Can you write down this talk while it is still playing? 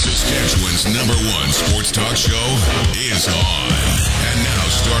Canada's #1 sports talk show is on. And now,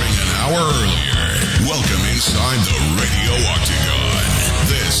 starting an hour earlier, welcome inside the Radio Octagon.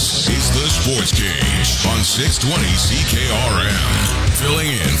 This is the Sports Cage on 620 CKRM. Filling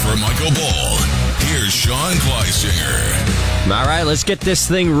in for Michael Bull, here's Sean Kleisinger. All right, let's get this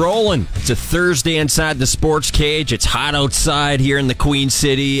thing rolling. It's a Thursday inside the Sports Cage. It's hot outside here in the Queen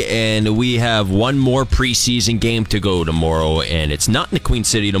City, and we have one more preseason game to go tomorrow. And it's not in the Queen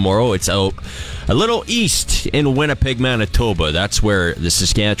City tomorrow. It's out a little east in Winnipeg, Manitoba. That's where the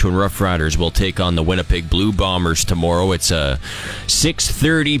Saskatchewan Roughriders will take on the Winnipeg Blue Bombers tomorrow. It's a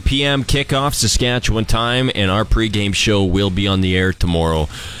 6:30 p.m. kickoff Saskatchewan time, and our pregame show will be on the air tomorrow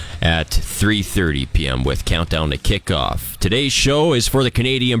at 3:30 p.m. with countdown to kickoff. Today's show is for the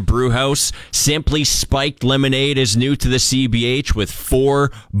Canadian Brewhouse. Simply Spiked Lemonade is new to the CBH with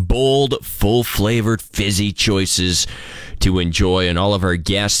 4 bold, full-flavored, fizzy choices to enjoy. And all of our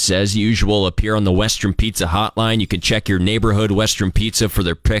guests, as usual, appear on the Western Pizza hotline. You can check your neighborhood Western Pizza for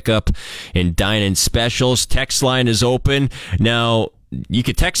their pickup and dine-in specials. Text line is open. Now, you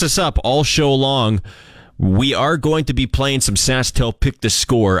can text us up all show long. We are going to be playing some SaskTel Pick the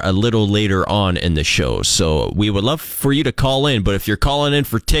Score a little later on in the show, so we would love for you to call in, but if you're calling in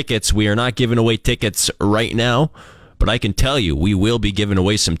for tickets, we are not giving away tickets right now, but I can tell you we will be giving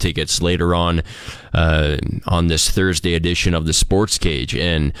away some tickets later on this Thursday edition of the Sports Cage.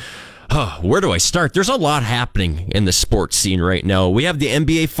 And where do I start? There's a lot happening in the sports scene right now. We have the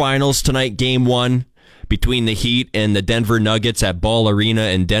NBA Finals tonight, Game 1. Between the Heat and the Denver Nuggets at Ball Arena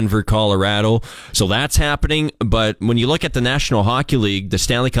in Denver, Colorado. So that's happening. But when you look at the National Hockey League, the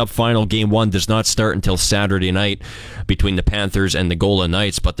Stanley Cup Final Game 1 does not start until Saturday night between the Panthers and the Golden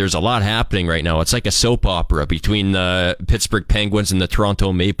Knights. But there's a lot happening right now. It's like a soap opera between the Pittsburgh Penguins and the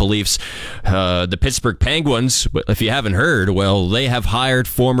Toronto Maple Leafs. The Pittsburgh Penguins, if you haven't heard, well, they have hired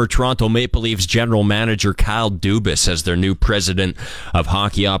former Toronto Maple Leafs general manager Kyle Dubas as their new president of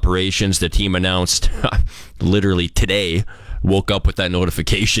hockey operations. The team announced literally today, woke up with that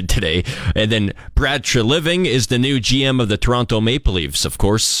notification today. And then Brad Treliving is the new GM of the Toronto Maple Leafs. Of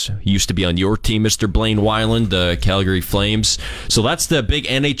course, he used to be on your team, Mr. Blaine Weiland, the Calgary Flames. So that's the big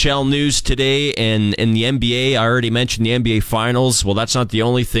NHL news today. And in the NBA, I already mentioned the NBA Finals. Well, that's not the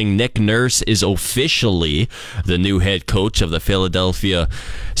only thing. Nick Nurse is officially the new head coach of the Philadelphia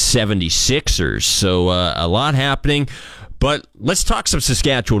 76ers. So a lot happening. But let's talk some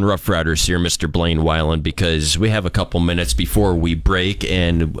Saskatchewan Roughriders here, Mr. Blaine Weiland, because we have a couple minutes before we break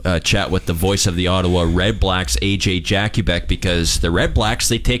and chat with the voice of the Ottawa REDBLACKS, AJ Jakubec, because the REDBLACKS,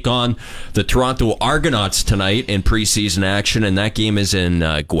 they take on the Toronto Argonauts tonight in preseason action, and that game is in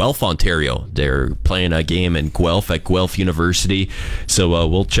Guelph, Ontario. They're playing a game in Guelph at Guelph University, so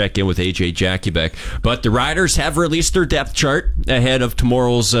we'll check in with AJ Jakubec. But the Riders have released their depth chart ahead of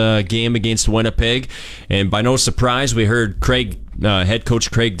tomorrow's game against Winnipeg, and by no surprise, we heard head coach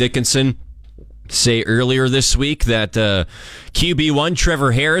Craig Dickinson say earlier this week that QB1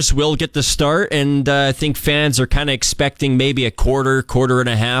 Trevor Harris will get the start, and I think fans are kind of expecting maybe a quarter and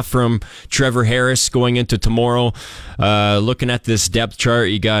a half from Trevor Harris going into tomorrow. Looking at this depth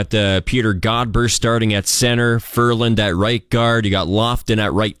chart, you got Peter Godber starting at center, Ferland at right guard, you got Lofton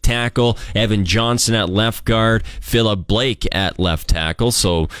at right tackle, Evan Johnson at left guard, Philip Blake at left tackle.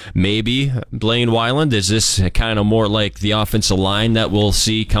 So maybe, Blaine Weiland, is this kind of more like the offensive line that we'll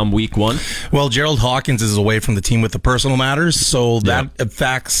see come week 1? Well, Gerald Hawkins is away from the team with the personal matters, so that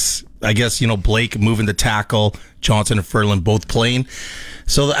affects, I guess, Blake moving the tackle, Johnson and Ferland both playing.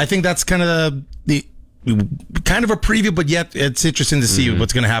 So I think that's kind of a preview, but yet it's interesting to see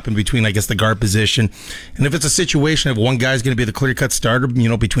what's going to happen between, I guess, the guard position. And if it's a situation of one guy's going to be the clear-cut starter,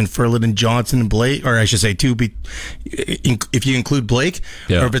 between Ferland and Johnson and Blake, or I should say two, if you include Blake,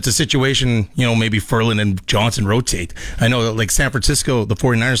 or if it's a situation, maybe Ferland and Johnson rotate. I know, like San Francisco, the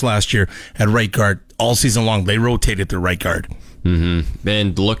 49ers last year at right guard, all season long, they rotated their right guard. Mm-hmm.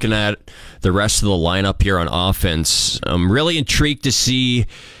 And looking at the rest of the lineup here on offense, I'm really intrigued to see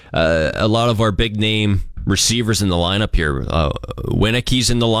a lot of our big name receivers in the lineup here.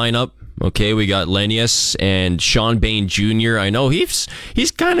 Winnecke's in the lineup. Okay, we got Lenius and Sean Bain Jr. I know he's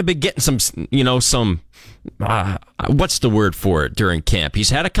kind of been getting some what's the word for it during camp?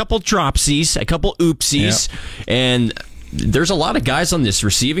 He's had a couple dropsies, a couple oopsies, and there's a lot of guys on this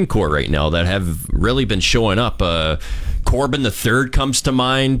receiving core right now that have really been showing up. Corbin the third comes to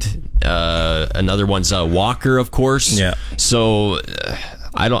mind. Another one's Walker, of course. Yeah. So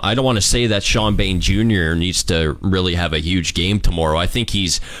I don't want to say that Sean Bain Jr. needs to really have a huge game tomorrow. I think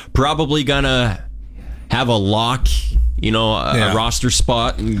he's probably gonna have a lock a roster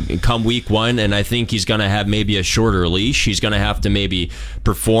spot and come week one, and I think he's going to have maybe a shorter leash. He's going to have to maybe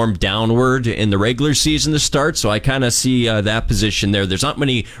perform downward in the regular season to start, so I kind of see that position there. There's not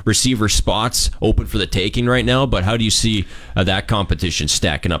many receiver spots open for the taking right now, but how do you see that competition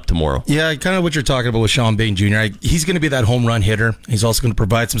stacking up tomorrow? Yeah, kind of what you're talking about with Sean Bain Jr. He's going to be that home run hitter. He's also going to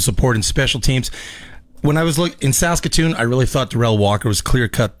provide some support in special teams. When I was in Saskatoon, I really thought Darrell Walker was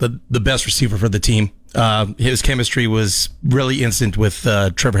clear-cut the best receiver for the team. His chemistry was really instant with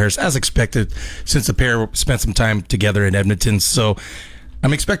Trevor Harris, as expected, since the pair spent some time together in Edmonton. So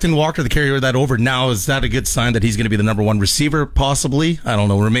I'm expecting Walker to carry that over. Now, is that a good sign that he's going to be the number one receiver? Possibly. I don't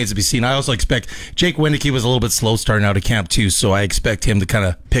know. Remains to be seen. I also expect Jake Winicky was a little bit slow starting out of camp too, so I expect him to kind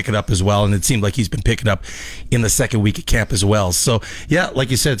of pick it up as well. And it seemed like he's been picking up in the second week of camp as well. So yeah,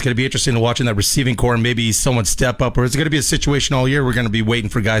 like you said, it's going to be interesting to watching that receiving core and maybe someone step up. Or is it going to be a situation all year we're going to be waiting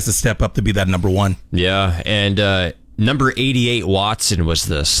for guys to step up to be that number one? Yeah, and number 88, Watson, was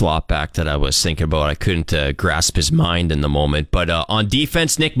the slot back that I was thinking about. I couldn't grasp his mind in the moment. But on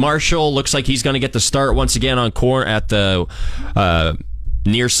defense, Nick Marshall looks like he's going to get the start once again at the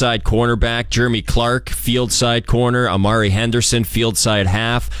near side cornerback. Jeremy Clark, field side corner. Amari Henderson, field side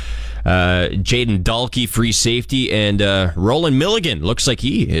half. Jaden Dahlke, free safety, and Roland Milligan looks like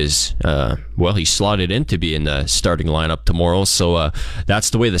he is he's slotted in to be in the starting lineup tomorrow, so that's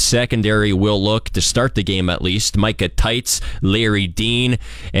the way the secondary will look to start the game, at least. Micah Tights, Larry Dean,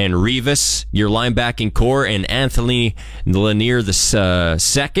 and Revis, your linebacking core, and Anthony Lanier the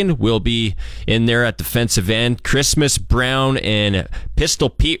second will be in there at defensive end. Christmas Brown and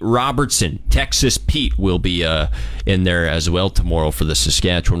Pistol Pete Robertson, Texas Pete, will be in there as well tomorrow for the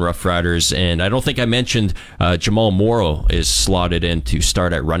Saskatchewan Roughriders. And I don't think I mentioned Jamal Morrow is slotted in to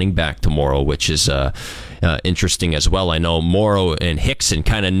start at running back tomorrow, which is interesting as well. I know Morrow and Hickson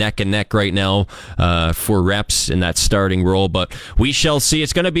kind of neck and neck right now for reps in that starting role, but we shall see.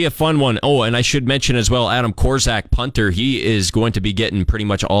 It's going to be a fun one. Oh, and I should mention as well, Adam Korzak, punter, he is going to be getting pretty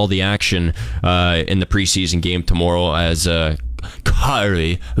much all the action in the preseason game tomorrow, as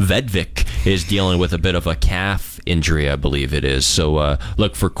Kari Vedvik is dealing with a bit of a calf injury, I believe it is. So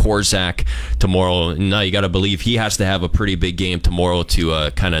look for Korzak tomorrow. Now you got to believe he has to have a pretty big game tomorrow to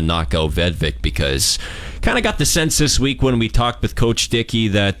kind of knock out Vedvik, because kind of got the sense this week when we talked with Coach Dickey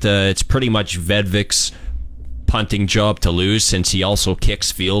that it's pretty much Vedvik's punting job to lose, since he also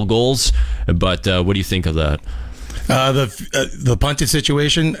kicks field goals. But what do you think of that? The punting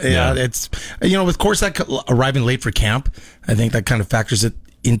situation, it's with Korzak arriving late for camp, I think that kind of factors it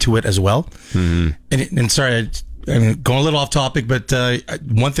into it as well. Mm-hmm. And sorry, I'm going a little off topic, but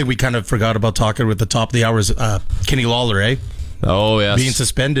one thing we kind of forgot about talking at the top of the hour is Kenny Lawler, Oh, yes. Being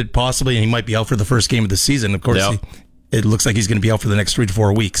suspended possibly, and he might be out for the first game of the season. Of course, it looks like he's going to be out for the next 3 to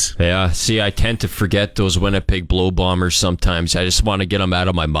 4 weeks. Yeah, see, I tend to forget those Winnipeg blow bombers sometimes. I just want to get them out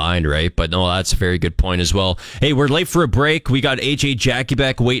of my mind, right? But no, that's a very good point as well. Hey, we're late for a break. We got AJ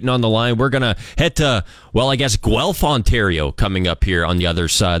Jakubec waiting on the line. We're going to head to, Guelph, Ontario coming up here on the other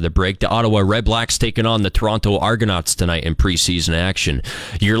side of the break. The Ottawa REDBLACKS taking on the Toronto Argonauts tonight in preseason action.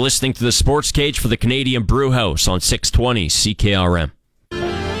 You're listening to the Sports Cage for the Canadian Brewhouse on 620 CKRM.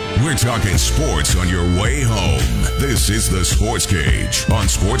 We're talking sports on your way home. This is the Sports Cage on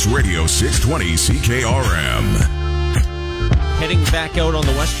Sports Radio 620 CKRM. Heading back out on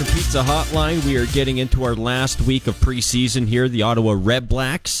the Western Pizza Hotline, we are getting into our last week of preseason here. The Ottawa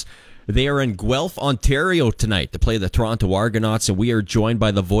REDBLACKS, they are in Guelph, Ontario tonight to play the Toronto Argonauts, and we are joined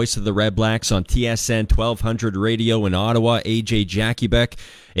by the voice of the REDBLACKS on TSN 1200 Radio in Ottawa, AJ Jakubec.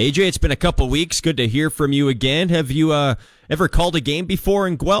 AJ, it's been a couple weeks. Good to hear from you again. Have you ever called a game before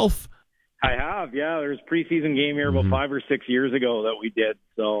in Guelph? I have, yeah. There was a preseason game here about 5 or 6 years ago that we did.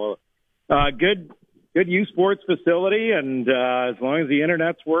 So good U Sports facility, and as long as the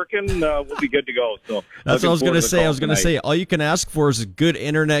internet's working, we'll be good to go. So that's what I was going to say. I was going to say all you can ask for is a good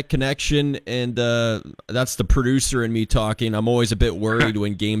internet connection, and that's the producer and me talking. I'm always a bit worried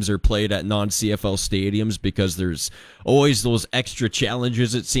when games are played at non-CFL stadiums, because there's always those extra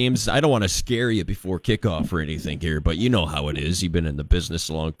challenges, it seems. I don't want to scare you before kickoff or anything here, but you know how it is. You've been in the business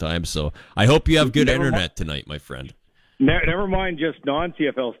a long time, so I hope you have good internet tonight, my friend. Never mind just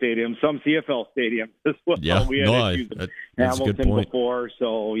non-CFL stadiums, some CFL stadiums as well. Yeah, we had issues in Hamilton before,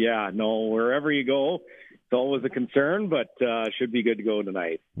 so wherever you go, it's always a concern, but should be good to go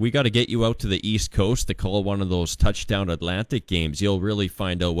tonight. We got to get you out to the East Coast to call one of those Touchdown Atlantic games. You'll really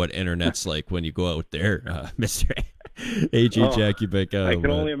find out what internet's like when you go out there, Mr. AJ Jakubec. I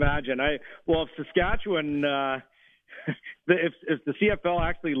can only imagine. If Saskatchewan, if the CFL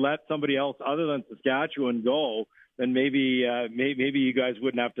actually let somebody else other than Saskatchewan go, then maybe you guys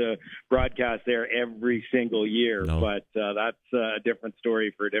wouldn't have to broadcast there every single year. No. But that's a different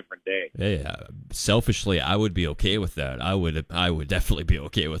story for a different day. Yeah, selfishly, I would be okay with that. I would definitely be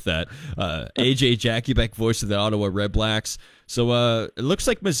okay with that. AJ Jakubec, voice of the Ottawa REDBLACKS. So it looks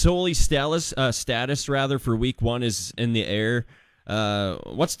like Mazzoli's status for Week 1 is in the air.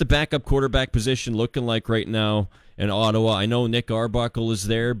 What's the backup quarterback position looking like right now in Ottawa? I know Nick Arbuckle is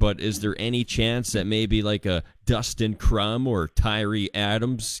there, but is there any chance that maybe like a Dustin Crum or Tyree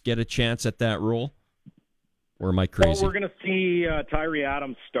Adams get a chance at that role? Or am I crazy? Well, we're going to see Tyree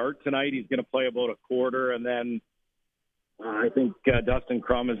Adams start tonight. He's going to play about a quarter, and then I think Dustin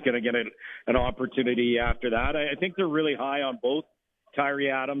Crum is going to get an opportunity after that. I think they're really high on both Tyree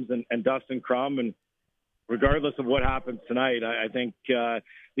Adams and Dustin Crum, and regardless of what happens tonight, I think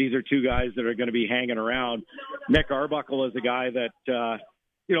these are two guys that are going to be hanging around. Nick Arbuckle is a guy that,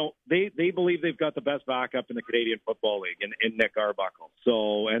 they believe they've got the best backup in the Canadian Football League in Nick Arbuckle.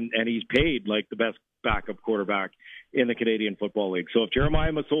 So, and he's paid like the best backup quarterback in the Canadian Football League. So if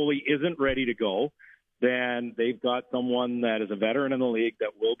Jeremiah Masoli isn't ready to go, then they've got someone that is a veteran in the league that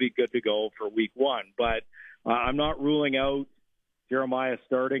will be good to go for Week 1. But I'm not ruling out Jeremiah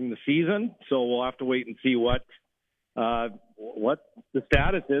starting the season, so we'll have to wait and see what the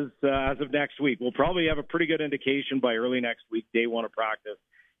status is as of next week. We'll probably have a pretty good indication by early next week. Day 1 of practice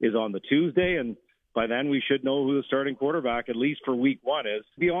is on the Tuesday, and by then we should know who the starting quarterback, at least for Week 1, is.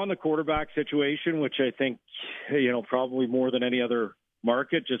 Beyond the quarterback situation, which I think, probably more than any other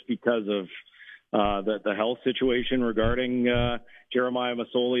market, just because of the health situation regarding Jeremiah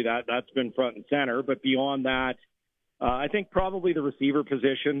Masoli, that's been front and center. But beyond that, I think probably the receiver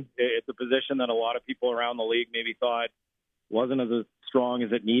position. It's a position that a lot of people around the league maybe thought wasn't as strong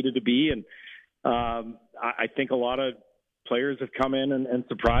as it needed to be. And I think a lot of players have come in and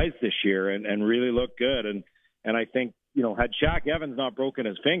surprised this year and really looked good. And I think, had Shaq Evans not broken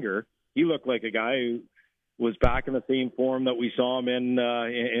his finger, he looked like a guy who was back in the same form that we saw him in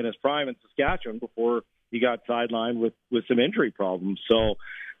his prime in Saskatchewan before he got sidelined with some injury problems. So,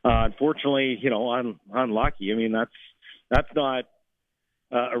 unfortunately, unlucky. I mean, that's not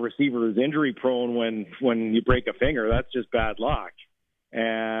a receiver who's injury prone when you break a finger. That's just bad luck.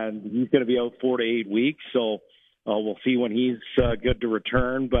 And he's going to be out 4 to 8 weeks. So we'll see when he's good to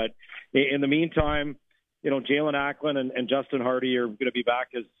return. But in the meantime, Jalen Acklin and Justin Hardy are going to be back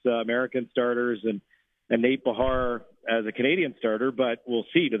as American starters and Nate Bahar as a Canadian starter. But we'll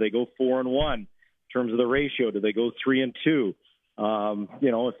see. Do they go 4-1 in terms of the ratio? Do they go 3-2?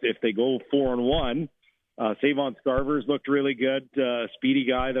 If they go 4-1, Savon Scarvers looked really good. Speedy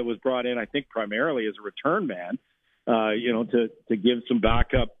guy that was brought in, I think, primarily as a return man, to give some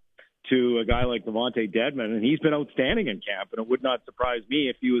backup to a guy like Devontae Dedmon. And he's been outstanding in camp, and it would not surprise me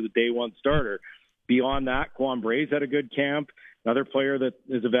if he was a day 1 starter. Beyond that, Quan Bray's had a good camp. Another player that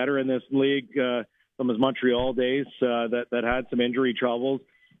is a veteran in this league from his Montreal days that had some injury troubles.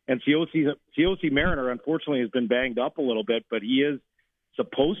 And Cioci Mariner, unfortunately, has been banged up a little bit, but he is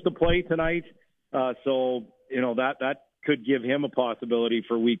supposed to play tonight. So that could give him a possibility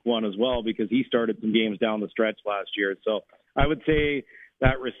for Week 1 as well, because he started some games down the stretch last year. So I would say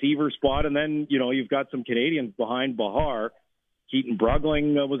that receiver spot. And then, you've got some Canadians behind Bahar. Keaton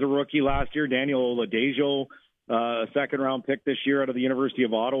Brugling was a rookie last year. Daniel Oladejo, a second-round pick this year out of the University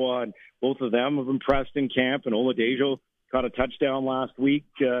of Ottawa. And both of them have impressed in camp. And Oladejo caught a touchdown last week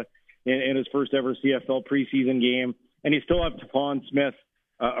in his first ever CFL preseason game. And you still have Taphon Smith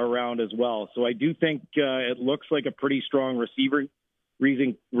around as well. So I do think it looks like a pretty strong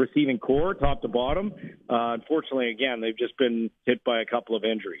receiving core, top to bottom. Unfortunately, again, they've just been hit by a couple of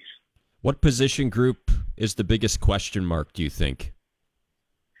injuries. What position group is the biggest question mark, do you think?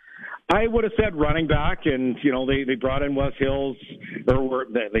 I would have said running back, and they brought in Wes Hills, or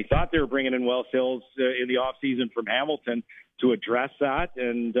they thought they were bringing in Wes Hills in the offseason from Hamilton to address that,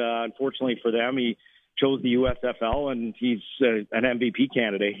 and unfortunately for them, he chose the USFL, and he's an MVP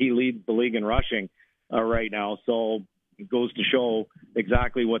candidate. He leads the league in rushing right now, so it goes to show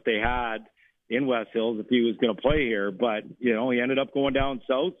exactly what they had in Wes Hills if he was going to play here. But he ended up going down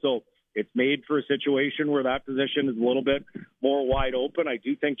south, so it's made for a situation where that position is a little bit more wide open. I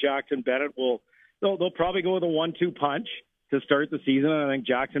do think Jackson Bennett they'll probably go with a 1-2 punch to start the season. And I think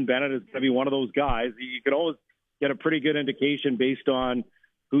Jackson Bennett is going to be one of those guys. You can always get a pretty good indication based on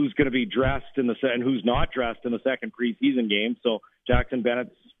who's going to be dressed and who's not dressed in the second preseason game. So Jackson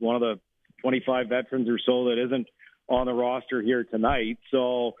Bennett's one of the 25 veterans or so that isn't on the roster here tonight.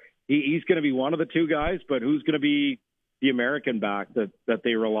 So he's going to be one of the two guys, but who's going to be the American back that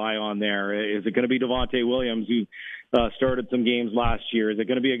they rely on there? Is it going to be Devontae Williams, who started some games last year? Is it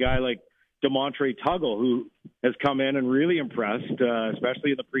going to be a guy like DeMontre Tuggle, who has come in and really impressed,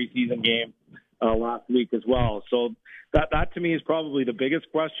 especially in the preseason game last week as well. So that to me is probably the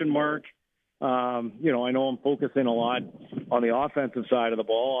biggest question mark. I know I'm focusing a lot on the offensive side of the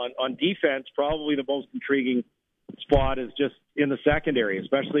ball. On defense, probably the most intriguing spot is just in the secondary,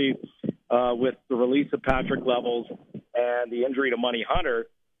 especially with the release of Patrick Levels and the injury to Money Hunter.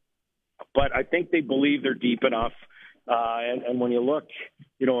 But I think they believe they're deep enough. And when you look,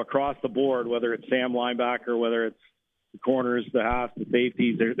 across the board, whether it's Sam linebacker, whether it's the corners, the halves, the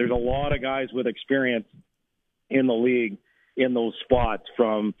safeties, there's a lot of guys with experience in the league in those spots,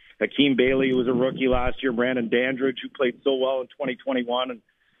 from Hakeem Bailey, who was a rookie last year, Brandon Dandridge, who played so well in 2021 and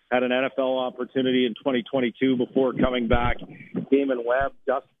had an NFL opportunity in 2022 before coming back, Damon Webb,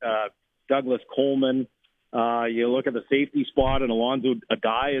 Douglas Coleman. You look at the safety spot, and Alonzo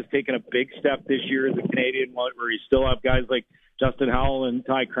Adai has taken a big step this year as a Canadian, where you still have guys like Justin Howell and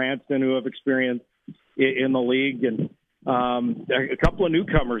Ty Cranston who have experience in the league. And a couple of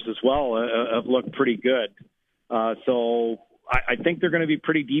newcomers as well have looked pretty good. So I think they're going to be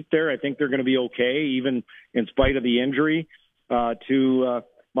pretty deep there. I think they're going to be okay, even in spite of the injury to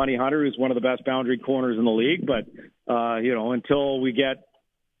Money Hunter, who's one of the best boundary corners in the league. But, until we get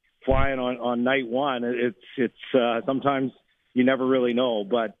flying on night one, it's sometimes you never really know.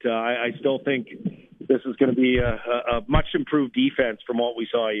 But I still think this is going to be a much improved defense from what we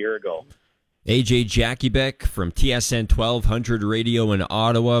saw a year ago. AJ Jakubec from TSN 1200 Radio in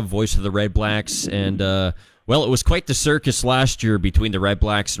Ottawa, voice of the Red Blacks. And, it was quite the circus last year between the Red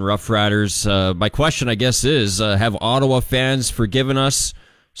Blacks and Rough Riders. My question, I guess, is have Ottawa fans forgiven us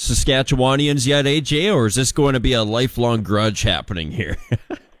Saskatchewanians yet, AJ, or is this going to be a lifelong grudge happening here?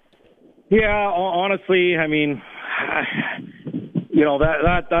 Yeah, honestly, I mean,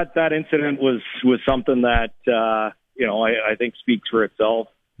 that incident was something that, I think speaks for itself.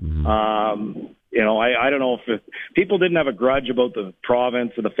 Mm-hmm. I don't know if people didn't have a grudge about the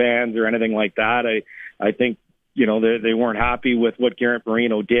province or the fans or anything like that. I think, they weren't happy with what Garrett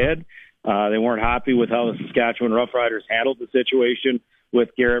Marino did. They weren't happy with how the Saskatchewan Roughriders handled the situation with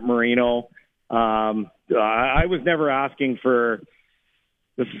Garrett Marino. I was never asking for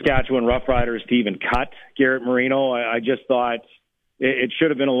the Saskatchewan Roughriders to even cut Garrett Marino. I just thought it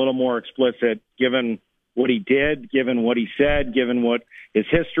should have been a little more explicit, given what he did, given what he said, given what his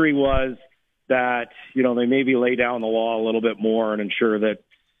history was, that, they maybe lay down the law a little bit more and ensure that,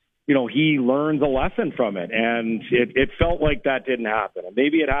 he learns a lesson from it. And it felt like that didn't happen. And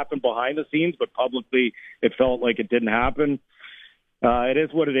maybe it happened behind the scenes, but publicly it felt like it didn't happen. It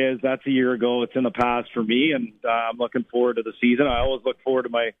is what it is. That's a year ago. It's in the past for me, and I'm looking forward to the season. I always look forward to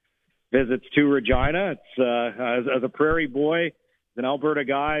my visits to Regina. It's as a Prairie boy, as an Alberta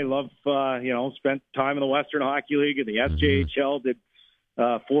guy, love spent time in the Western Hockey League and the SJHL. Did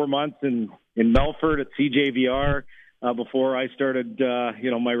 4 months in Melfort at CJVR before I started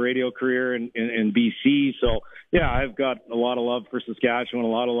my radio career in BC. So yeah, I've got a lot of love for Saskatchewan, a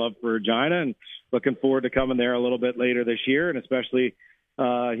lot of love for Regina, and looking forward to coming there a little bit later this year, and especially,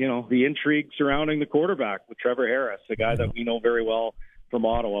 the intrigue surrounding the quarterback with Trevor Harris, a guy that we know very well from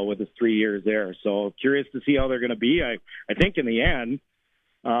Ottawa with his 3 years there. So curious to see how they're going to be. I think in the end,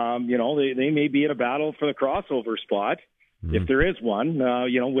 they may be in a battle for the crossover spot, if there is one,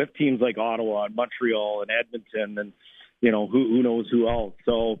 with teams like Ottawa and Montreal and Edmonton and, who knows who else.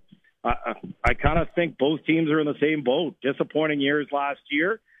 So I kind of think both teams are in the same boat. Disappointing years last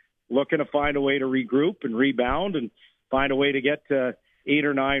year, looking to find a way to regroup and rebound and find a way to get to 8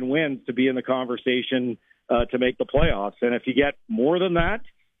 or 9 wins to be in the conversation to make the playoffs. And if you get more than that,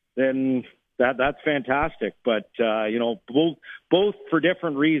 then that's fantastic. But, both for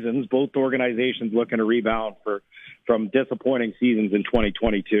different reasons, both organizations looking to rebound from disappointing seasons in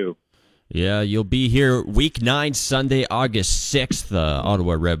 2022. Yeah, you'll be here Week 9, Sunday, August 6th,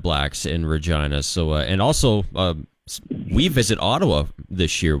 Ottawa Redblacks in Regina. So, and also, we visit Ottawa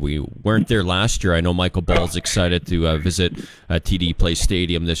this year. We weren't there last year. I know Michael Ball's excited to visit TD Place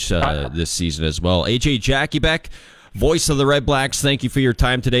Stadium this season as well. AJ Jakubec, voice of the Redblacks, thank you for your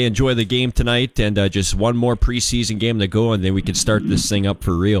time today. Enjoy the game tonight, and just one more preseason game to go, and then we can start this thing up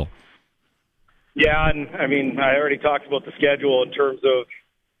for real. Yeah, and I already talked about the schedule in terms of,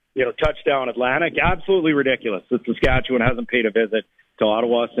 touchdown Atlantic. Absolutely ridiculous that Saskatchewan hasn't paid a visit to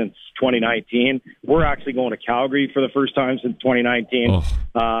Ottawa since 2019. We're actually going to Calgary for the first time since 2019.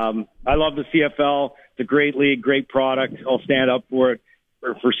 Oh. I love the CFL. It's a great league, great product. I'll stand up for it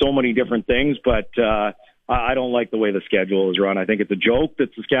for so many different things, but I don't like the way the schedule is run. I think it's a joke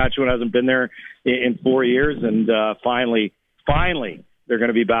that Saskatchewan hasn't been there in 4 years, and finally, they're going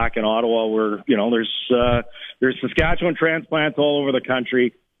to be back in Ottawa where, there's Saskatchewan transplants all over the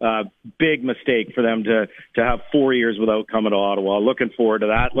country. big mistake for them to have 4 years without coming to Ottawa. Looking forward to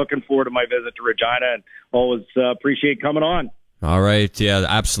that. Looking forward to my visit to Regina, and always appreciate coming on. All right. Yeah,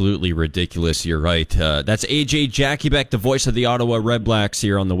 absolutely ridiculous. You're right. That's AJ Jakubec, the voice of the Ottawa REDBLACKS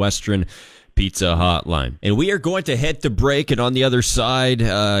here on the Western Pizza Hotline. And we are going to head to break, and on the other side,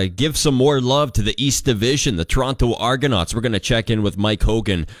 give some more love to the East Division, the Toronto Argonauts. We're going to check in with Mike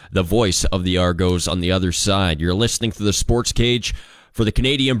Hogan, the voice of the Argos, on the other side. You're listening to the Sports Cage for the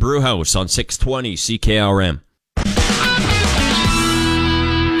Canadian Brewhouse on 620 CKRM.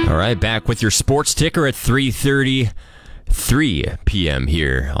 All right, back with your sports ticker at 3:33 p.m.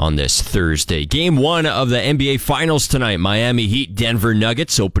 here on this Thursday. Game 1 of the NBA Finals tonight. Miami Heat, Denver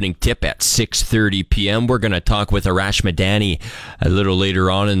Nuggets, opening tip at 6:30 p.m. We're going to talk with Arash Madani a little later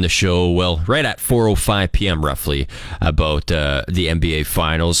on in the show, well, right at 4:05 p.m. roughly, about the NBA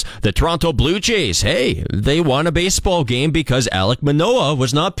Finals. The Toronto Blue Jays, hey, they won a baseball game because Alek Manoah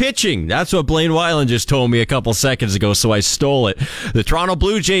was not pitching. That's what Blaine Weiland just told me a couple seconds ago, so I stole it. The Toronto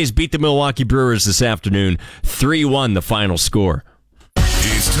Blue Jays beat the Milwaukee Brewers this afternoon, 3-1 the final score.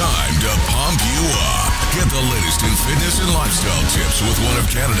 It's time to pump you up. Get the latest in fitness and lifestyle tips with one of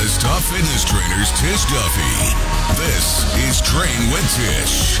Canada's top fitness trainers, Tish Duffy. This is Train with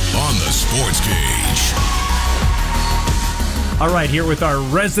Tish on the Sports Cage. All right, here with our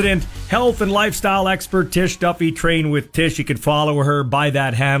resident health and lifestyle expert, Tish Duffy, Train with Tish. You can follow her by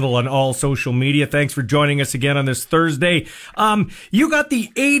that handle on all social media. Thanks for joining us again on this Thursday. You got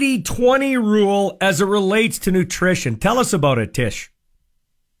the 80-20 rule as it relates to nutrition. Tell us about it, Tish.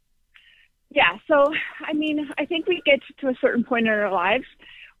 Yeah, so, I think we get to a certain point in our lives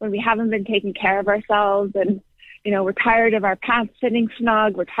when we haven't been taking care of ourselves and, we're tired of our pants fitting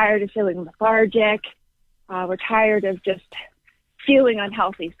snug. We're tired of feeling lethargic. We're tired of just feeling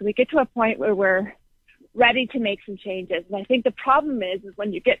unhealthy. So we get to a point where we're ready to make some changes. And I think the problem is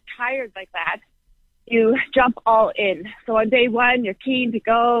when you get tired like that, you jump all in. So on day one, you're keen to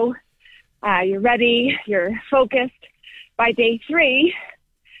go, you're ready, you're focused. By day 3,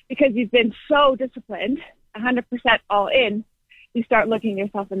 because you've been so disciplined, 100% all in, you start looking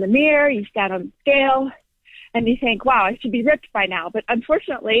yourself in the mirror, you stand on the scale, and you think, wow, I should be ripped by now. But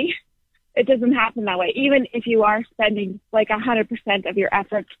unfortunately, it doesn't happen that way, even if you are spending like 100% of your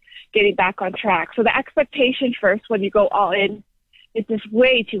efforts getting back on track. So the expectation first when you go all in is just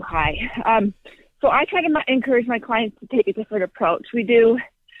way too high. So I try to encourage my clients to take a different approach. We do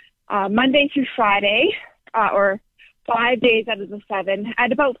Monday through Friday, or 5 days out of the 7,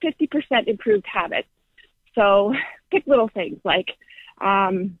 at about 50% improved habits. So pick little things like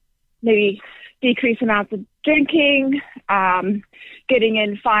maybe decrease amounts of drinking, getting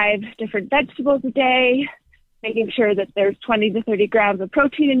in 5 different vegetables a day, making sure that there's 20 to 30 grams of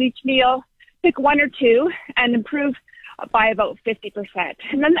protein in each meal. Pick 1 or 2 and improve by about 50%.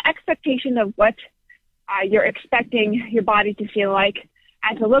 And then the expectation of what you're expecting your body to feel like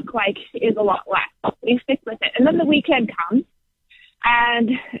and to look like is a lot less. You stick with it. And then the weekend comes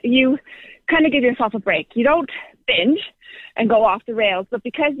and you kind of give yourself a break. You don't binge and go off the rails, but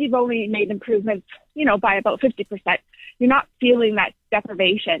because you've only made improvements, by about 50%, you're not feeling that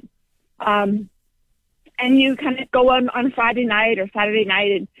deprivation. And you kind of go on Friday night or Saturday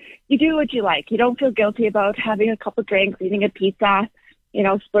night and you do what you like. You don't feel guilty about having a couple drinks, eating a pizza,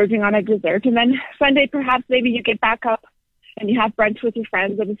 splurging on a dessert. And then Sunday, perhaps maybe you get back up and you have brunch with your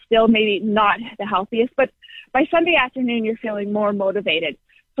friends, and it's still maybe not the healthiest, but by Sunday afternoon, you're feeling more motivated.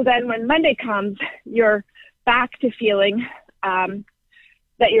 So then when Monday comes, you're back to feeling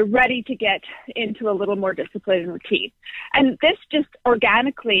that you're ready to get into a little more discipline and routine. And this just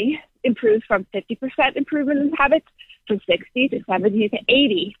organically improves from 50% improvement in habits to 60 to 70 to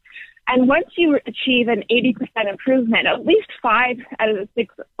 80. And once you achieve an 80% improvement, at least 5 out of the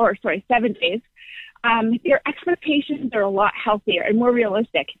 7 days, your expectations are a lot healthier and more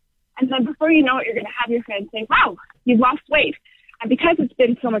realistic. And then before you know it, you're going to have your friends say, wow, you've lost weight. And because it's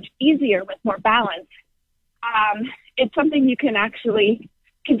been so much easier with more balance, it's something you can actually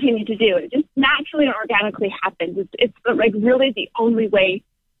continue to do. It just naturally and organically happens. It's like really the only way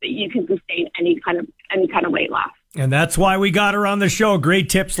that you can sustain any kind of weight loss. And that's why we got her on the show. Great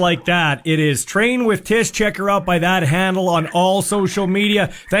tips like that. It is Train with Tish. Check her out by that handle on all social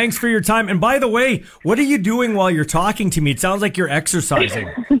media. Thanks for your time. And by the way, what are you doing while you're talking to me? It sounds like you're exercising.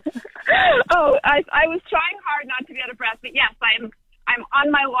 I was trying hard not to be out of breath, but yes, I'm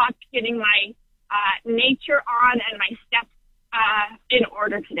on my walk, getting my nature on and my steps in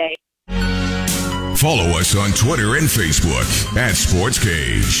order today. Follow us on Twitter and Facebook at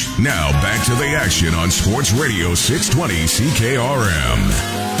Sportscage. Now back to the action on Sports Radio 620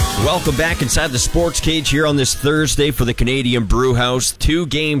 CKRM. Welcome back inside the Sports Cage here on this Thursday for the Canadian Brewhouse. 2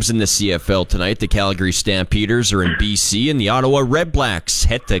 games in the CFL tonight. The Calgary Stampeders are in BC, and the Ottawa REDBLACKS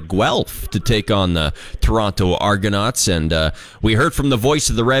head to Guelph to take on the Toronto Argonauts. And we heard from the voice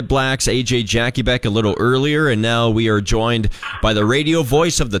of the REDBLACKS, AJ Jakubec, a little earlier, and now we are joined by the radio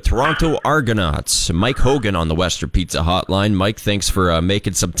voice of the Toronto Argonauts, Mike Hogan, on the Western Pizza Hotline. Mike, thanks for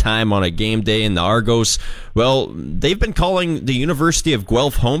making some time on a game day in the Argos. Well, they've been calling the University of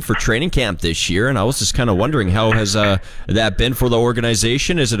Guelph home for training camp this year, and I was just kind of wondering, how has that been for the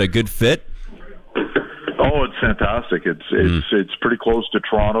organization? Is it a good fit? Oh, it's fantastic. It's pretty close to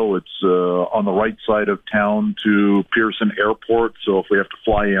Toronto. It's on the right side of town to Pearson Airport, so if we have to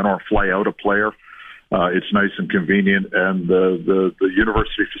fly in or fly out a player, it's nice and convenient, and the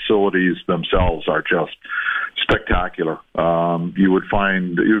university facilities themselves are just spectacular. You would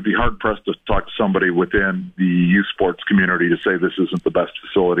be hard pressed to talk to somebody within the youth sports community to say this isn't the best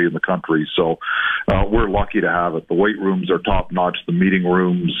facility in the country. So we're lucky to have it. The weight rooms are top notch. The meeting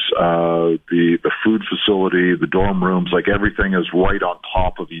rooms, the food facility, the dorm rooms, like everything is right on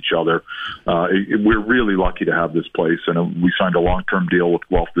top of each other. We're really lucky to have this place, and we signed a long-term deal with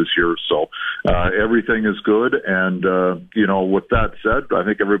Guelph this year. So everything is good. And with that said, I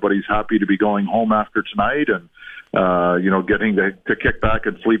think everybody's happy to be going home after tonight, and getting to kick back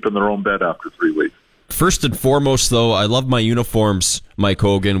and sleep in their own bed after 3 weeks. First and foremost, though, I love my uniforms, Mike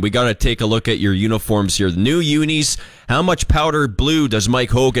Hogan. We got to take a look at your uniforms here. The new unis. How much powder blue does Mike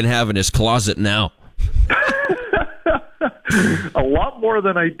Hogan have in his closet now? A lot more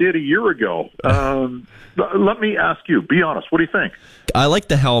than I did a year ago. Let me ask you, be honest, what do you think? I like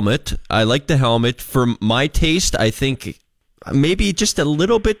the helmet. For my taste, I think maybe just a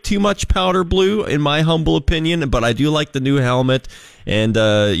little bit too much powder blue, in my humble opinion, but I do like the new helmet, and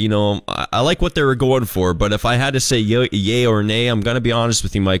I like what they were going for. But if I had to say yay or nay, I'm going to be honest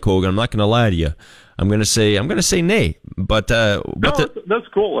with you, Mike Hogan. I'm not going to lie to you. I'm going to say nay. But that's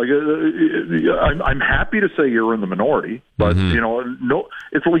cool. I'm happy to say you're in the minority, but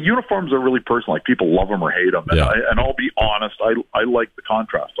uniforms are really personal. Like, people love them or hate them, and I'll be honest. I like the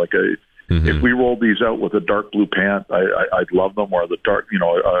contrast. If we rolled these out with a dark blue pant, I'd love them, or the dark,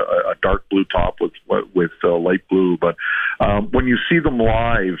 a dark blue top with light blue. But when you see them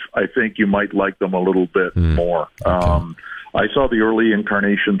live, I think you might like them a little bit more. I saw the early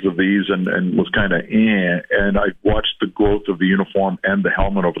incarnations of these and was kind of and I watched the growth of the uniform and the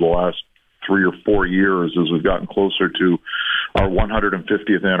helmet over the last 3 or 4 years as we've gotten closer to our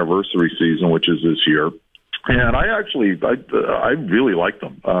 150th anniversary season, which is this year. And I really like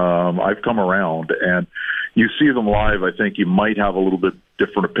them. I've come around, and you see them live, I think you might have a little bit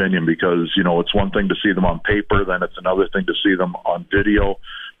different opinion, because, it's one thing to see them on paper, then it's another thing to see them on video.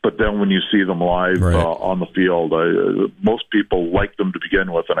 But then when you see them live on the field, most people like them to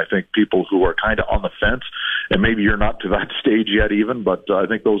begin with. And I think people who are kind of on the fence, and maybe you're not to that stage yet even, but I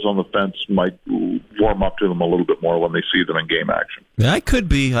think those on the fence might warm up to them a little bit more when they see them in game action. Yeah, I could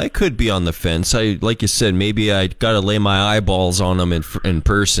be on the fence. Like you said, maybe I got to lay my eyeballs on them in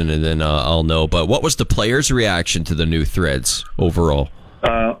person, and then I'll know. But what was the players' reaction to the new threads overall?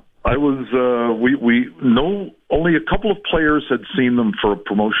 We know only a couple of players had seen them for a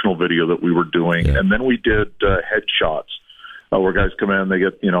promotional video that we were doing, and then we did headshots where guys come in, they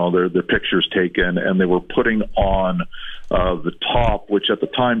get their pictures taken, and they were putting on the top, which at the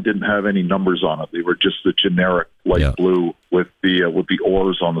time didn't have any numbers on it. They were just the generic light blue with the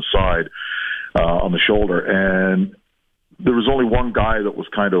oars on the side on the shoulder, and there was only one guy that was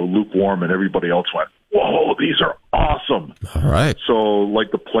kind of lukewarm, and everybody else went, "Whoa, these are awesome!" All right. So,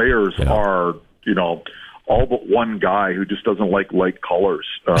 the players are, all but one guy who just doesn't like light colors.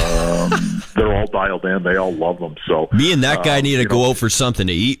 They're all dialed in. They all love them. So me and that guy need to go out for something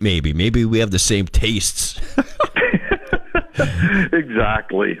to eat. Maybe we have the same tastes.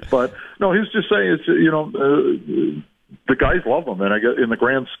 Exactly. But no, he's just saying it's the guys love them, and I guess in the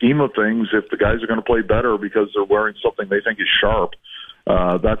grand scheme of things, if the guys are going to play better because they're wearing something they think is sharp,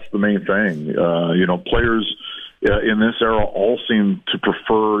 that's the main thing. Players in this era all seem to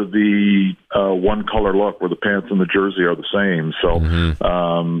prefer the one color look, where the pants and the jersey are the same. So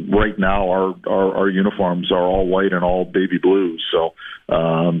right now our uniforms are all white and all baby blue. So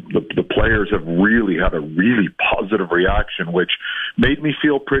the players have really had a really positive reaction, which made me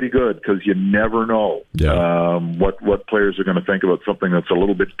feel pretty good, because you never know what players are going to think about something that's a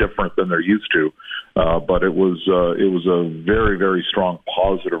little bit different than they're used to. But it was a very, very strong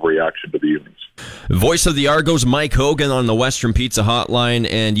positive reaction to the evenings. Voice of the Argos, Mike Hogan, on the Western Pizza Hotline,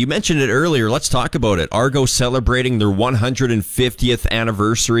 and you mentioned it earlier. earlier. Let's talk about it. Argos celebrating their 150th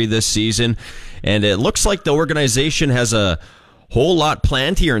anniversary this season, and it looks like the organization has a whole lot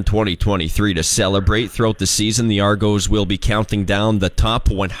planned here in 2023 to celebrate. Throughout the season, the Argos will be counting down the top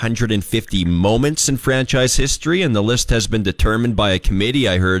 150 moments in franchise history, and the list has been determined by a committee,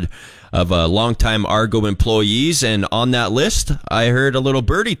 I heard, of longtime Argo employees. And on that list, I heard a little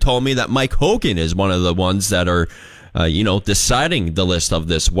birdie told me that Mike Hogan is one of the ones that are deciding the list of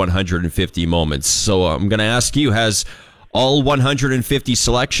this 150 moments. So I'm going to ask you, has all 150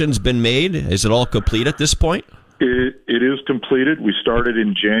 selections been made? Is it all complete at this point? It is completed. We started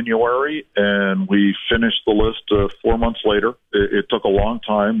in January, and we finished the list 4 months later. It took a long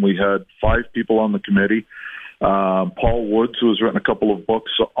time. We had 5 people on the committee. Paul Woods, who has written a couple of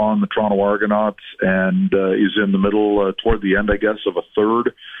books on the Toronto Argonauts, and is in the middle, toward the end, I guess, of a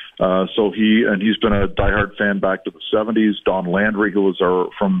third. So he's been a diehard fan back to the 70s. Don Landry, who was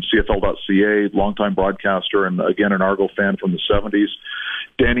from CFL.ca, longtime broadcaster, and again an Argo fan from the 70s.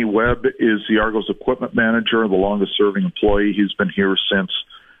 Danny Webb is the Argos equipment manager, the longest-serving employee. He's been here since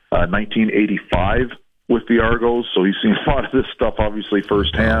 1985 with the Argos, so he's seen a lot of this stuff, obviously,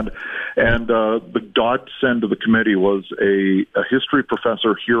 firsthand. And the godsend of the committee was a history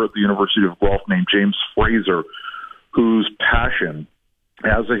professor here at the University of Guelph named James Fraser, whose passion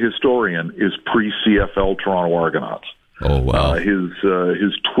as a historian is pre-CFL Toronto Argonauts. Oh, wow.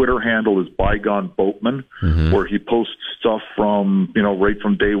 His Twitter handle is Bygone Boatman, where he posts stuff from, right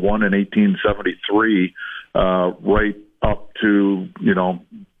from day one in 1873, right up to,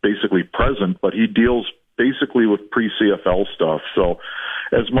 basically present, but he deals basically with pre-CFL stuff. So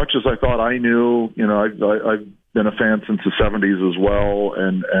as much as I thought I knew, I've been a fan since the 70s as well,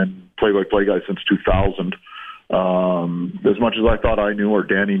 and play-by-play guy since 2000. As much as I thought I knew, or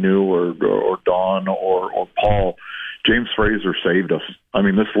Danny knew, or Don, or Paul, James Fraser saved us. I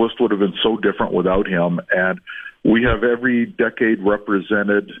mean, this list would have been so different without him, and we have every decade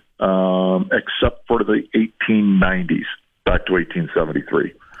represented except for the 1890s, back to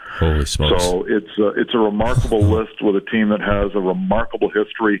 1873. Holy smokes. So it's a remarkable list with a team that has a remarkable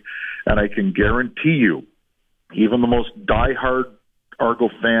history, and I can guarantee you, even the most diehard Argo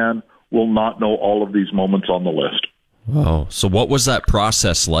fan will not know all of these moments on the list. Wow. So what was that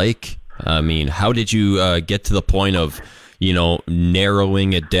process like? I mean, how did you get to the point of,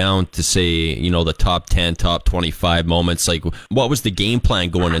 narrowing it down to say, the top 10, top 25 moments? Like, what was the game plan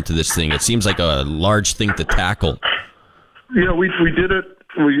going into this thing? It seems like a large thing to tackle. We did it.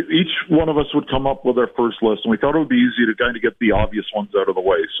 Each one of us would come up with our first list, and we thought it would be easy to kind of get the obvious ones out of the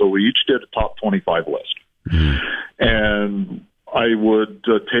way. So we each did a top 25 list. And I would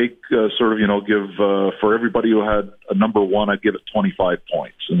take give for everybody who had a number one, I'd give it 25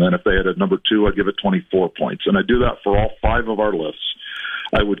 points. And then if they had a number two, I'd give it 24 points. And I do that for all 5 of our lists.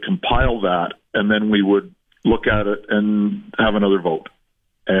 I would compile that, and then we would look at it and have another vote.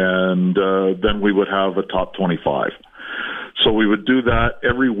 And then we would have a top 25. So we would do that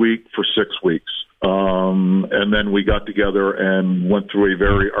every week for 6 weeks. And then we got together and went through a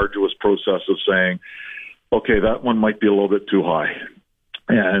very arduous process of saying, okay, that one might be a little bit too high.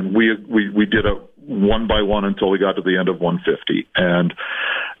 And we did it one by one until we got to the end of 150. And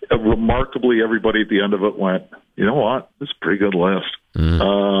remarkably, everybody at the end of it went, you know what, this is a pretty good list.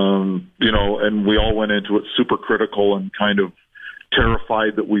 And we all went into it super critical and kind of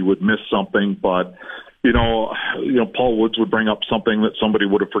terrified that we would miss something. But, Paul Woods would bring up something that somebody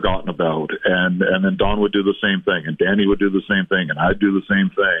would have forgotten about. And then Don would do the same thing, and Danny would do the same thing, and I'd do the same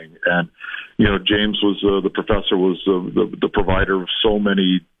thing. And, James was, the professor was the provider of so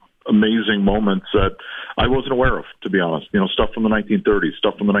many amazing moments that I wasn't aware of, to be honest. Stuff from the 1930s,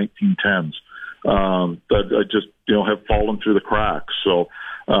 stuff from the 1910s, that I just, have fallen through the cracks. So,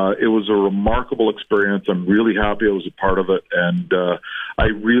 it was a remarkable experience. I'm really happy I was a part of it. And, I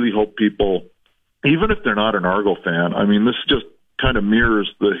really hope people, even if they're not an Argo fan, I mean, this just kind of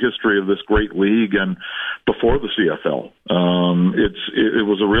mirrors the history of this great league and before the CFL. It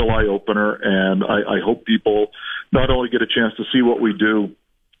was a real eye-opener, and I hope people not only get a chance to see what we do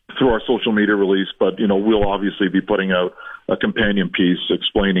through our social media release, but, we'll obviously be putting out a companion piece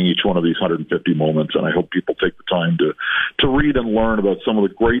explaining each one of these 150 moments, and I hope people take the time to read and learn about some of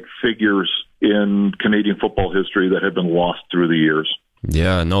the great figures in Canadian football history that have been lost through the years.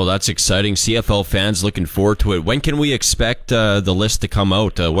 Yeah, no, that's exciting. CFL fans looking forward to it. When can we expect the list to come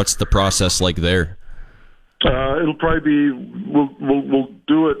out? What's the process like there? It'll probably be, we'll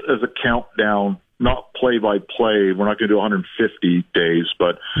do it as a countdown, not play by play. We're not going to do 150 days,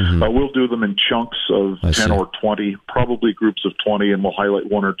 but we'll do them in chunks of 10 or 20, probably groups of 20, and we'll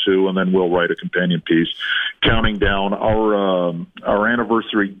highlight 1 or 2, and then we'll write a companion piece counting down our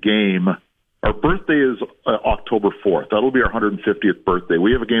anniversary game. Our birthday is October 4th. That'll be our 150th birthday.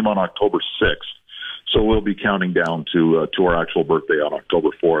 We have a game on October 6th. So we'll be counting down to our actual birthday on October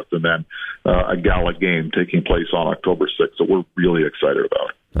 4th, and then a gala game taking place on October 6th. So we're really excited about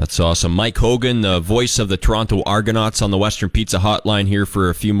it. That's awesome. Mike Hogan, the voice of the Toronto Argonauts on the Western Pizza Hotline here for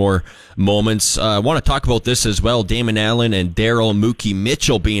a few more moments. I want to talk about this as well. Damon Allen and Daryl Mookie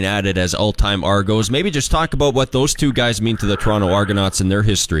Mitchell being added as all-time Argos. Maybe just talk about what those two guys mean to the Toronto Argonauts and their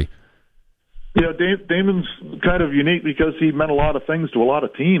history. Yeah, Damon's kind of unique because he meant a lot of things to a lot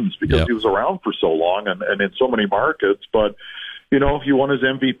of teams because he was around for so long and in so many markets. But, you know, he won his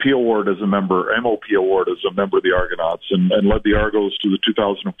MVP award as a member, MOP award as a member of the Argonauts and led the Argos to the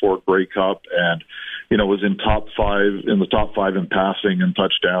 2004 Grey Cup and, you know, was in the top five in passing and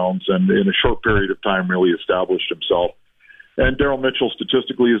touchdowns and in a short period of time really established himself. And Daryl Mitchell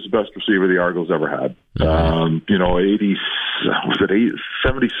statistically is the best receiver the Argos ever had. You know,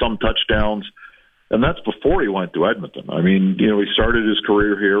 70 some touchdowns. And that's before he went to Edmonton. I mean, you know, he started his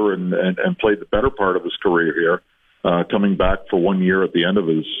career here and played the better part of his career here, coming back for 1 year at the end of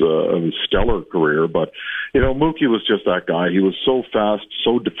his stellar career. But, you know, Mookie was just that guy. He was so fast,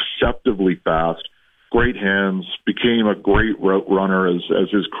 so deceptively fast, great hands, became a great route runner as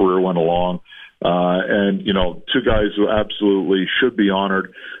his career went along. And, you know, two guys who absolutely should be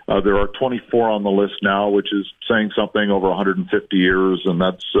honored. There are 24 on the list now, which is saying something over 150 years, and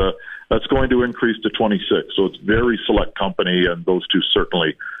that's going to increase to 26. So it's very select company, and those two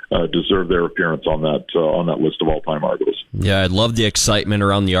certainly deserve their appearance on that list of all-time Argos. Yeah, I love the excitement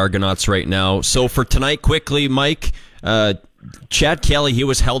around the Argonauts right now. So for tonight, quickly, Mike, Chad Kelly, he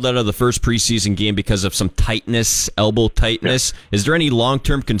was held out of the first preseason game because of some tightness, elbow tightness. Yeah. Is there any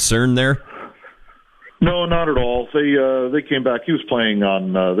long-term concern there? No, not at all. They came back. He was playing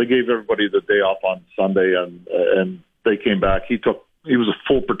on. They gave everybody the day off on Sunday, and they came back. He was a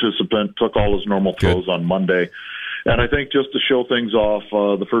full participant. Took all his normal throws on Monday, and I think just to show things off,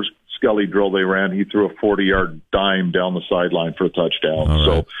 the first Skelly drill they ran, he threw a 40-yard dime down the sideline for a touchdown.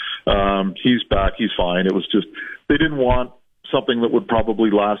 All right. So he's back. He's fine. It was just they didn't want something that would probably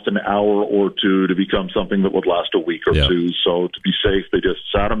last an hour or two to become something that would last a week or two. So to be safe, they just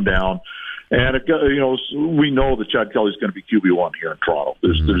sat him down. And, you know, we know that Chad Kelly's going to be QB1 here in Toronto.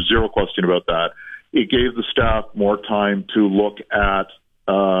 There's zero question about that. It gave the staff more time to look at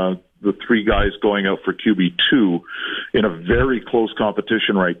the three guys going out for QB2 in a very close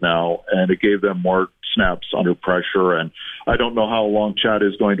competition right now, and it gave them more snaps under pressure. And I don't know how long Chad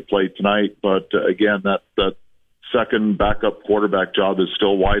is going to play tonight, but, again, that second backup quarterback job is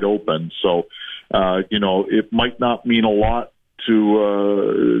still wide open. So, you know, it might not mean a lot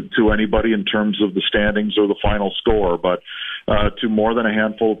to anybody in terms of the standings or the final score, but to more than a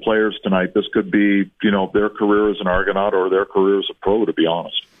handful of players tonight, this could be, you know, their career as an Argonaut or their career as a pro, to be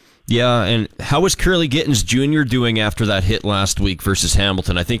honest. Yeah, and how was Curly Gittens Jr. doing after that hit last week versus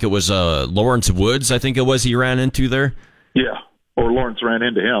Hamilton? I think it was Lawrence Woods, he ran into there. Yeah. Or Lawrence ran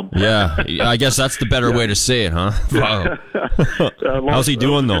into him. Yeah, I guess that's the better way to say it, huh? Wow. How's he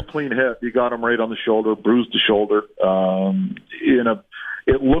doing, though? Clean hit. You got him right on the shoulder, bruised the shoulder.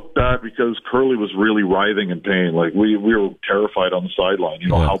 It looked bad because Curly was really writhing in pain. Like we were terrified on the sideline. You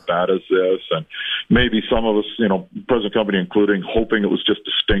know, how bad is this? And maybe some of us, you know, present company including, hoping it was just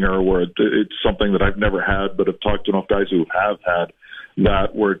a stinger where it's something that I've never had, but I've talked to enough guys who have had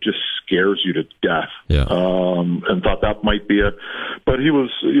that where it just scares you to death. Yeah. And thought that might be it. But he was,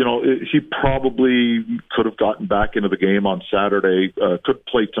 you know, he probably could have gotten back into the game on Saturday, could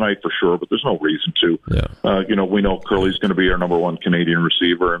play tonight for sure, but there's no reason to. Yeah. You know, we know Curly's going to be our number one Canadian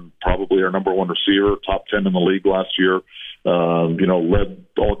receiver and probably our number one receiver, top 10 in the league last year. You know, led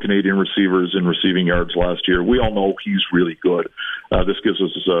all Canadian receivers in receiving yards last year. We all know he's really good. This gives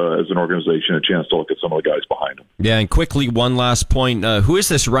us, as an organization, a chance to look at some of the guys behind him. Yeah, and quickly, one last point. Who is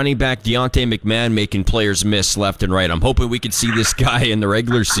this running back, Deontay McMahon, making players miss left and right? I'm hoping we could see this guy in the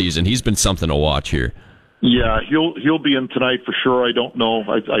regular season. He's been something to watch here. Yeah, he'll be in tonight for sure. I don't know.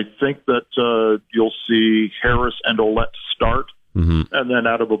 I think that you'll see Harris and Ouellette start, and then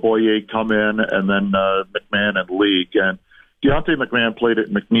Adeboboye come in, and then McMahon and League. And Deontay McMahon played at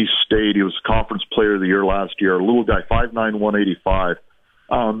McNeese State. He was Conference Player of the Year last year. A little guy, 5'9", 185.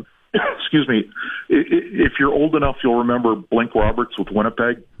 Excuse me. If you're old enough, you'll remember Blink Roberts with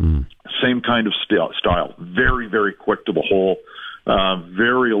Winnipeg. Same kind of style. Very, very quick to the hole.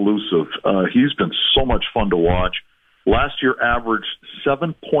 Very elusive. He's been so much fun to watch. Last year averaged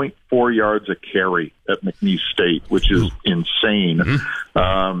 7.4 yards a carry at McNeese State, which is insane.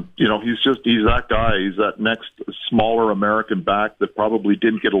 You know, he's that guy. He's that next smaller American back that probably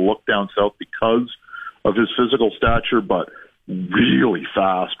didn't get a look down south because of his physical stature, but really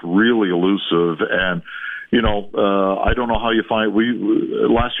fast, really elusive, and I don't know how you find.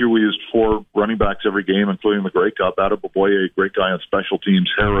 Last year we used 4 running backs every game, including the Grey Cup. Adebayoye, great guy on special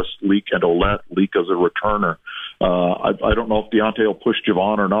teams. Harris, Leak, and Ouellette. Leak as a returner. I don't know if Deontay will push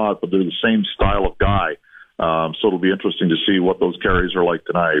Javon or not, but they're the same style of guy. So it'll be interesting to see what those carries are like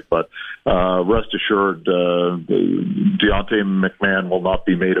tonight. But rest assured, Deontay McMahon will not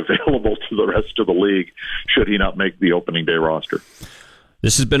be made available to the rest of the league should he not make the opening day roster.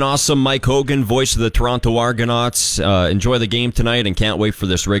 This has been awesome. Mike Hogan, voice of the Toronto Argonauts. Enjoy the game tonight and can't wait for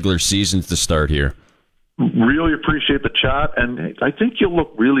this regular season to start here. Really appreciate the chat, and I think you'll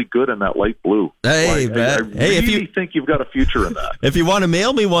look really good in that light blue. Hey, I really think you've got a future in that. If you want to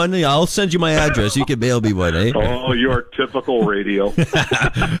mail me one, I'll send you my address. You can mail me one, eh? Oh, you're typical radio.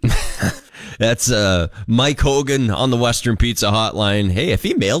 That's Mike Hogan on the Western Pizza Hotline. Hey, if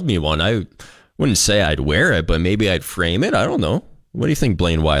he mailed me one, I wouldn't say I'd wear it, but maybe I'd frame it. I don't know. What do you think,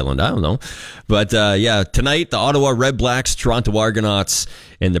 Blaine Weiland? I don't know. But, tonight, the Ottawa REDBLACKS, Toronto Argonauts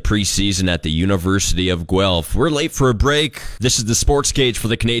in the preseason at the University of Guelph. We're late for a break. This is the Sportscage for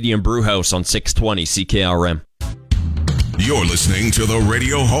the Canadian Brewhouse on 620 CKRM. You're listening to the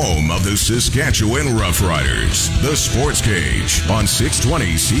radio home of the Saskatchewan Roughriders, the Sportscage on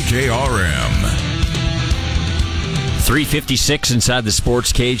 620 CKRM. 3:56 inside the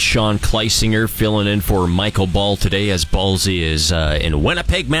Sports Cage. Sean Kleisinger filling in for Michael Ball today as Ballsy is in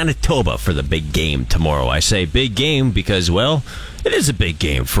Winnipeg, Manitoba for the big game tomorrow. I say big game because, well, it is a big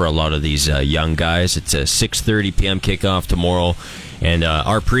game for a lot of these young guys. It's a 6:30 p.m. kickoff tomorrow, and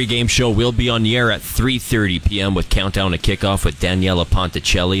our pregame show will be on the air at 3:30 p.m. with Countdown to Kickoff with Daniela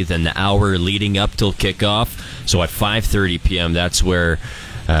Ponticelli, then the hour leading up till kickoff. So at 5:30 p.m., that's where,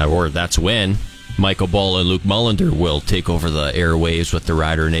 that's when Michael Ball and Luke Mullender will take over the airwaves with the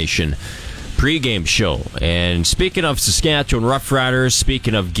Rider Nation pregame show. And speaking of Saskatchewan Roughriders,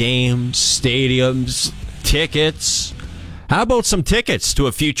 speaking of games, stadiums, tickets, how about some tickets to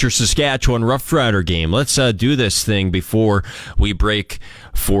a future Saskatchewan Roughrider game? Let's do this thing before we break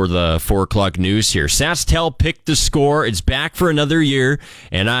for the 4 o'clock news here. SaskTel picked the score. It's back for another year,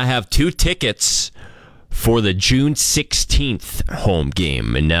 and I have 2 tickets for the June 16th home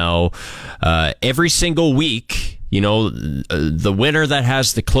game. And now, every single week, the winner that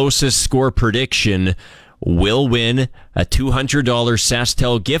has the closest score prediction will win a $200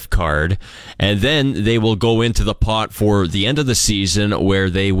 SaskTel gift card, and then they will go into the pot for the end of the season where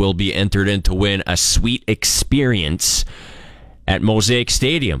they will be entered in to win a suite experience at Mosaic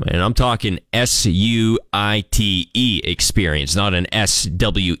Stadium. And I'm talking SUITE experience, not an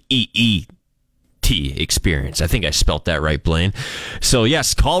SWEE experience. I think I spelt that right, Blaine. So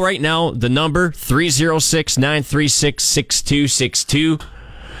yes, call right now. The number 306-936-6262.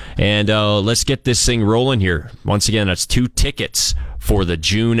 And let's get this thing rolling here. Once again, that's 2 tickets for the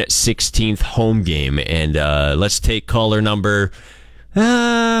June 16th home game. And let's take caller number...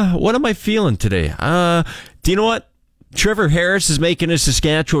 what am I feeling today? Do you know what? Trevor Harris is making his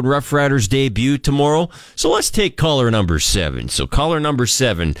Saskatchewan Roughriders debut tomorrow, so let's take caller number 7. So caller number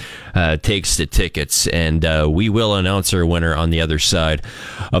 7 takes the tickets, and we will announce our winner on the other side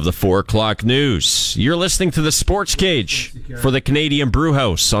of the 4 o'clock news. You're listening to the Sports Cage for the Canadian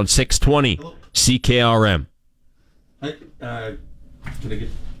Brewhouse on 620 CKRM. Can I get...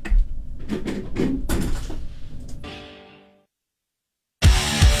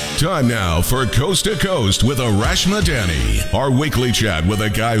 Time now for Coast to Coast with Arash Madani, our weekly chat with a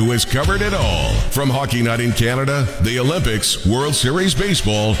guy who has covered it all, from Hockey Night in Canada, the Olympics, World Series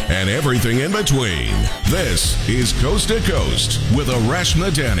Baseball, and everything in between. This is Coast to Coast with Arash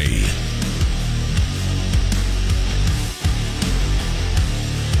Madani.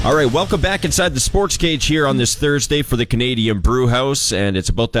 All right, welcome back inside the Sports Cage here on this Thursday for the Canadian Brewhouse, and it's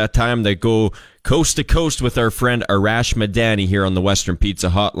about that time to go coast to coast with our friend Arash Madani here on the Western Pizza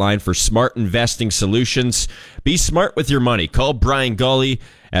Hotline for smart investing solutions. Be smart with your money. Call Brian Gully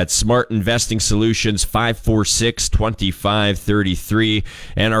at Smart Investing Solutions, 546-2533.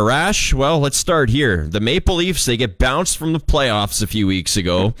 And Arash, well, let's start here. The Maple Leafs, they get bounced from the playoffs a few weeks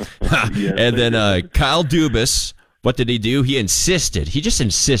ago. And then Kyle Dubas, what did he do? He just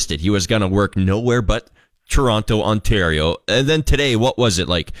insisted he was going to work nowhere but Toronto, Ontario. And then today, what was it,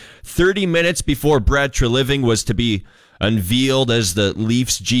 like 30 minutes before Brad Treliving was to be unveiled as the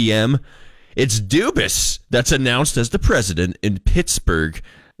Leafs GM? It's Dubas that's announced as the president in Pittsburgh.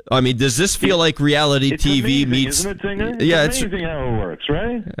 I mean, does this feel like reality TV amazing, meets... Isn't it, Singer? It's amazing how it works,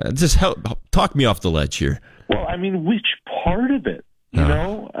 right? Just talk me off the ledge here. Well, I mean, which part of it? You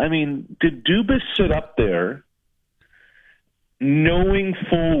know? I mean, did Dubas sit up there knowing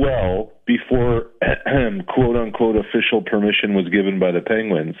full well before quote-unquote official permission was given by the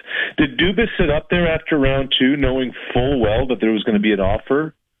Penguins, did Dubas sit up there after round 2 knowing full well that there was going to be an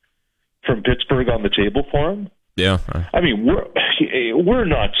offer from Pittsburgh on the table for him? Yeah. I mean, we're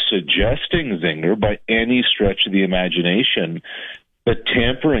not suggesting, Zinger, by any stretch of the imagination that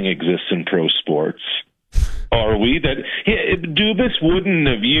tampering exists in pro sports. Are we? That Dubas wouldn't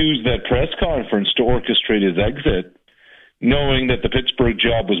have used that press conference to orchestrate his exit, knowing that the Pittsburgh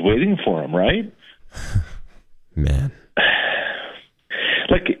job was waiting for him, right? Man.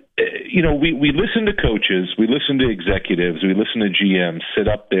 Like, you know, we listen to coaches, we listen to executives, we listen to GMs sit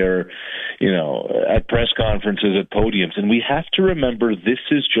up there, you know, at press conferences, at podiums, and we have to remember this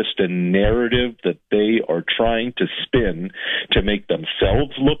is just a narrative that they are trying to spin to make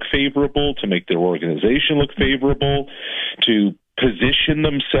themselves look favorable, to make their organization look favorable, to position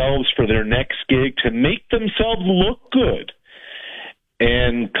themselves for their next gig, to make themselves look good.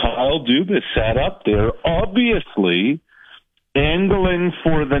 And Kyle Dubas sat up there, obviously angling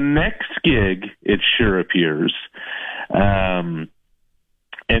for the next gig, it sure appears. And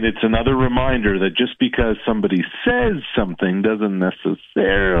it's another reminder that just because somebody says something doesn't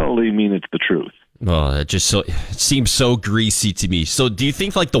necessarily mean it's the truth. Well, it seems so greasy to me. So do you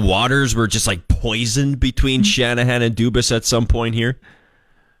think like the waters were just like poisoned between Shanahan and Dubas at some point here?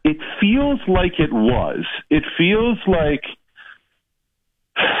 It feels like it was. It feels like,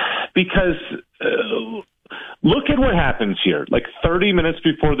 because look at what happens here. Like 30 minutes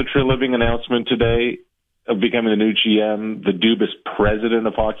before the Treliving announcement today of becoming the new GM, the Dubas president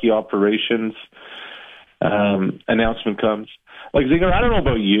of hockey operations announcement comes. Like, Zinger, I don't know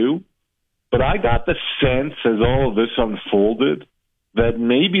about you, but I got the sense as all of this unfolded that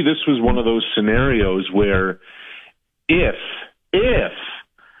maybe this was one of those scenarios where if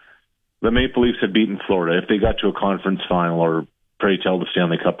the Maple Leafs had beaten Florida, if they got to a conference final or, pray tell, the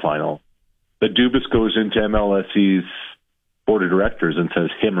Stanley Cup final, that Dubas goes into MLSE's board of directors and says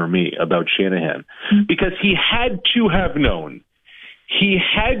him or me about Shanahan. Because he had to have known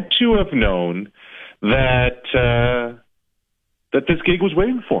that this gig was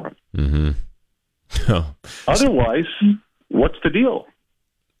waiting for him. Mm-hmm. Oh. Otherwise, what's the deal?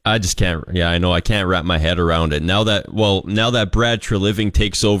 I just can't. Yeah, I know. I can't wrap my head around it. Now that Brad Treliving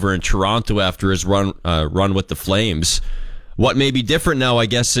takes over in Toronto after his run with the Flames, what may be different now, I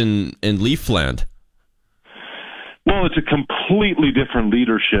guess, in Leafland? Well, it's a completely different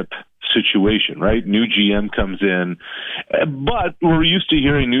leadership situation, right? New GM comes in, but we're used to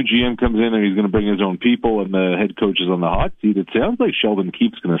hearing new GM comes in and he's going to bring his own people and the head coach is on the hot seat. It sounds like Sheldon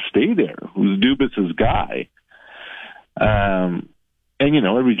Keefe's going to stay there, who's Dubas' guy. And, you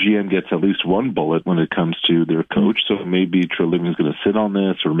know, every GM gets at least one bullet when it comes to their coach, so maybe Treliving's going to sit on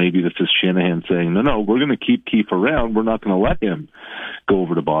this, or maybe this is Shanahan saying, no, we're going to keep Keefe around. We're not going to let him go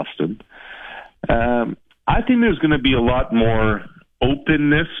over to Boston. I think there's going to be a lot more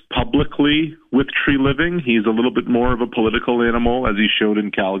openness publicly with Treliving. He's a little bit more of a political animal, as he showed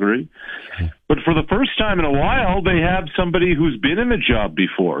in Calgary. But for the first time in a while, they have somebody who's been in a job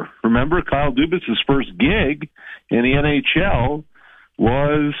before. Remember, Kyle Dubas' first gig in the NHL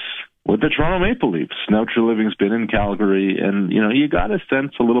was with the Toronto Maple Leafs. Now Treliving's been in Calgary, and, you know, you got to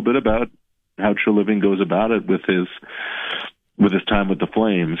sense a little bit about how Treliving goes about it with his time with the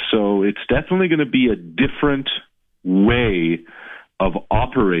Flames. So it's definitely going to be a different way of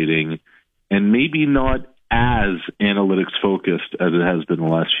operating, and maybe not as analytics focused as it has been the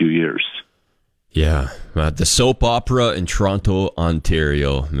last few years. Yeah, the soap opera in Toronto,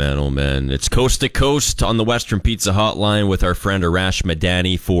 Ontario. Man, oh man. It's Coast to Coast on the Western Pizza Hotline with our friend Arash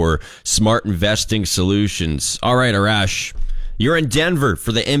Madani for Smart Investing Solutions. All right, Arash, you're in Denver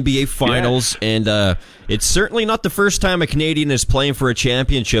for the NBA Finals, and it's certainly not the first time a Canadian is playing for a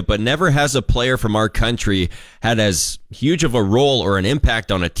championship, but never has a player from our country had as huge of a role or an impact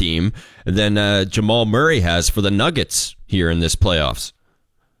on a team than Jamal Murray has for the Nuggets here in this playoffs.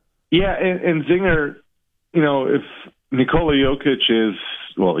 Yeah, and Zinger, you know, if Nikola Jokic is,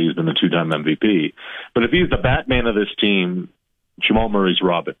 well, he's been a two-time MVP, but if he's the Batman of this team, Jamal Murray's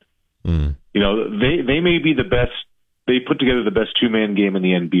Robin. You know, they may be the best. They put together the best two-man game in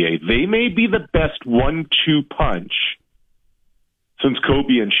the NBA. They may be the best 1-2 punch since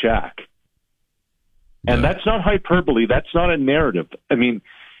Kobe and Shaq. And that's not hyperbole. That's not a narrative. I mean,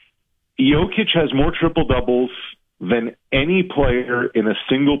 Jokic has more triple-doubles than any player in a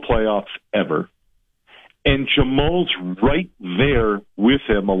single playoffs ever. And Jamal's right there with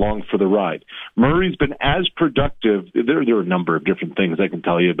him along for the ride. Murray's been as productive. There are a number of different things I can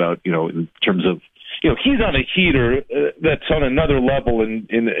tell you about, you know, in terms of he's on a heater that's on another level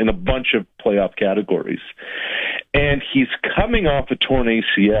in a bunch of playoff categories. And he's coming off a torn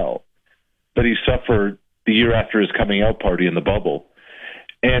ACL that he suffered the year after his coming out party in the bubble.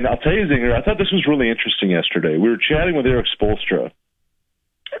 And I'll tell you, Zinger, I thought this was really interesting yesterday. We were chatting with Eric Spoelstra,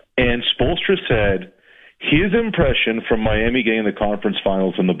 and Spoelstra said his impression from Miami getting the conference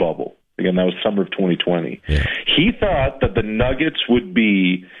finals in the bubble, again, that was summer of 2020, he thought that the Nuggets would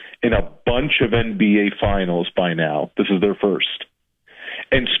be in a bunch of NBA finals by now. This is their first.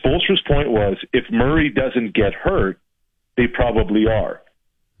 And Spoelstra's point was, if Murray doesn't get hurt, they probably are.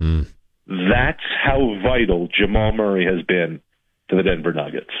 That's how vital Jamal Murray has been to the Denver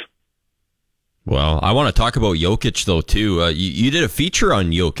Nuggets. Well, I want to talk about Jokic, though, too. You did a feature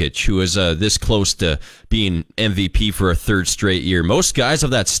on Jokic, who is this close to being MVP for a third straight year. Most guys of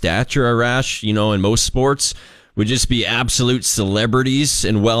that stature, Arash, in most sports, would just be absolute celebrities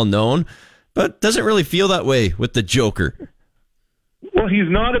and well-known, but doesn't really feel that way with the Joker. Well, he's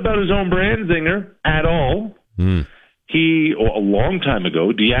not about his own brand, Zinger, at all. He, a long time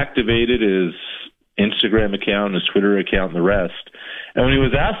ago, deactivated his Instagram account, his Twitter account, and the rest. And when he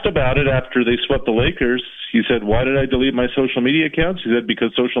was asked about it after they swept the Lakers, he said, "Why did I delete my social media accounts?" He said,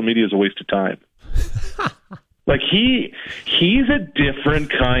 "Because social media is a waste of time." Like he's a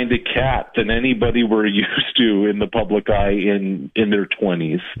different kind of cat than anybody we're used to in the public eye in their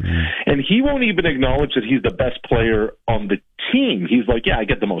 20s. And he won't even acknowledge that he's the best player on the team. He's like, yeah, I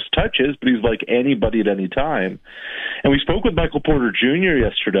get the most touches, but he's like anybody at any time. And we spoke with Michael Porter Jr.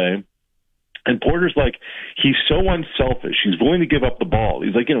 yesterday, and Porter's like, he's so unselfish. He's willing to give up the ball.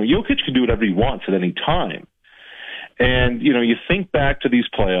 He's like, Jokic can do whatever he wants at any time. And, you think back to these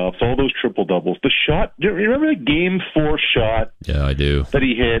playoffs, all those triple-doubles. The shot, do you remember the Game 4 shot? Yeah, I do. That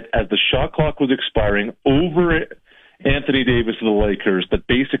he hit as the shot clock was expiring over Anthony Davis of the Lakers that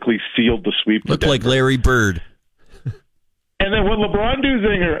basically sealed the sweep. Looked like Larry Bird. And then what LeBron do,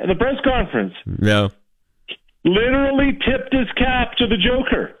 Zinger, at the press conference? Yeah. Literally tipped his cap to the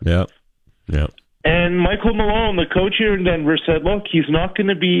Joker. Yeah. And Michael Malone, the coach here in Denver, said, look, he's not going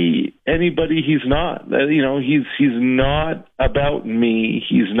to be anybody he's not. He's not about me.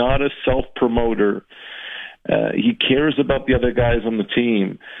 He's not a self-promoter. He cares about the other guys on the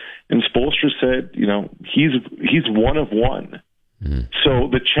team. And Spoelstra said, he's one of one. So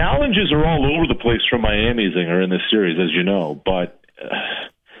the challenges are all over the place for Miami, Zinger, in this series, as you know. But,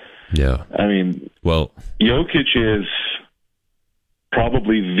 Jokic is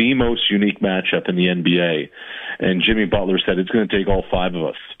probably the most unique matchup in the NBA. And Jimmy Butler said it's going to take all five of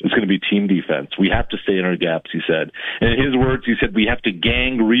us. It's going to be team defense. We have to stay in our gaps, he said. And in his words, he said we have to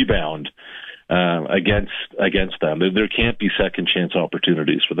gang rebound against them. There can't be second chance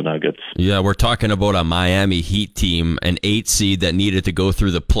opportunities for the Nuggets. Yeah, we're talking about a Miami Heat team, an 8 seed that needed to go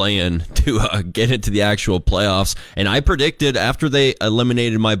through the play-in to get into the actual playoffs. And I predicted after they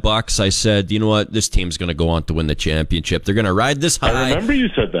eliminated my Bucks, I said, you know what, this team's going to go on to win the championship. They're going to ride this high. I remember you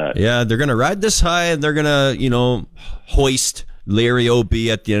said that. Yeah, they're going to ride this high, and they're going to, hoist Larry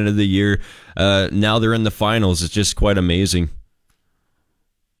O.B. at the end of the year. Now they're in the finals. It's just quite amazing.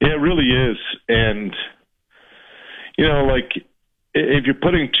 Yeah, it really is. And, if you're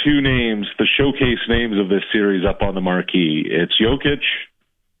putting two names, the showcase names of this series up on the marquee, it's Jokic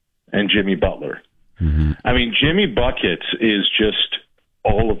and Jimmy Butler. Mm-hmm. I mean, Jimmy Buckets is just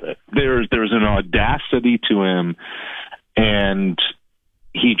all of it. There's an audacity to him, and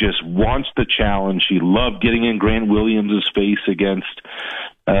he just wants the challenge. He loved getting in Grant Williams' face against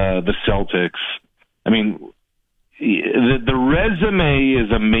the Celtics. I mean, the resume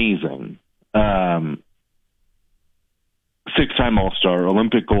is amazing. 6-time All-Star,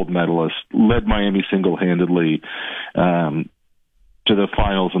 Olympic gold medalist, led Miami single-handedly to the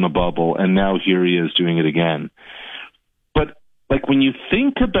finals in the bubble, and now here he is doing it again. But when you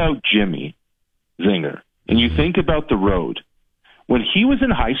think about Jimmy Zinger, and you think about the road, when he was in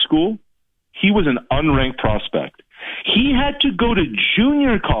high school, he was an unranked prospect. He had to go to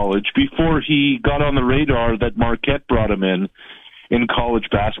junior college before he got on the radar that Marquette brought him in college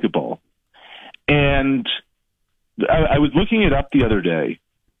basketball. And I was looking it up the other day,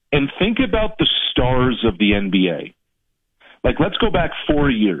 and think about the stars of the NBA. Let's go back 4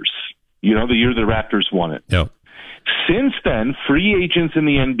 years, the year the Raptors won it. Yep. Since then, free agents in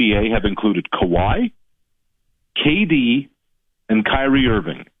the NBA have included Kawhi, KD, and Kyrie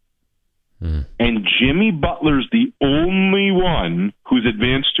Irving. And Jimmy Butler's the only one who's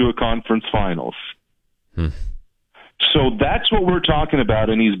advanced to a conference finals. So that's what we're talking about,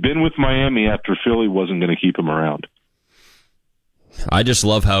 and he's been with Miami after Philly wasn't going to keep him around. I just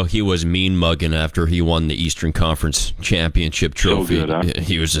love how he was mean mugging after he won the Eastern Conference Championship trophy. So good, huh?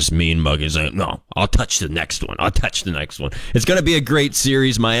 He was just mean mugging. He's like, no, I'll touch the next one. It's going to be a great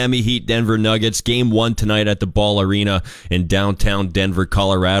series. Miami Heat, Denver Nuggets. Game 1 tonight at the Ball Arena in downtown Denver,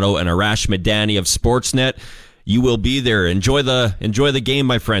 Colorado. And Arash Madani of Sportsnet, you will be there. Enjoy the game,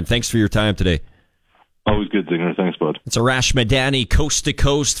 my friend. Thanks for your time today. Always good, Zinger. Thanks, bud. It's Arash Madani, coast to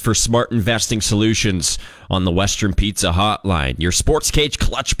coast for smart investing solutions on the Western Pizza Hotline. Your Sportscage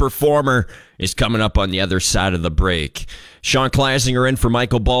clutch performer is coming up on the other side of the break. Sean Kleisinger in for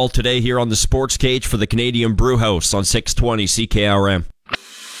Michael Ball today here on the Sportscage for the Canadian Brewhouse on 620 CKRM.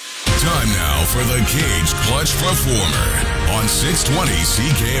 Time now for the Cage Clutch Performer on 620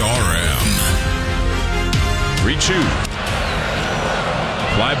 CKRM. 3-2.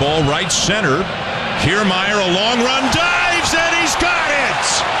 Fly ball right center. Kiermaier, a long run, dives, and he's got it!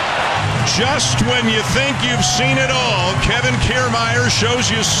 Just when you think you've seen it all, Kevin Kiermaier shows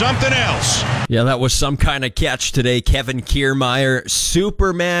you something else. Yeah, that was some kind of catch today. Kevin Kiermaier,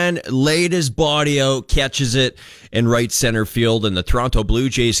 Superman, laid his body out, catches it in right center field, and the Toronto Blue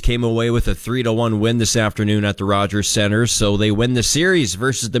Jays came away with a 3-1 win this afternoon at the Rogers Center, so they win the series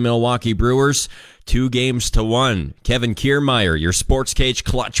versus the Milwaukee Brewers. 2-1. Kevin Kiermaier, your Sportscage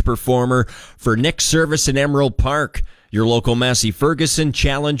clutch performer for Nick Service in Emerald Park. Your local Massey Ferguson,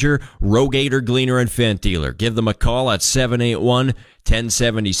 Challenger, Rogator, Gleaner, and Fent dealer. Give them a call at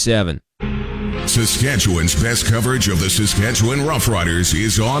 781-1077. Saskatchewan's best coverage of the Saskatchewan Roughriders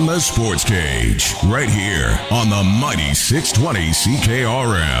is on the Sportscage, right here on the mighty 620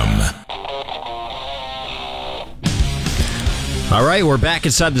 CKRM. All right, we're back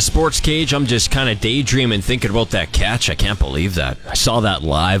inside the Sports Cage. I'm just kind of daydreaming, thinking about that catch. I can't believe that. I saw that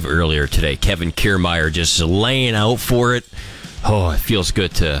live earlier today. Kevin Kiermaier just laying out for it. Oh, it feels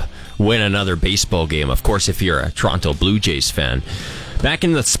good to win another baseball game. Of course, if you're a Toronto Blue Jays fan. Back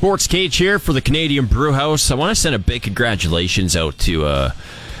in the Sports Cage here for the Canadian Brewhouse. I want to send a big congratulations out to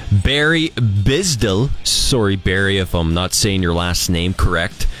Barry Bisdell. Sorry, Barry, if I'm not saying your last name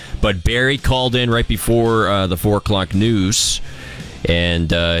correct. But Barry called in right before the 4 o'clock news.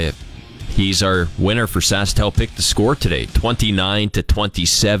 And he's our winner for SaskTel Pick the Score today.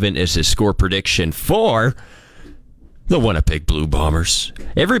 29-27 is his score prediction for the Winnipeg Blue Bombers.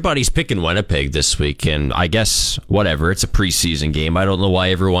 Everybody's picking Winnipeg this week, and I guess, whatever, it's a preseason game. I don't know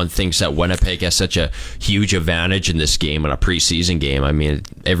why everyone thinks that Winnipeg has such a huge advantage in this game, in a preseason game. I mean,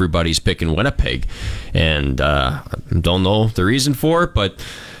 everybody's picking Winnipeg, and don't know the reason for it, but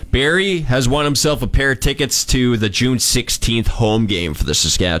Barry has won himself a pair of tickets to the June 16th home game for the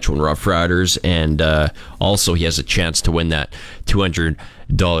Saskatchewan Roughriders, and also he has a chance to win that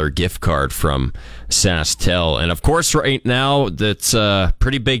 $200 gift card from SaskTel. And of course, right now, that's a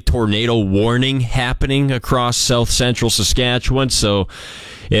pretty big tornado warning happening across south central Saskatchewan. So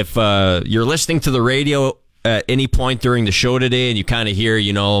if you're listening to the radio at any point during the show today and you kind of hear,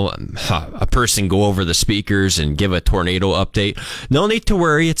 a person go over the speakers and give a tornado update, no need to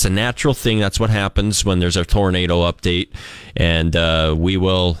worry. It's a natural thing. That's what happens when there's a tornado update. And we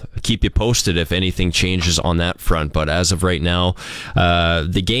will keep you posted if anything changes on that front. But as of right now,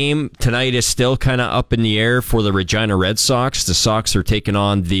 the game tonight is still kind of up in the air for the Regina Red Sox. The Sox are taking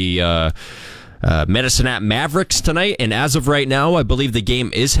on the Medicine Hat Mavericks tonight. And as of right now, I believe the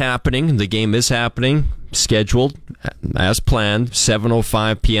game is happening. Scheduled as planned,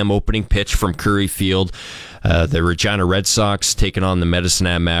 7:05 p.m. opening pitch from Curry Field. The Regina Red Sox taking on the Medicine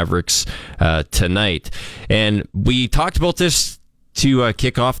Hat Mavericks tonight. And we talked about this to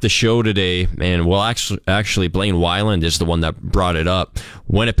kick off the show today, and well, actually Blaine Weiland is the one that brought it up.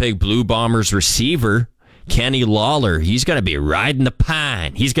 Winnipeg Blue Bombers receiver Kenny Lawler, he's going to be riding the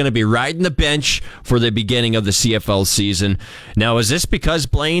pine. He's going to be riding the bench for the beginning of the CFL season. Now, is this because,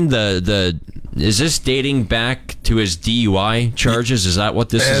 Blaine, is this dating back to his DUI charges? Is that what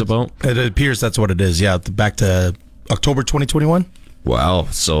this is about? It appears that's what it is, yeah. Back to October 2021. Wow,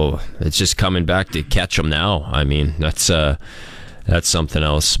 so it's just coming back to catch him now. I mean, that's something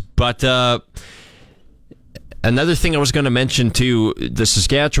else. But another thing I was going to mention, too, the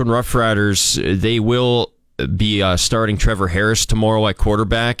Saskatchewan Roughriders, they will be starting Trevor Harris tomorrow at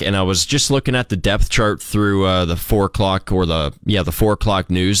quarterback, and I was just looking at the depth chart through the 4 o'clock or the 4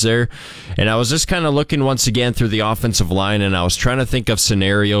 o'clock news there, and I was just kind of looking once again through the offensive line, and I was trying to think of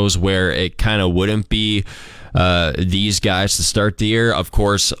scenarios where it kind of wouldn't be these guys to start the year. Of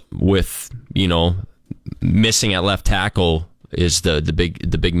course, with missing at left tackle is the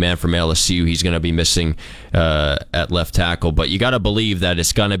big man from LSU. He's going to be missing at left tackle, but you got to believe that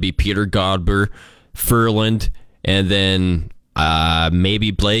it's going to be Peter Godber, Furland, and then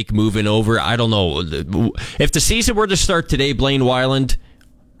Maybe Blake moving over. I don't know. If the season were to start today, Blaine Weiland,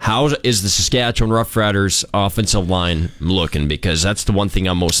 how is the Saskatchewan Roughriders offensive line looking? Because that's the one thing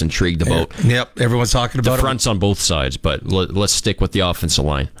I'm most intrigued about. Yep, everyone's talking about the fronts on both sides, but let's stick with the offensive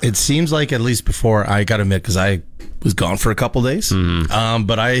line. It seems like, at least before, I got to admit, because I was gone for a couple days,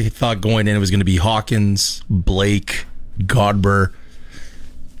 but I thought going in it was going to be Hawkins, Blake, Godber,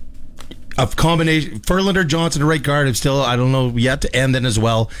 a combination, Ferlander, Johnson, right guard. I don't know yet. And then as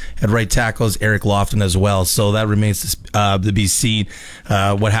well, at right tackles, Eric Lofton as well. So that remains to be seen.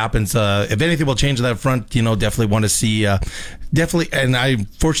 What happens, if anything will change that front, definitely want to see, and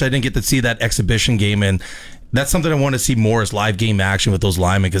fortunately I didn't get to see that exhibition game, and that's something I want to see more, is live game action with those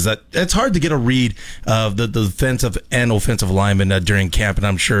linemen, because it's hard to get a read of the defensive and offensive linemen during camp, and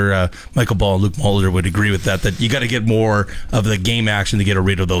I'm sure Michael Ball and Luke Molitor would agree with that you got to get more of the game action to get a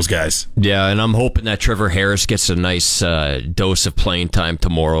read of those guys. Yeah, and I'm hoping that Trevor Harris gets a nice dose of playing time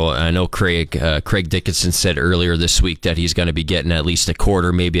tomorrow. I know Craig Dickinson said earlier this week that he's going to be getting at least a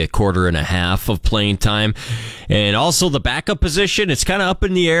quarter, maybe a quarter and a half of playing time. And also the backup position, it's kind of up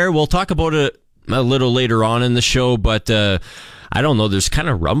in the air. We'll talk about it a little later on in the show, but I don't know. There's kind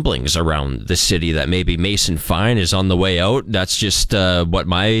of rumblings around the city that maybe Mason Fine is on the way out. That's just what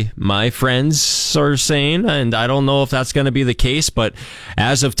my friends are saying, and I don't know if that's going to be the case, but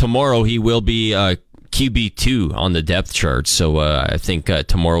as of tomorrow, he will be QB2 on the depth chart, so I think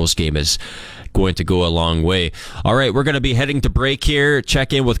tomorrow's game is going to go a long way. All right, we're going to be heading to break here.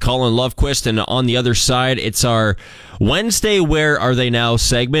 Check in with Colin Lovequist, and on the other side, it's our Wednesday Where Are They Now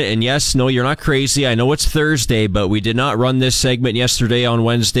segment. And yes, no, you're not crazy. I know it's Thursday, but we did not run this segment yesterday on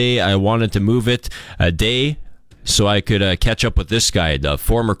Wednesday. I wanted to move it a day so I could catch up with this guy. The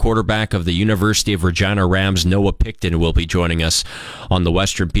former quarterback of the University of Regina Rams, Noah Picton, will be joining us on the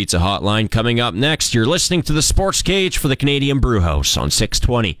Western Pizza Hotline. Coming up next, you're listening to the Sports Cage for the Canadian Brewhouse on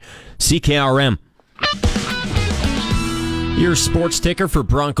 620 CKRM. Your sports ticker for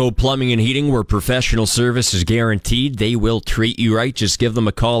Bronco Plumbing and Heating, where professional service is guaranteed. They will treat you right. Just give them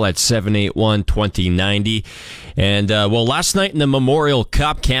a call at 781-2090. And, last night in the Memorial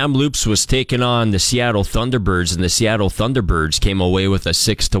Cup, Kamloops was taking on the Seattle Thunderbirds, and the Seattle Thunderbirds came away with a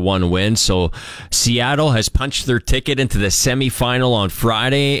 6-1 win. So Seattle has punched their ticket into the semifinal on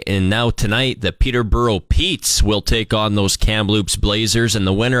Friday, and now tonight the Peterborough Petes will take on those Kamloops Blazers, and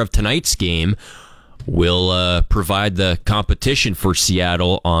the winner of tonight's game will provide the competition for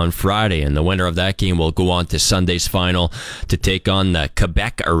Seattle on Friday, and the winner of that game will go on to Sunday's final to take on the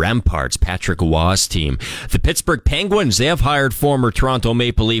Quebec Remparts, Patrick Waugh's team. The Pittsburgh Penguins, they have hired former Toronto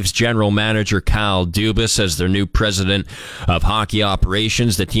Maple Leafs general manager Kyle Dubas as their new president of hockey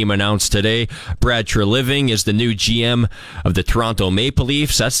operations. The team announced today Brad Treliving is the new GM of the Toronto Maple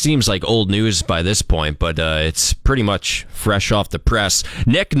Leafs. That seems like old news by this point, but it's pretty much fresh off the press.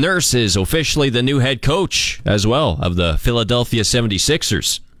 Nick Nurse is officially the new head coach as well of the Philadelphia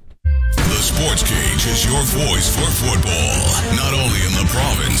 76ers. The Sports Cage is your voice for football, not only in the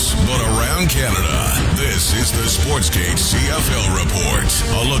province, but around Canada. This is the Sports Cage CFL Report.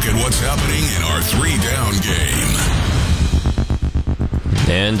 A look at what's happening in our 3-down game.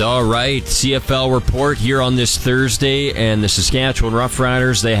 And all right, CFL report here on this Thursday, and the Saskatchewan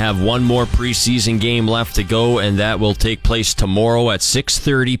Roughriders, they have one more preseason game left to go, and that will take place tomorrow at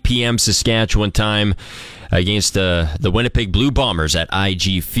 6:30 p.m. Saskatchewan time against the Winnipeg Blue Bombers at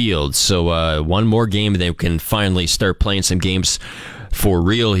IG Field. So one more game, and they can finally start playing some games for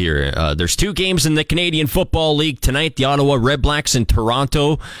real here. There's two games in the Canadian Football League tonight. The Ottawa REDBLACKS in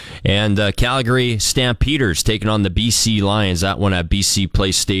Toronto, and Calgary Stampeders taking on the BC Lions. That one at BC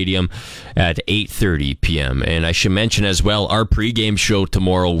Place Stadium at 8:30 p.m. And I should mention as well, our pregame show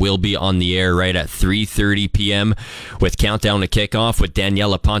tomorrow will be on the air right at 3:30 p.m. with Countdown to Kickoff with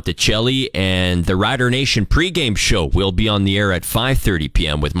Daniela Ponticelli, and the Rider Nation pregame show will be on the air at 5:30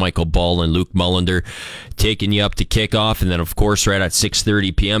 p.m. with Michael Ball and Luke Mullender taking you up to kickoff. And then, of course, right at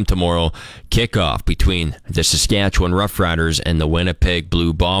 6:30 p.m. tomorrow, kickoff between the Saskatchewan Roughriders and the Winnipeg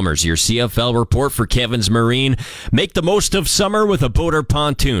Blue Bombers. Your CFL report for Kevin's Marine. Make the most of summer with a boat or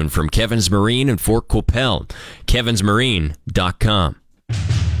pontoon from Kevin's Marine in Fort Qu'Appelle. kevinsmarine.com.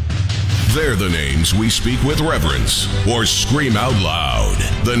 They're the names we speak with reverence or scream out loud.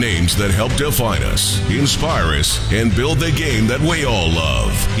 The names that help define us, inspire us, and build the game that we all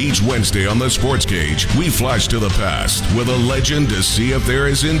love. Each Wednesday on the Sports Cage, we flash to the past with a legend to see if there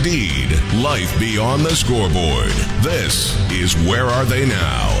is indeed life beyond the scoreboard. This is Where Are They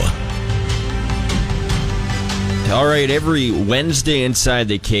Now? All right, every Wednesday inside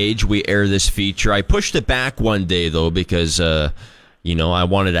the cage, we air this feature. I pushed it back one day, though, because I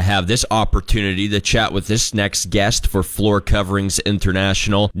wanted to have this opportunity to chat with this next guest for Floor Coverings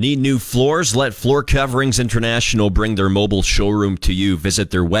International. Need new floors? Let Floor Coverings International bring their mobile showroom to you. Visit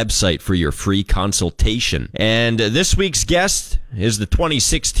their website for your free consultation. And this week's guest is the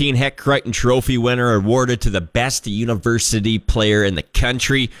 2016 Heck Crichton Trophy winner, awarded to the best university player in the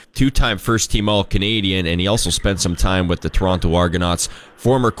country, two-time first-team All-Canadian, and he also spent some time with the Toronto Argonauts.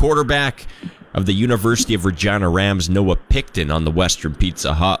 Former quarterback of the University of Regina Rams, Noah Picton, on the Western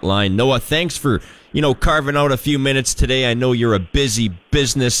Pizza Hotline. Noah, thanks for, carving out a few minutes today. I know you're a busy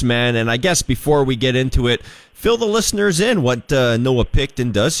businessman, and I guess before we get into it, fill the listeners in what Noah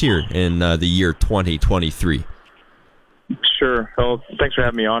Picton does here in the year 2023. Sure. Well, thanks for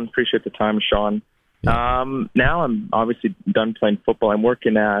having me on. Appreciate the time, Sean. Yeah. Now I'm obviously done playing football. I'm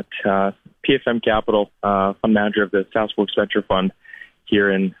working at PFM Capital, fund manager of the South Sports Venture Fund here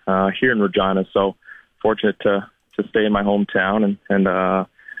in Regina. So fortunate to stay in my hometown and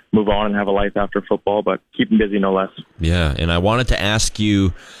move on and have a life after football, but keeping busy no less. Yeah, and I wanted to ask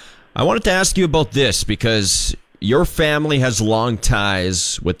you about this because your family has long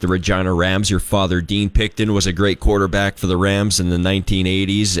ties with the Regina Rams. Your father, Dean Picton, was a great quarterback for the Rams in the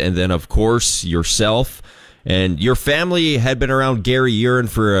 1980s, and then of course yourself. And your family had been around Gary Urin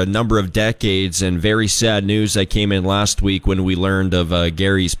for a number of decades, and very sad news that came in last week when we learned of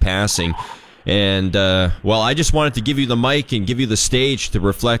Gary's passing. And, I just wanted to give you the mic and give you the stage to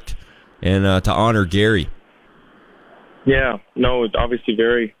reflect and to honor Gary. Yeah, no, it's obviously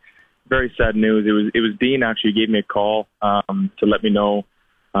very, very sad news. It was Dean actually gave me a call to let me know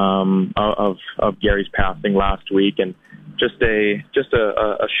of Gary's passing last week, and just a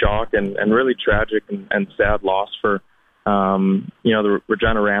shock and really tragic and sad loss for the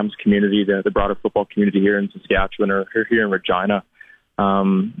Regina Rams community, the broader football community here in Saskatchewan or here in Regina.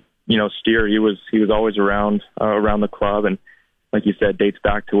 Steer, he was always around the club, and like you said, dates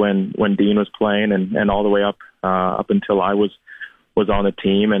back to when Dean was playing and all the way up until I was on the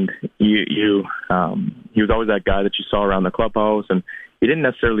team. And he was always that guy that you saw around the clubhouse, and you didn't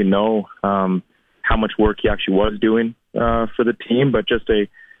necessarily know how much work he actually was doing for the team, but just a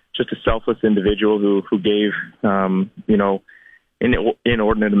selfless individual who gave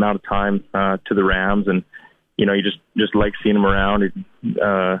inordinate amount of time to the Rams. And you just like seeing him around. It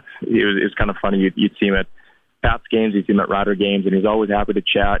was kind of funny. You'd see him at Pats games, you'd see him at Rider games, and he's always happy to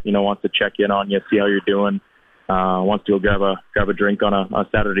chat. Wants to check in on you, see how you're doing. Wants to go grab a drink on a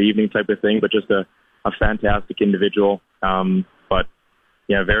Saturday evening type of thing. But just a fantastic individual. But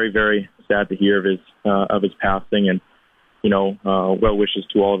yeah, very, very sad to hear of his passing, and well wishes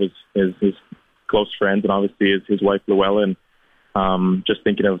to all of his close friends, and obviously his wife Luella, and just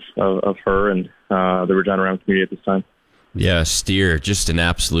thinking of her and the Regina Rams community at this time. Yeah, Steer, just an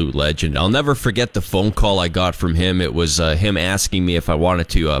absolute legend. I'll never forget the phone call I got from him. It was him asking me if I wanted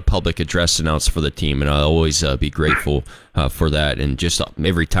to public address announce for the team, and I'll always be grateful for that. And just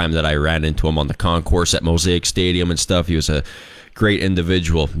every time that I ran into him on the concourse at Mosaic Stadium and stuff, he was a great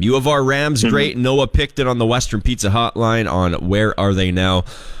individual. U of R Rams, great. Noah Picton on the Western Pizza Hotline on Where Are They Now?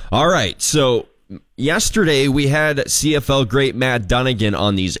 All right, so yesterday we had CFL great Matt Dunnigan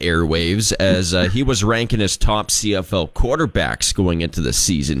on these airwaves as he was ranking his top CFL quarterbacks going into the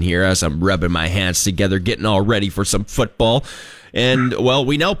season here, as I'm rubbing my hands together, getting all ready for some football. And,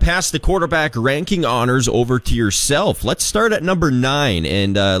 we now pass the quarterback ranking honors over to yourself. Let's start at number 9,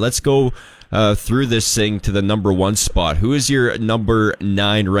 and let's go through this thing to the number 1 spot. Who is your number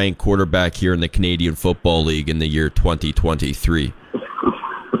 9 ranked quarterback here in the Canadian Football League in the year 2023?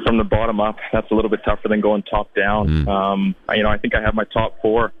 From the bottom up, that's a little bit tougher than going top down. I think I have my top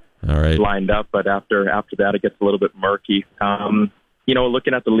 4 lined up, but after that, it gets a little bit murky.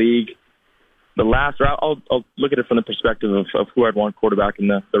 Looking at the league, I'll look at it from the perspective of who I'd want quarterback in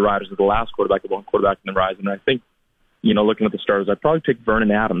the Riders, or the last quarterback I'd want quarterback in the Rise. And I think, looking at the starters, I'd probably pick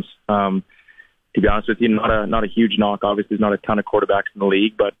Vernon Adams. To be honest with you, not a huge knock. Obviously, there's not a ton of quarterbacks in the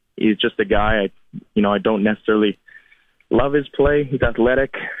league, but he's just a guy I don't necessarily love his play. He's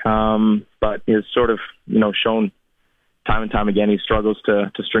athletic, but he's sort of, shown time and time again he struggles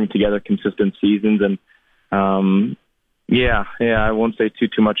to string together consistent seasons. And I won't say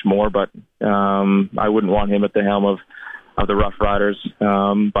too much more, but I wouldn't want him at the helm of the Rough Riders.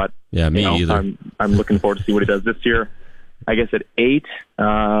 But yeah, me either. I'm looking forward to see what he does this year. I guess at 8,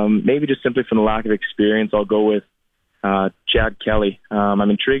 maybe just simply from the lack of experience, I'll go with Chad Kelly. I'm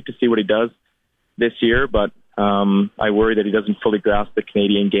intrigued to see what he does this year, but I worry that he doesn't fully grasp the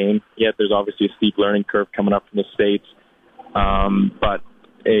Canadian game yet. There's obviously a steep learning curve coming up from the States, but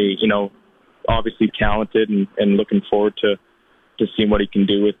obviously talented and looking forward to seeing what he can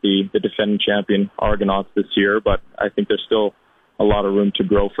do with the defending champion Argonauts this year. But I think there's still a lot of room to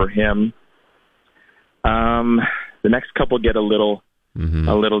grow for him. The next couple get a little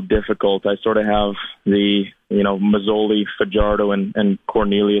difficult. I sort of have the Mazzoli, Fajardo, and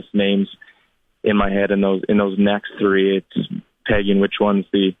Cornelius names in my head. In those next three, it's pegging which one's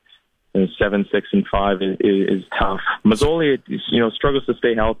the 7, 6, and 5 is tough. Mazzoli, struggles to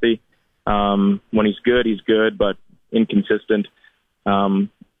stay healthy. When he's good, but inconsistent.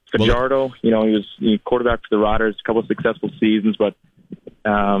 Fajardo, he was quarterback for the Riders, a couple of successful seasons, but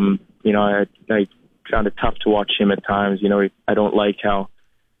I found it tough to watch him at times. I don't like how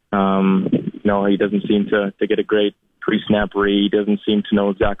he doesn't seem to get a great pre-snap read. He doesn't seem to know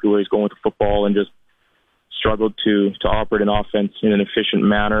exactly where he's going with the football, and just struggled to operate an offense in an efficient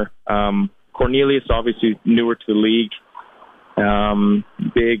manner. Cornelius, obviously newer to the league,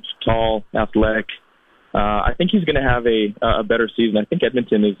 big, tall, athletic. I think he's going to have a better season. I think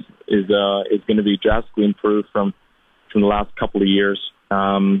Edmonton is going to be drastically improved from the last couple of years.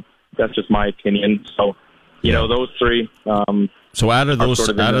 That's just my opinion. So, those three. So out of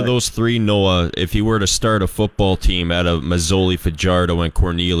those three, Noah, if you were to start a football team out of Mazzoli, Fajardo, and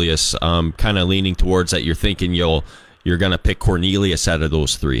Cornelius, kind of leaning towards that, you're thinking you're going to pick Cornelius out of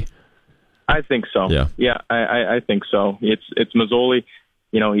those three. I think so. Yeah, I think so. It's Mazzoli.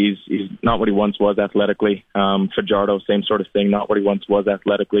 He's not what he once was athletically. Fajardo, same sort of thing, not what he once was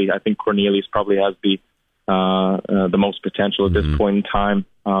athletically. I think Cornelius probably has the most potential at this point in time.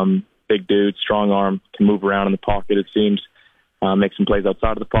 Big dude, strong arm, can move around in the pocket, it seems. Make some plays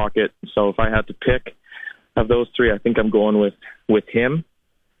outside of the pocket. So if I had to pick of those three, I think I'm going with him.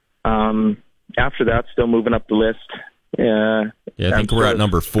 After that, still moving up the list. I think we're at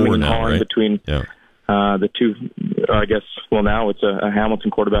number 4 now, right? Between the two, I guess, well, now it's a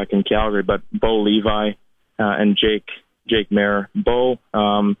Hamilton quarterback in Calgary, but Bo Levi and Jake Mayer. Bo,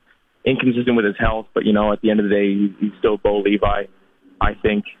 inconsistent with his health, but, at the end of the day, he's still Bo Levi, I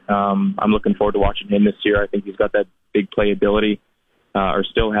think. I'm looking forward to watching him this year. I think he's got that big playability, or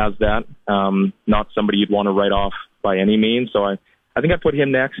still has that. Not somebody you'd want to write off by any means. So I think I put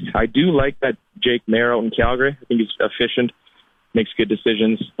him next. I do like that Jake Mayer out in Calgary. I think he's efficient, makes good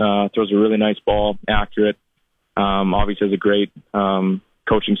decisions, throws a really nice ball, accurate. Obviously has a great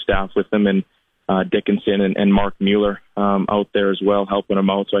coaching staff with him, and Dickinson and Mark Mueller out there as well, helping him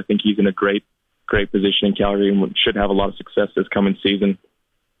out. So I think he's in a great position in Calgary and should have a lot of success this coming season.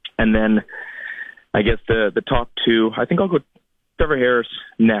 And then I guess the top two, I think I'll go Trevor Harris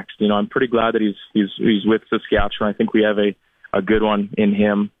next. I'm pretty glad that he's with Saskatchewan. I think we have a good one in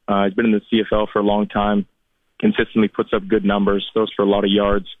him. He's been in the CFL for a long time, consistently puts up good numbers, throws for a lot of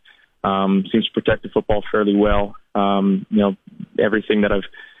yards, seems to protect the football fairly well. Everything that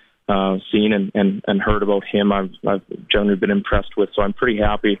I've seen and heard about him, I've generally been impressed with. So I'm pretty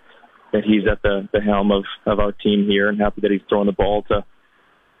happy that he's at the helm of our team here, and happy that he's throwing the ball to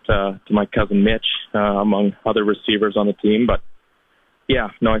my cousin Mitch, among other receivers on the team. But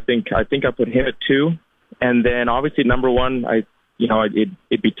I think I put him at 2, and then obviously number 1.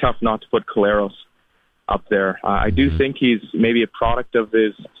 It'd be tough not to put Caleros up there. I do think he's maybe a product of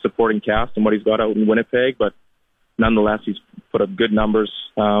his supporting cast and what he's got out in Winnipeg, but nonetheless, he's put up good numbers,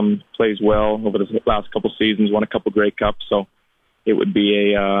 plays well over the last couple seasons, won a couple Grey Cups, so it would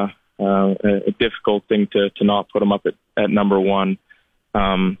be a difficult thing to not put him up at number 1.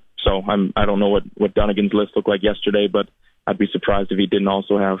 So I don't know what Dunnigan's list looked like yesterday, but I'd be surprised if he didn't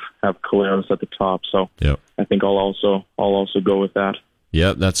also have Caleros at the top. So I think I'll also go with that.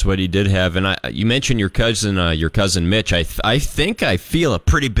 Yeah, that's what he did have. And you mentioned your cousin Mitch. I think I feel a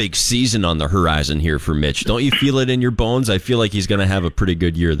pretty big season on the horizon here for Mitch. Don't you feel it in your bones? I feel like he's going to have a pretty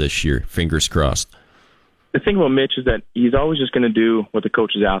good year this year. Fingers crossed. The thing about Mitch is that he's always just going to do what the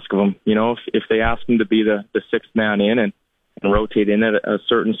coaches ask of him. If they ask him to be the sixth man in and rotate in at a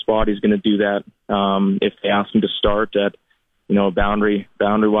certain spot, he's going to do that. If they ask him to start at a boundary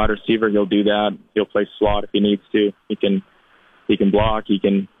wide receiver, he'll do that. He'll play slot if he needs to. He can block. He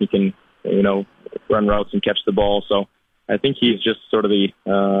can run routes and catch the ball. So I think he's just sort of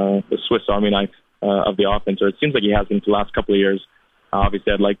the Swiss Army knife of the offense, or it seems like he has been for the last couple of years.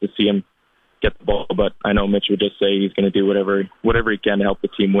 Obviously, I'd like to see him get the ball, but I know Mitch would just say he's going to do whatever he can to help the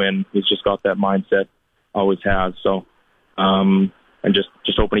team win. He's just got that mindset, always has. So, and just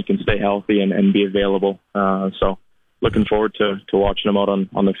hoping he can stay healthy and be available. So looking forward to watching him out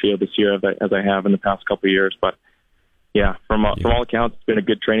on the field this year as I have in the past couple of years. But yeah, from all accounts, it's been a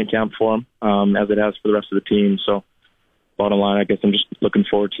good training camp for him, as it has for the rest of the team. So bottom line, I guess I'm just looking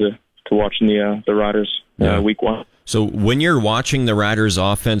forward to watching the Riders week one. So when you're watching the Riders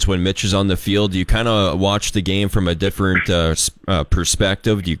offense, when Mitch is on the field, do you kind of watch the game from a different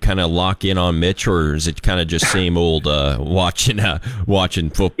perspective? Do you kind of lock in on Mitch, or is it kind of just same old watching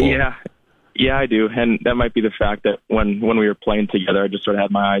football? Yeah, I do. And that might be the fact that when we were playing together, I just sort of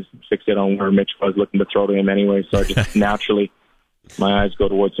had my eyes fixated on where Mitch was looking to throw to him anyway. So I just naturally, my eyes go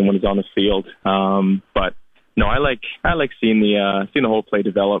towards him when he's on the field. But no, I like seeing the whole play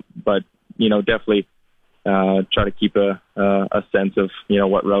develop, but definitely try to keep a sense of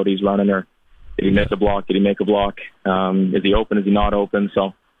what route he's running, or did he miss a block? Did he make a block? Is he open? Is he not open?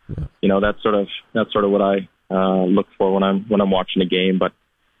 So that's sort of what I look for when I'm watching a game. But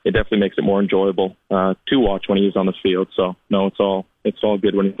it definitely makes it more enjoyable to watch when he's on the field. So no, it's all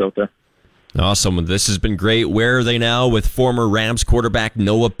good when he's out there. Awesome. This has been great. Where are they now with former Rams quarterback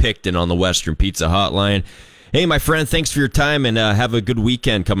Noah Picton on the Western Pizza Hotline? Hey, my friend, thanks for your time, and have a good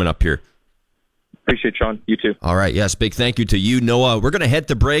weekend coming up here. Appreciate it, Sean. You too. All right. Yes, big thank you to you, Noah. We're going to head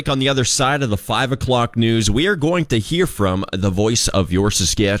to break. On the other side of the 5 o'clock news, we are going to hear from the voice of your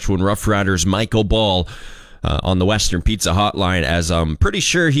Saskatchewan Roughriders, Michael Ball, on the Western Pizza Hotline, as I'm pretty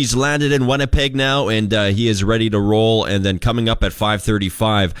sure he's landed in Winnipeg now, and he is ready to roll. And then coming up at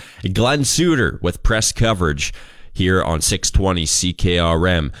 5:35, Glen Suitor with press coverage here on 620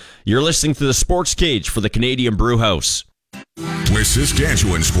 CKRM. You're listening to the Sports Cage for the Canadian Brewhouse, where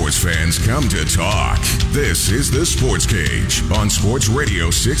Saskatchewan sports fans come to talk. This is the Sports Cage on Sports Radio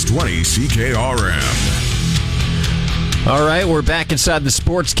 620 CKRM. All right, we're back inside the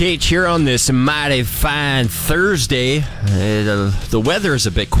Sports Cage here on this mighty fine Thursday. The weather is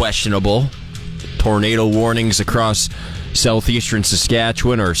a bit questionable. Tornado warnings across southeastern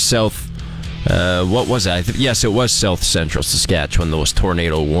Saskatchewan, or south... what was that? Yes, it was South Central Saskatchewan, those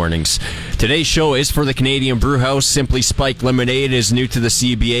tornado warnings. Today's show is for the Canadian Brewhouse. Simply Spiked Lemonade is new to the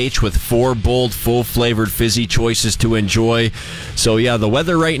CBH with 4 bold, full-flavored fizzy choices to enjoy. So, yeah, the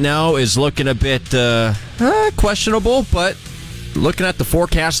weather right now is looking a bit questionable, but looking at the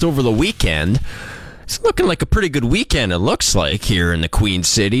forecast over the weekend, it's looking like a pretty good weekend, it looks like, here in the Queen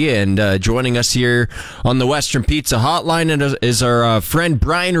City. And joining us here on the Western Pizza Hotline is our friend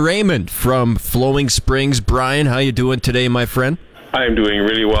Brian Raymond from Flowing Springs. Brian, how you doing today, my friend? I'm doing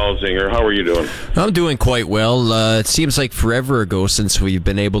really well, Zinger. How are you doing? I'm doing quite well. It seems like forever ago since we've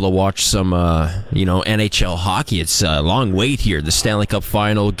been able to watch some, NHL hockey. It's a long wait here. The Stanley Cup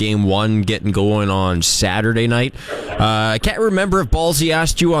Final, Game 1, getting going on Saturday night. I can't remember if Ballsy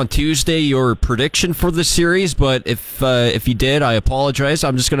asked you on Tuesday your prediction for the series, but if you did, I apologize.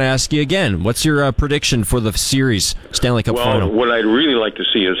 I'm just going to ask you again. What's your prediction for the series, Stanley Cup Final? Well, what I'd really like to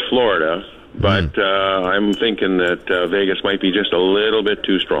see is Florida. But I'm thinking that Vegas might be just a little bit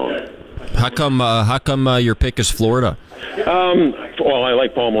too strong. How come your pick is Florida? Well, I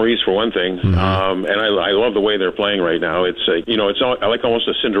like Paul Maurice for one thing, and I love the way they're playing right now. It's I like almost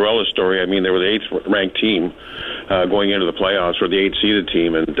a Cinderella story. I mean, they were the 8th ranked team going into the playoffs, or the 8th seeded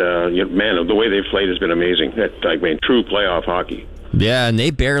team, and man, the way they've played has been amazing. True playoff hockey. Yeah, and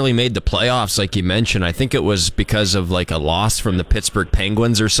they barely made the playoffs, like you mentioned. I think it was because of like a loss from the Pittsburgh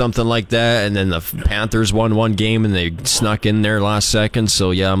Penguins or something like that, and then the Panthers won one game and they snuck in there last second.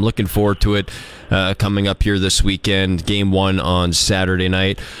 So yeah, I'm looking forward to it coming up here this weekend. Game 1 on Saturday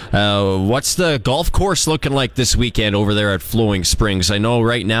night. What's the golf course looking like this weekend over there at Flowing Springs? I know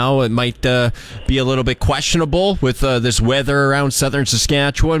right now it might be a little bit questionable with this weather around southern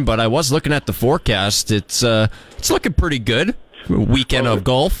Saskatchewan, but I was looking at the forecast. It's looking pretty good. Weekend of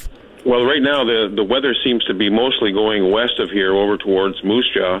golf. Well, right now the weather seems to be mostly going west of here over towards Moose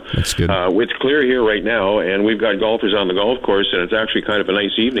Jaw. That's good. It's clear here right now, and we've got golfers on the golf course, and it's actually kind of a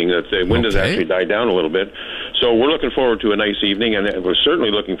nice evening. That the wind has actually died down a little bit, so we're looking forward to a nice evening, and we're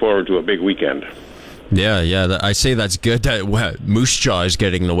certainly looking forward to a big weekend. Yeah, I say that's good. Moose Jaw is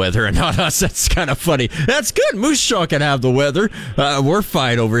getting the weather and not us. That's kind of funny. That's good. Moose Jaw can have the weather. We're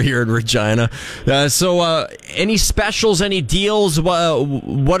fine over here in Regina. So any specials, any deals?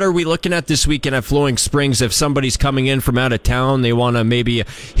 What are we looking at this weekend at Flowing Springs? If somebody's coming in from out of town, they want to maybe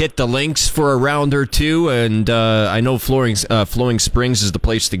hit the links for a round or two, and I know Flowing Springs is the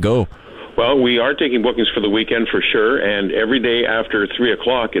place to go. Well, we are taking bookings for the weekend for sure, and every day after 3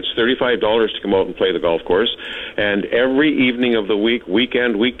 o'clock, it's $35 to come out and play the golf course. And every evening of the week,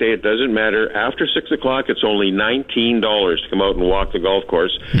 weekend, weekday, it doesn't matter. After 6 o'clock, it's only $19 to come out and walk the golf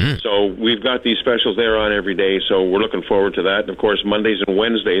course. So we've got these specials there on every day, so we're looking forward to that. And, of course, Mondays and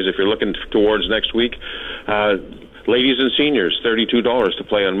Wednesdays, if you're looking towards next week, ladies and seniors, $32 to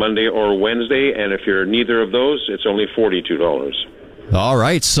play on Monday or Wednesday, and if you're neither of those, it's only $42. All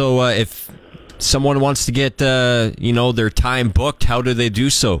right, so if someone wants to get their time booked, how do they do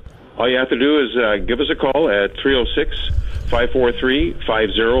so? All you have to do is give us a call at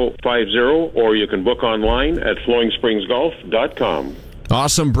 306-543-5050, or you can book online at flowingspringsgolf.com.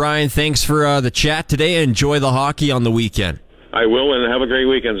 Awesome, Brian. Thanks for the chat today. Enjoy the hockey on the weekend. I will, and have a great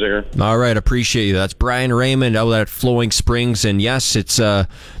weekend, Zinger. All right, appreciate you. That's Brian Raymond out at Flowing Springs, and yes, it's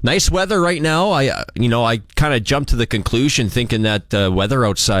nice weather right now. I kind of jumped to the conclusion thinking that weather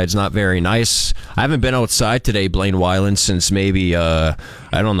outside's not very nice. I haven't been outside today, Blaine Weiland, since maybe 11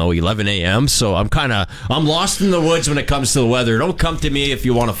 a.m. So I'm lost in the woods when it comes to the weather. Don't come to me if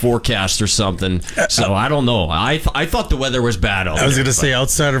you want a forecast or something. So I don't know. I thought the weather was bad out there. I was going to say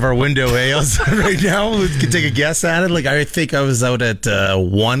outside of our window, outside right now. We could take a guess at it. Like I think I was out at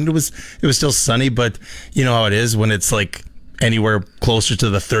 1. It was still sunny, but you know how it is when it's like anywhere closer to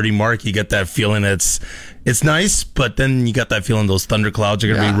the 30 mark. You get that feeling it's nice, but then you got that feeling those thunderclouds are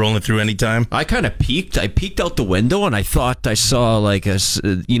going to be rolling through anytime. I kind of peeked. I peeked out the window, and I thought I saw like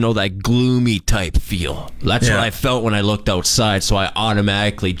that gloomy type feel. That's what I felt when I looked outside, so I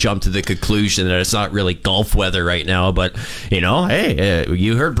automatically jumped to the conclusion that it's not really golf weather right now. But, hey,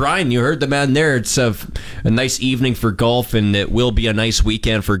 you heard Brian. You heard the man there. It's a nice evening for golf, and it will be a nice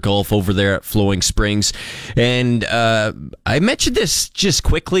weekend for golf over there at Flowing Springs. And I mentioned this just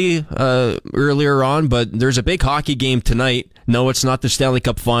quickly earlier on, but there's a big hockey game tonight. No, it's not the Stanley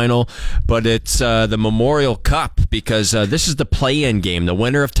Cup final, but it's the Memorial Cup, because this is the play-in game. The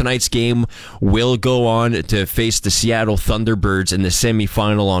winner of tonight's game will go on to face the Seattle Thunderbirds in the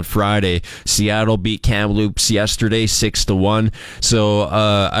semifinal on Friday. Seattle beat Kamloops yesterday 6-1. So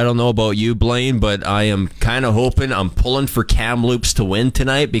I don't know about you, Blaine, but I am kind of hoping, I'm pulling for Kamloops to win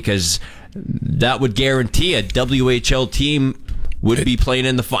tonight, because that would guarantee a WHL team would be playing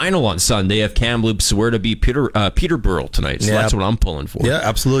in the final on Sunday if Kamloops were to beat Peterborough tonight. So that's what I'm pulling for. Yeah,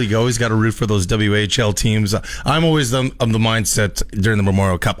 absolutely. You always got to root for those WHL teams. I'm always of the mindset during the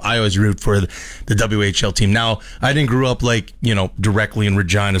Memorial Cup, I always root for the WHL team. Now, I didn't grow up directly in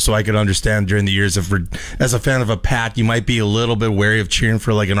Regina, so I could understand during the years as a fan of a Pat, you might be a little bit wary of cheering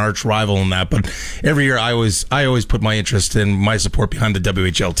for like an arch rival in that. But every year I always put my interest and my support behind the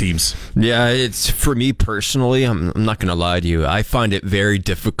WHL teams. Yeah, it's for me personally, I'm not going to lie to you. I find it very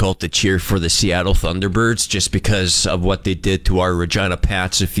difficult to cheer for the Seattle Thunderbirds just because of what they did to our Regina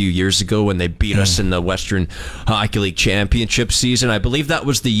Pats a few years ago when they beat us in the Western Hockey League Championship season. I believe that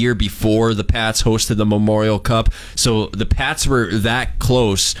was the year before the Pats hosted the Memorial Cup. So the Pats were that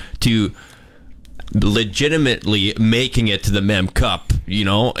close to legitimately making it to the Mem Cup,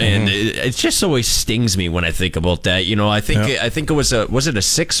 and it just always stings me when I think about that. I think it was it a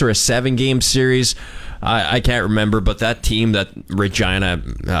 6 or a 7 game series? I can't remember, but that team that Regina,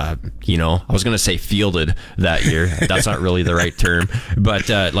 I was going to say fielded that year. That's not really the right term. But,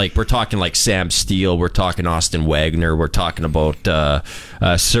 we're talking like Sam Steele. We're talking Austin Wagner. We're talking about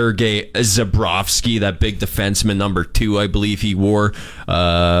Sergei Zabrovsky, that big defenseman, number 2, I believe he wore.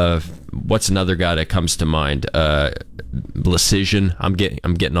 What's another guy that comes to mind? Lecision. I'm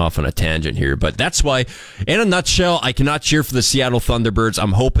getting off on a tangent here, but that's why, in a nutshell, I cannot cheer for the Seattle Thunderbirds.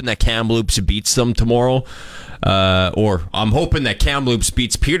 I'm hoping that Kamloops beats them tomorrow, or I'm hoping that Kamloops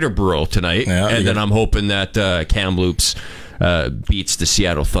beats Peterborough tonight, then I'm hoping that Kamloops beats the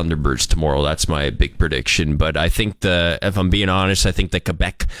Seattle Thunderbirds tomorrow. That's my big prediction. But I think if I'm being honest, I think the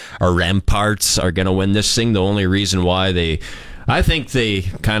Quebec Remparts are going to win this thing. The only reason why I think they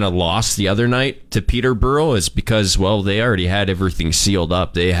kind of lost the other night to Peterborough is because, they already had everything sealed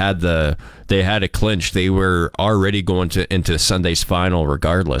up. They had a clinch. They were already going into Sunday's final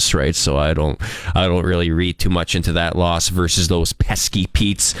regardless, right? So I don't really read too much into that loss versus those pesky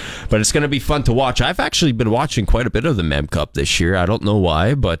Petes. But it's going to be fun to watch. I've actually been watching quite a bit of the Mem Cup this year. I don't know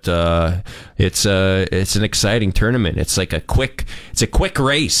why, but it's an exciting tournament. It's like a quick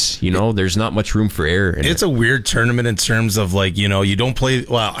race. There's not much room for error. It's a weird tournament in terms of you don't play.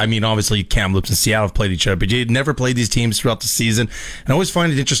 Well, I mean, obviously Kamloops and Seattle have played each other, but you never played these teams throughout the season. And I always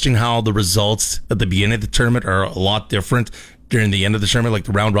find it interesting how the results at the beginning of the tournament are a lot different during the end of the tournament. Like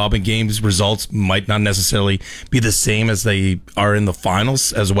the round robin games results might not necessarily be the same as they are in the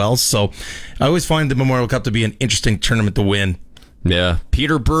finals as well. So I always find the Memorial Cup to be an interesting tournament to win. Yeah,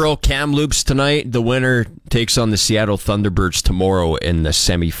 Peterborough, Kamloops tonight. The winner takes on the Seattle Thunderbirds tomorrow in the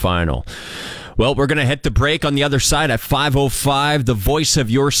semifinal. Well, we're going to hit the break. On the other side at 5:05, the voice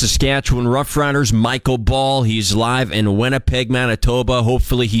of your Saskatchewan Roughriders, Michael Ball. He's live in Winnipeg, Manitoba.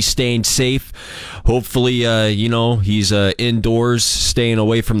 Hopefully he's staying safe. Hopefully, he's indoors, staying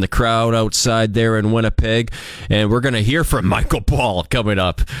away from the crowd outside there in Winnipeg. And we're going to hear from Michael Ball coming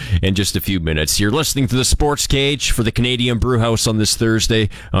up in just a few minutes. You're listening to the Sports Cage for the Canadian Brewhouse on this Thursday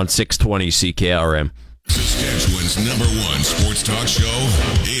on 620 CKRM. Saskatchewan's #1 sports talk show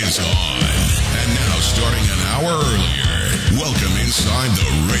is on. And now, starting an hour earlier, welcome inside the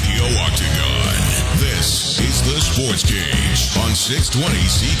Radio Octagon. This is the Sports Cage on 620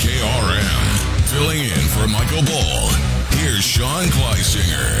 CKRM. Filling in for Michael Bull, here's Sean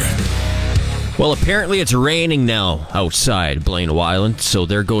Kleisinger. Well, apparently it's raining now outside Blaine Wyland, so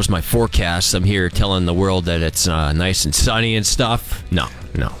there goes my forecast. I'm here telling the world that it's nice and sunny and stuff. No,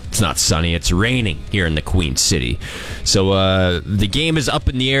 it's not sunny. It's raining here in the Queen City. So the game is up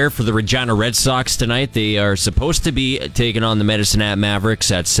in the air for the Regina Red Sox tonight. They are supposed to be taking on the Medicine Hat Mavericks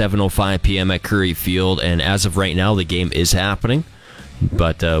at 7:05 p.m. at Curry Field, and as of right now, the game is happening.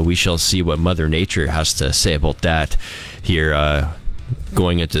 But we shall see what Mother Nature has to say about that here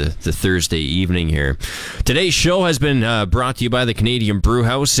going into the Thursday evening here. Today's show has been brought to you by the Canadian Brew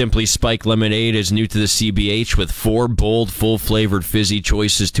House. Simply Spike Lemonade is new to the CBH with 4 bold, full-flavored fizzy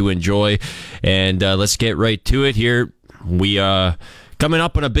choices to enjoy. And let's get right to it here. We coming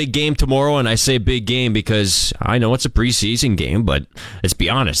up on a big game tomorrow, and I say big game because I know it's a preseason game, but let's be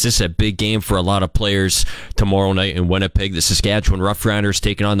honest, this is a big game for a lot of players tomorrow night in Winnipeg. The Saskatchewan Roughriders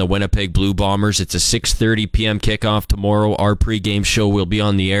taking on the Winnipeg Blue Bombers. It's a 6:30 p.m. kickoff tomorrow. Our pregame show will be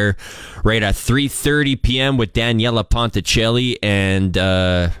on the air right at 3:30 p.m. with Daniela Ponticelli and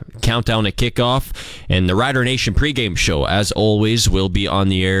countdown to kickoff. And the Rider Nation pregame show, as always, will be on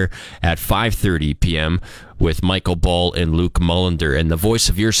the air at 5:30 p.m. with Michael Ball and Luke Mullender. And the voice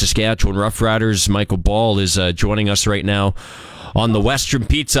of your Saskatchewan Roughriders, Michael Ball, is joining us right now on the Western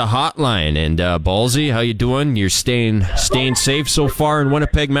Pizza Hotline. And Ballsy, how you doing? You're staying safe so far in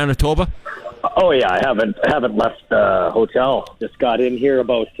Winnipeg, Manitoba? Oh yeah, I haven't left the hotel. Just got in here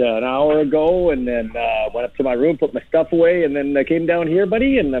about an hour ago, and then went up to my room, put my stuff away, and then came down here,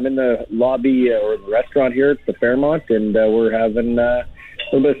 buddy. And I'm in the lobby or the restaurant here at the Fairmont, and we're having a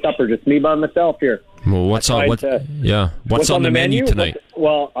little bit of supper, just me by myself here. Well, what's on the menu tonight?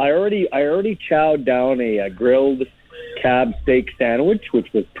 Well, I already chowed down a grilled cab steak sandwich,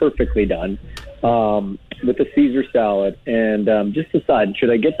 which was perfectly done, with a Caesar salad, and just deciding,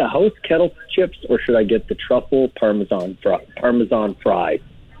 should I get the house kettle chips or should I get the truffle parmesan fries?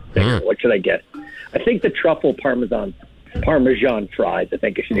 What should I get? I think the truffle parmesan fries. I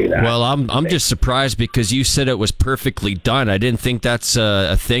think I should do that. Well, I'm just surprised because you said it was perfectly done. I didn't think that's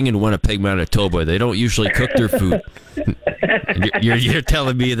a thing in Winnipeg, Manitoba. They don't usually cook their food. You're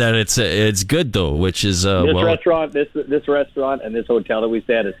telling me that it's good though, which is restaurant, this restaurant and this hotel that we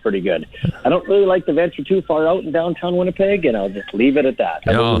stay at is pretty good. I don't really like to venture too far out in downtown Winnipeg, and I'll just leave it at that.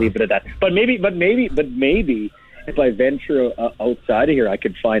 Leave it at that. But maybe if I venture outside of here, I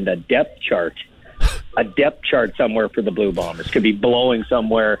could find a depth chart somewhere for the Blue Bombers. Could be blowing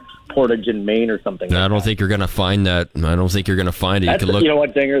somewhere, Portage in Maine or something. I don't think you're going to find that. I don't think you're going to find it. You know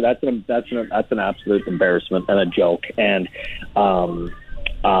what, Dinger? That's an absolute embarrassment and a joke. And I'm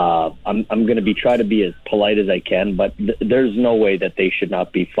going to try to be as polite as I can, but there's no way that they should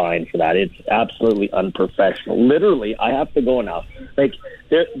not be fined for that. It's absolutely unprofessional. Literally, I have to go now. Like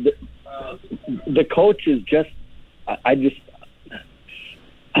the coach is just. I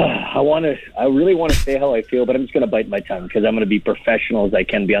really want to say how I feel, but I'm just going to bite my tongue because I'm going to be professional as I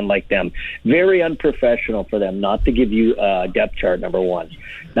can be, unlike them. Very unprofessional for them not to give you a depth chart, number one.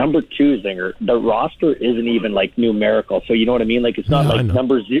 Number two, Zinger, the roster isn't even like numerical, so you know what I mean? Like it's not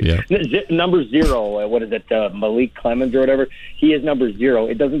number zero. Number zero, what is it, Malik Clemens or whatever? He is number 0.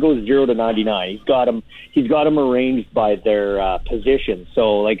 It doesn't go 0 to 99. He's got them arranged by their position.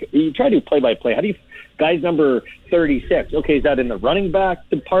 So like you try to do play-by-play. How do you... Guy's number 36. Okay, is that in the running back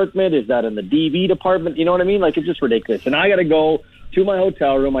department? Is that in the DB department? You know what I mean? Like, it's just ridiculous. And I got to go to my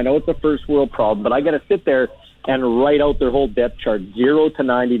hotel room. I know it's a first world problem, but I got to sit there and write out their whole depth chart, 0 to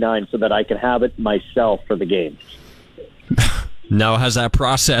 99, so that I can have it myself for the game. Now, has that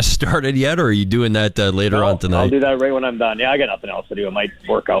process started yet, or are you doing that later on tonight? I'll do that right when I'm done. Yeah, I got nothing else to do. I might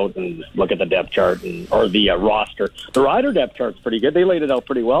work out and look at the depth chart or the roster. The rider depth chart's pretty good. They laid it out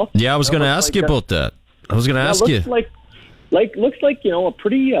pretty well. Yeah, I was going to ask you about that. Looks like a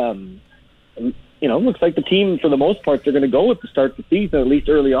pretty looks like the team for the most part they're going to go with to start the season, at least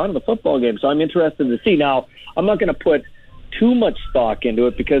early on in the football game. So I'm interested to see. Now I'm not going to put too much stock into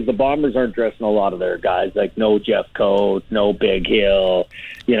it because the Bombers aren't dressing a lot of their guys, like no Jeff Coates, no Big Hill,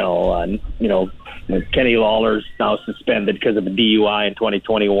 Kenny Lawler's now suspended because of a DUI in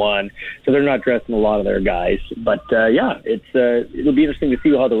 2021, so they're not dressing a lot of their guys. But it'll be interesting to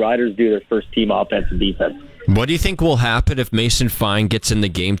see how the Riders do their first team offense and defense. What do you think will happen if Mason Fine gets in the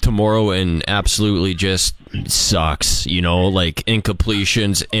game tomorrow and absolutely just sucks? Like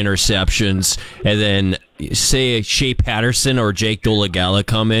incompletions, interceptions, and then say Shea Patterson or Jake Dolegala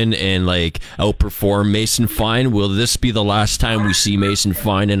come in and like outperform Mason Fine. Will this be the last time we see Mason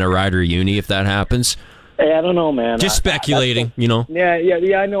Fine in a Rider uni if that happens? Hey, I don't know, man. Just speculating,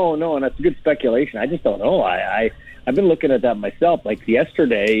 Yeah, I know, and that's a good speculation. I just don't know. I've been looking at that myself. Like last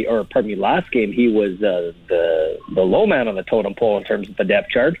game, he was the low man on the totem pole in terms of the depth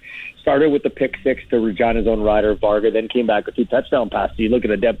chart. Started with the pick 6 to Regina's own Rider, Varga, then came back with 2 touchdown passes. You look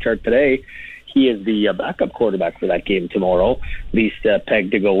at the depth chart today, he is the backup quarterback for that game tomorrow, at least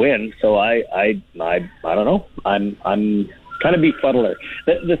pegged to go in. So I don't know. I'm kind of befuddler.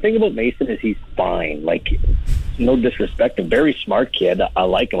 The thing about Mason is he's fine. Like, no disrespect, a very smart kid. I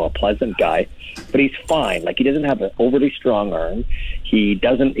like him, a pleasant guy, but he's fine. Like, he doesn't have an overly strong arm. He's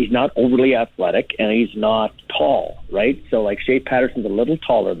not overly athletic, and he's not tall, right? So, like, Shea Patterson's a little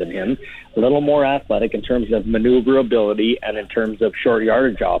taller than him, a little more athletic in terms of maneuverability and in terms of short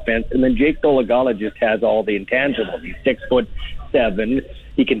yardage offense. And then Jake Dolegala just has all the intangibles. He's 6'7".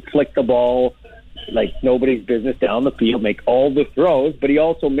 He can flick the ball like nobody's business down the field, make all the throws, but he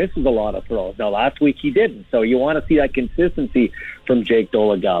also misses a lot of throws. Now, last week he didn't, so you want to see that consistency from Jake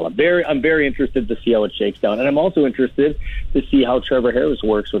Dolegala. I'm very interested to see how it shakes down, and I'm also interested to see how Trevor Harris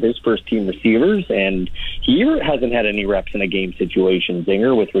works with his first-team receivers, and he hasn't had any reps in a game situation,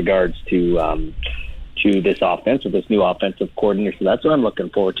 Zinger, with regards to this offense, with this new offensive coordinator. So that's what I'm looking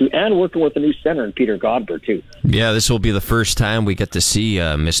forward to. And working with a new center in Peter Godber, too. Yeah, this will be the first time we get to see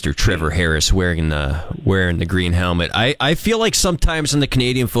Mr. Trevor Harris wearing the green helmet. I feel like sometimes in the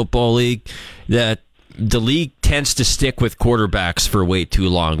Canadian Football League that the league tends to stick with quarterbacks for way too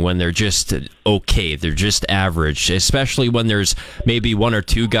long when they're just okay. They're just average, especially when there's maybe 1 or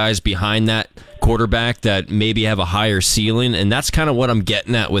 2 guys behind that quarterback that maybe have a higher ceiling, and that's kind of what I'm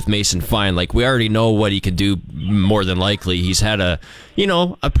getting at with Mason Fine. Like, we already know what he can do more than likely. He's had a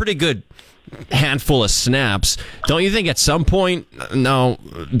pretty good handful of snaps. Don't you think at some point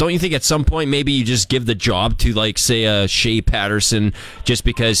maybe you just give the job to, like, say a Shea Patterson just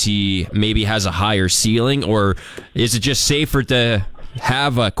because he maybe has a higher ceiling? Or is it just safer to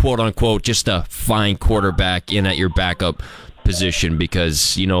have a quote-unquote just a fine quarterback in at your backup position,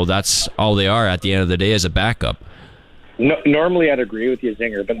 because that's all they are at the end of the day, as a backup? No, normally I'd agree with you,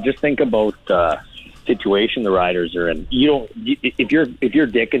 Zinger, but just think about situation the Riders are in. If you're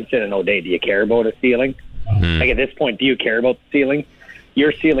Dickinson and O'Day, do you care about a ceiling? Like, at this point, do you care about the ceiling?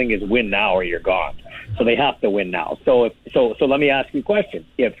 Your ceiling is win now or you're gone. So they have to win now. So let me ask you a question.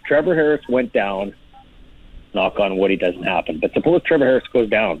 If Trevor Harris went down, knock on wood, he doesn't happen, but suppose Trevor Harris goes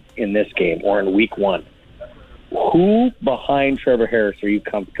down in this game or in week 1, who behind Trevor Harris are you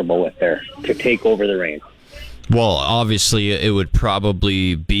comfortable with there to take over the reins? Well, obviously, it would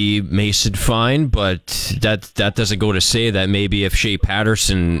probably be Mason Fine, but that doesn't go to say that maybe if Shea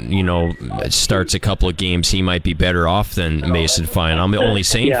Patterson, starts a couple of games, he might be better off than Mason Fine. I'm only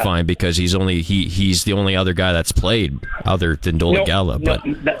saying Fine because he's the only other guy that's played other than Dolegala.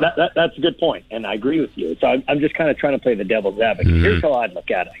 That's a good point, and I agree with you. So I'm just kind of trying to play the devil's advocate. Mm-hmm. Here's how I'd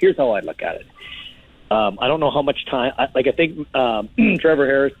look at it. I don't know how much time. I think Trevor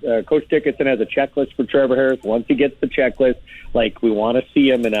Harris, Coach Dickinson has a checklist for Trevor Harris. Once he gets the checklist, like, we want to see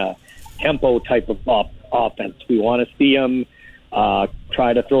him in a tempo type of offense. We want to see him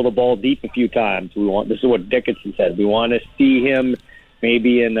try to throw the ball deep a few times. This is what Dickinson said. We want to see him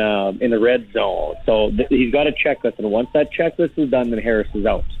maybe in the red zone. So he's got a checklist, and once that checklist is done, then Harris is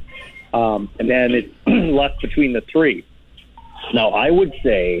out. And then it's left between the 3. Now, I would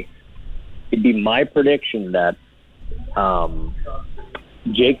say it'd be my prediction that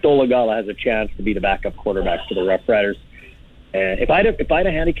Jake Dolegala has a chance to be the backup quarterback for the Rough Riders. And if I had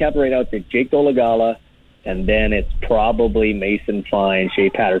a handicap right out, it's Jake Dolegala, and then it's probably Mason Fine, Shea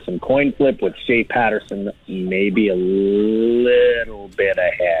Patterson. Coin flip with Shea Patterson maybe a little bit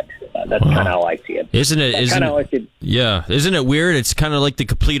ahead. That's kind of how I see it. Isn't it weird? It's kind of like the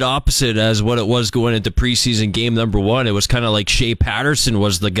complete opposite as what it was going into preseason game number 1. It was kind of like Shea Patterson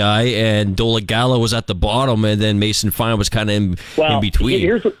was the guy, and Dolegala was at the bottom, and then Mason Fine was kind of in between.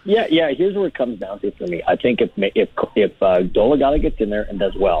 Here's where it comes down to for me. I think if Dolegala gets in there and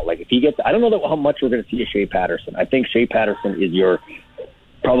does well, like if he gets, I don't know how much we're going to see Shea Patterson. I think Shea Patterson is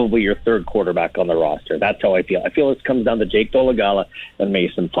probably your 3rd quarterback on the roster. That's how I feel. I feel it comes down to Jake Dolegala and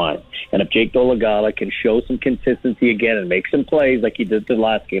Mason Fine. And if Jake Dolegala can show some consistency again and make some plays like he did the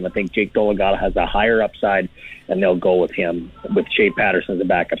last game, I think Jake Dolegala has a higher upside, and they'll go with him, with Shea Patterson as a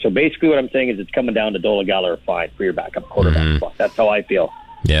backup. So basically what I'm saying is it's coming down to Dolegala or Fine for your backup quarterback spot. That's how I feel.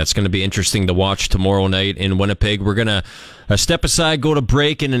 Yeah, it's going to be interesting to watch tomorrow night in Winnipeg. We're going to step aside, go to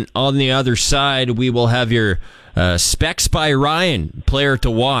break, and on the other side, we will have your Specs by Ryan, player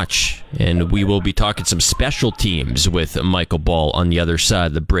to watch. And we will be talking some special teams with Michael Ball on the other side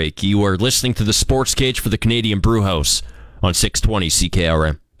of the break. You are listening to the Sports Cage for the Canadian Brewhouse on 620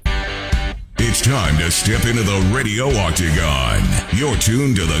 CKRM. It's time to step into the radio octagon. You're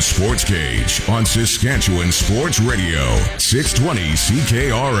tuned to the Sports Cage on Saskatchewan Sports Radio, 620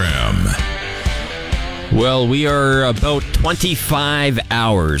 CKRM. Well, we are about 25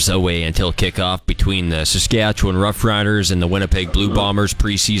 hours away until kickoff between the Saskatchewan Roughriders and the Winnipeg Blue Bombers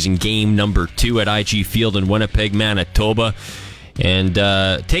preseason game number 2 at IG Field in Winnipeg, Manitoba. And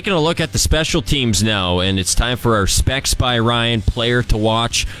taking a look at the special teams now, and it's time for our Specs by Ryan player to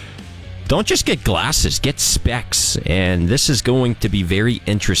watch. Don't just get glasses, get specs. And this is going to be very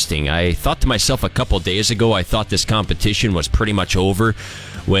interesting. I thought to myself a couple days ago, I thought this competition was pretty much over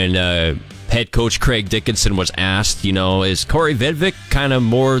when head coach Craig Dickinson was asked, is Corey Vedvik kind of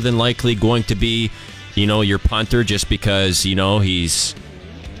more than likely going to be, your punter just because, he's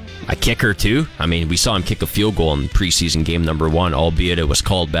a kicker too? I mean, we saw him kick a field goal in preseason game number 1, albeit it was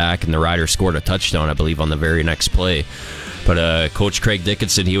called back and the Riders scored a touchdown, I believe, on the very next play. But Coach Craig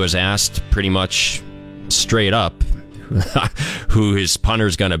Dickinson, he was asked pretty much straight up who his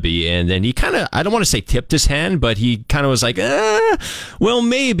punter's going to be. And then he kind of, I don't want to say tipped his hand, but he kind of was like, well,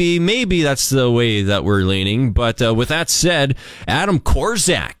 maybe that's the way that we're leaning. But with that said, Adam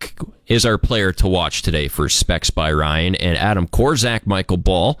Korzak is our player to watch today for Specs by Ryan. And Adam Korzak, Michael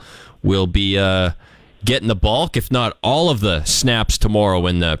Ball, will be getting the bulk, if not all of the snaps tomorrow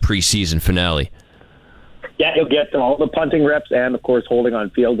in the preseason finale. Yeah, he'll get all the punting reps and, of course, holding on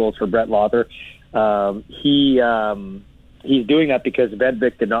field goals for Brett Lother. He's doing that because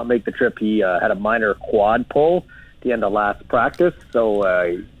Vedvik did not make the trip. He had a minor quad pull at the end of last practice. So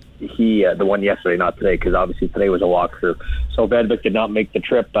the one yesterday, not today, because obviously today was a walkthrough. So Vedvik did not make the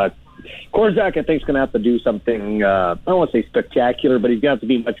trip. Korzak, I think, is going to have to do something, I don't want to say spectacular, but he's going to have to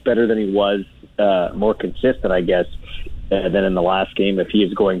be much better than he was, more consistent, I guess, than in the last game if he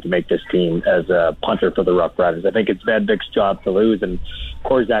is going to make this team as a punter for the Rough Riders. I think it's Vedvik's job to lose, and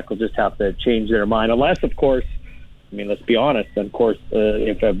Korzak will just have to change their mind. Unless, of course, let's be honest, of course,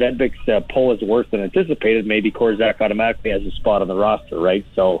 if Vedvik's pull is worse than anticipated, maybe Korzak automatically has a spot on the roster, right?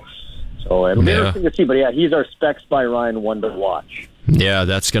 So it'll be interesting to see. But, yeah, he's our Specs by Ryan one to watch. Yeah,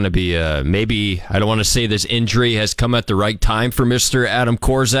 that's going to be maybe, I don't want to say this injury has come at the right time for Mr. Adam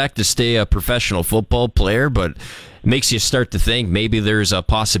Korzak to stay a professional football player, but makes you start to think maybe there's a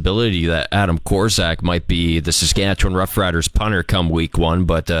possibility that Adam Korzak might be the Saskatchewan Roughriders punter come week 1,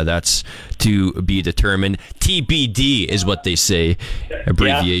 but that's to be determined. TBD is what they say,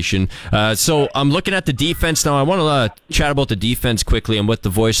 abbreviation. Yeah. So I'm looking at the defense now. I want to chat about the defense quickly. I'm with the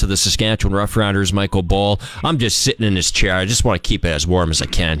voice of the Saskatchewan Roughriders, Michael Ball. I'm just sitting in his chair. I just want to keep it as warm as I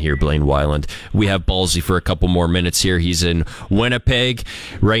can here, Blaine Weiland. We have Ballsy for a couple more minutes here. He's in Winnipeg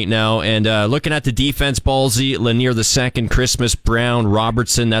right now. And looking at the defense, Ballsy, Lanier II, Christmas, Brown,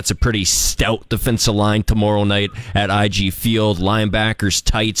 Robertson. That's a pretty stout defensive line tomorrow night at IG Field. Linebackers,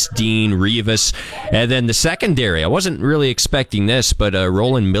 Tights, Dean, Rivas. And then the secondary, I wasn't really expecting this, but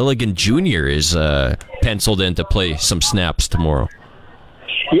Roland Milligan Jr. is penciled in to play some snaps tomorrow.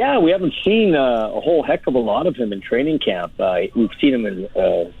 Yeah, we haven't seen a whole heck of a lot of him in training camp. We've seen him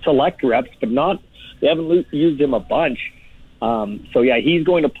in select reps, but they haven't used him a bunch. So, yeah, he's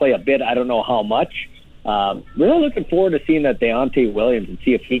going to play a bit. I don't know how much. Really looking forward to seeing that Deontay Williams and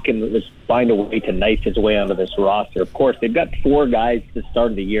see if he can just find a way to knife his way onto this roster. Of course, they've got 4 guys at the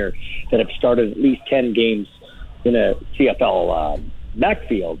start of the year that have started at least 10 games in a CFL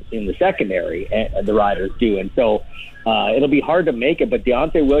backfield in the secondary, the Riders do. And so it'll be hard to make it, but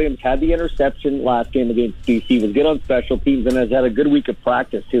Deontay Williams had the interception last game against BC, was good on special teams, and has had a good week of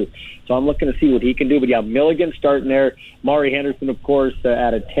practice too. So I'm looking to see what he can do. But yeah, Milligan starting there. Maury Henderson, of course,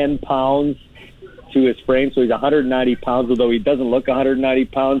 added 10 pounds to his frame, so he's 190 pounds, although he doesn't look 190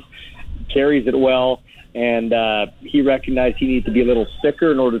 pounds, carries it well, and he recognized he needs to be a little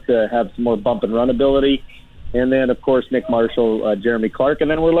thicker in order to have some more bump and run ability. And then, of course, Nick Marshall, Jeremy Clark,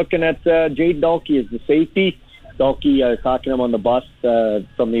 and then we're looking at Jade Dalkey as the safety. Dalkey talking to him on the bus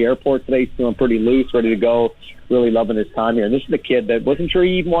from the airport today. He's feeling pretty loose, ready to go, really loving his time here. And this is the kid that wasn't sure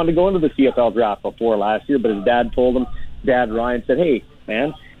he even wanted to go into the CFL draft before last year, but his dad told him, Dad Ryan said, hey,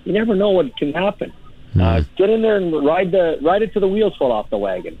 man, you never know what can happen. Get in there and ride it to the wheels fall off the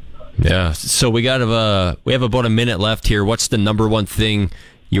wagon. Yeah, so we have about a minute left here. What's the number one thing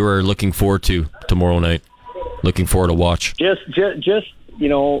you are looking forward to tomorrow night? Looking forward to watch? Just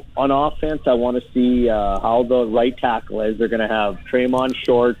on offense, I want to see how the right tackle is. They're going to have Tremont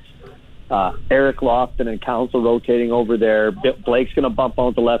Short, Eric Lofton and Council rotating over there. Blake's going to bump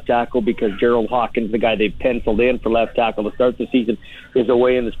out the left tackle because Gerald Hawkins, the guy they penciled in for left tackle to start the season, is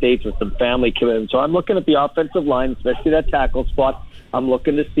away in the States with some family commitments. So I'm looking at the offensive line, especially that tackle spot. I'm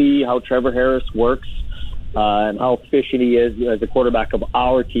looking to see how Trevor Harris works and how efficient he is as a quarterback of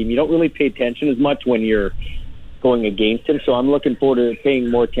our team. You don't really pay attention as much when you're going against him, so I'm looking forward to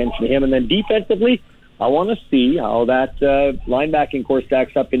paying more attention to him. And then defensively, I want to see how that linebacking core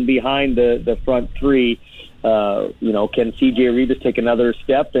stacks up in behind the front three. Can C.J. Revis take another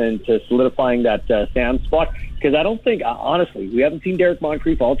step into solidifying that Sam spot? Because I don't think, honestly, we haven't seen Derek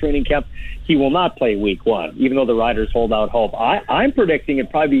Moncrief all training camp. He will not play week one, even though the Riders hold out hope. I'm predicting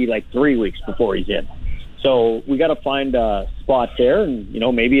it'd probably be like 3 weeks before he's in. So we got to find a spot there, and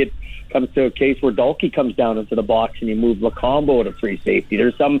maybe it comes to a case where Dalkey comes down into the box and you move Lacombo to free safety.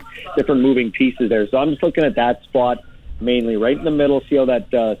 There's some different moving pieces there. So I'm just looking at that spot mainly right in the middle, see how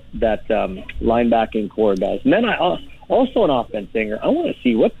that linebacking core does. And then I also an offense singer. I want to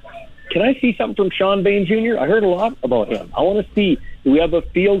see can I see something from Sean Bain Jr.? I heard a lot about him. I want to see, do we have a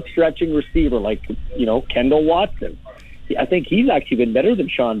field stretching receiver like, Kendall Watson? I think he's actually been better than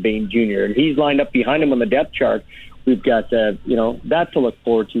Sean Bain Jr., and he's lined up behind him on the depth chart. We've got, that to look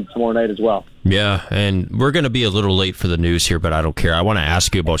forward to tomorrow night as well. Yeah, and we're going to be a little late for the news here, but I don't care. I want to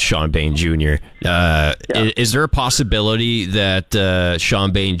ask you about Sean Bain Jr. Is there a possibility that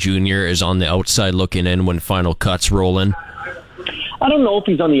Sean Bain Jr. is on the outside looking in when final cuts roll in? I don't know if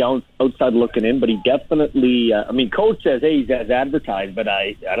he's on the outside looking in, but he definitely, Coach says, hey, he's as advertised, but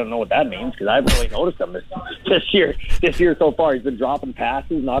I don't know what that means because I haven't really noticed him this year. This year so far, he's been dropping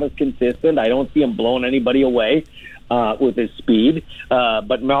passes, not as consistent. I don't see him blowing anybody away with his speed.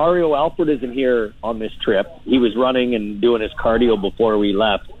 But Mario Alford isn't here on this trip. He was running and doing his cardio before we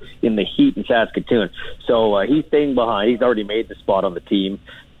left in the heat in Saskatoon. So he's staying behind. He's already made the spot on the team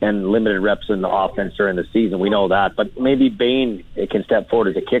and limited reps in the offense during the season. We know that. But maybe Bain can step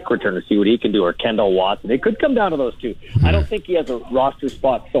forward as a kick return to see what he can do, or Kendall Watson. It could come down to those two. I don't think he has a roster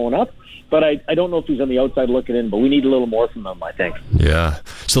spot sewn up, but I don't know if he's on the outside looking in, but we need a little more from him, I think. Yeah.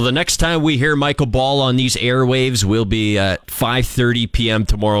 So the next time we hear Michael Ball on these airwaves will be at 5:30 p.m.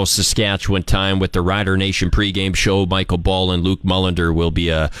 tomorrow Saskatchewan time with the Rider Nation pregame show. Michael Ball and Luke Mullender will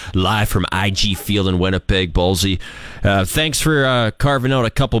be live from IG Field in Winnipeg. Ballsy, thanks for carving out a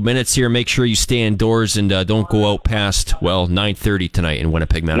couple minutes here. Make sure you stay indoors and don't go out past 9:30 tonight in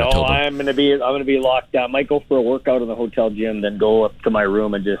Winnipeg, Manitoba. No, I'm gonna be locked down. Might go for a workout in the hotel gym, then go up to my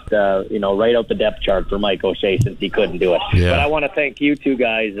room and just write out the depth chart for Mike O'Shea since he couldn't do it. Yeah. But I want to thank you two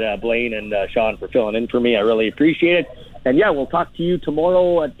guys, Blaine and Sean, for filling in for me. I really appreciate it. And yeah, we'll talk to you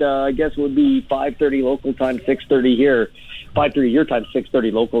tomorrow at I guess it would be 5:30 local time, 6:30 here. 5:30 your time,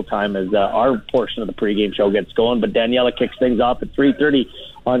 6:30 local time as our portion of the pregame show gets going. But Daniela kicks things off at 3:30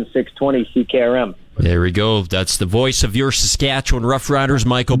 on 620 CKRM. There we go. That's the voice of your Saskatchewan Roughriders,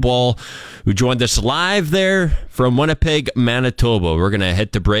 Michael Ball, who joined us live there from Winnipeg, Manitoba. We're going to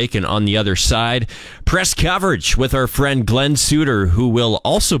head to break, and on the other side, press coverage with our friend Glen Suitor, who will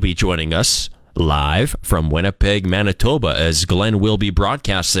also be joining us live from Winnipeg, Manitoba, as Glen will be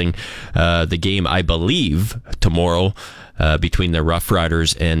broadcasting the game, I believe, tomorrow between the Rough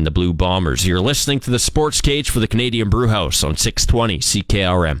Riders and the Blue Bombers. You're listening to the Sports Cage for the Canadian Brewhouse on 620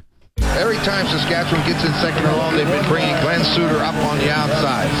 CKRM. Every time Saskatchewan gets in second or long, they've been bringing Glen Suitor up on the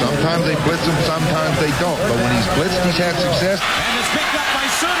outside. Sometimes they blitz him, sometimes they don't. But when he's blitzed, he's had success. And it's picked up by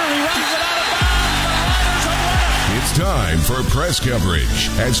Suitor. He runs it out of bounds. It's time for press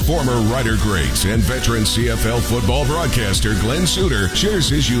coverage as former Rider greats and veteran CFL football broadcaster Glen Suitor shares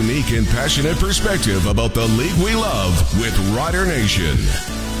his unique and passionate perspective about the league we love with Rider Nation.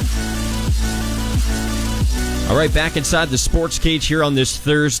 All right, back inside the Sports Cage here on this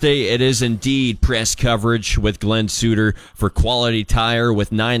Thursday. It is indeed press coverage with Glen Suitor for Quality Tire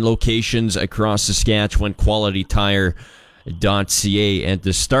with 9 locations across Saskatchewan, qualitytire.ca. And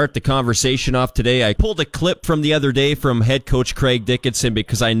to start the conversation off today, I pulled a clip from the other day from head coach Craig Dickinson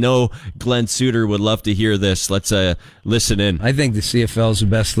because I know Glen Suitor would love to hear this. Let's listen in. I think the CFL is the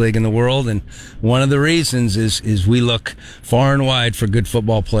best league in the world, and one of the reasons is we look far and wide for good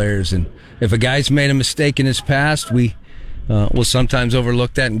football players. And if a guy's made a mistake in his past, we will sometimes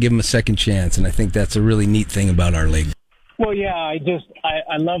overlook that and give him a second chance. And I think that's a really neat thing about our league. Well, yeah, I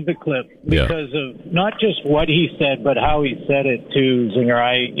love the clip because of not just what he said, but how he said it too, Zinger.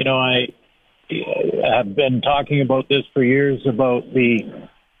 I have been talking about this for years about the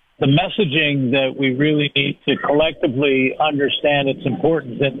messaging that we really need to collectively understand its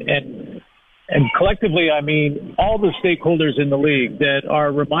importance. and collectively, I mean all the stakeholders in the league that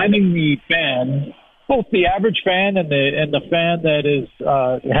are reminding the fan, both the average fan and the fan that is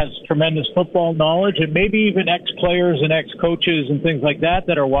has tremendous football knowledge, and maybe even ex-players and ex-coaches and things like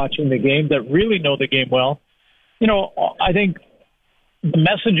that are watching the game, that really know the game well. You know, I think the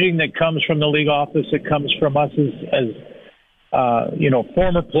messaging that comes from the league office, that comes from us as you know,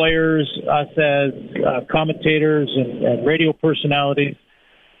 former players, us as commentators and radio personalities,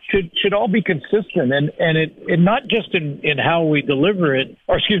 should all be consistent, and it not just in how we deliver it,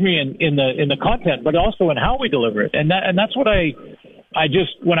 or excuse me, in the content, but also in how we deliver it. And that's what I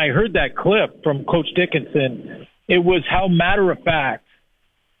just, when I heard that clip from Coach Dickinson, it was how matter of fact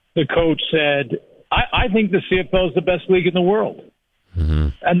the coach said, I think the CFL is the best league in the world. Mm-hmm.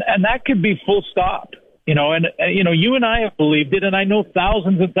 And that could be full stop. You know, and you know, you and I have believed it, and I know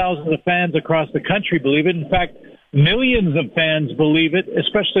thousands and thousands of fans across the country believe it. In fact, millions of fans believe it,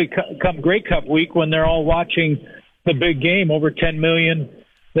 especially come Grey Cup week when they're all watching the big game. Over 10 million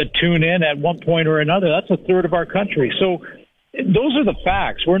that tune in at one point or another. That's a third of our country. So those are the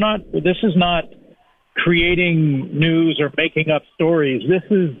facts. This is not creating news or making up stories. This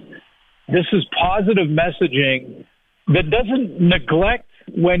is positive messaging that doesn't neglect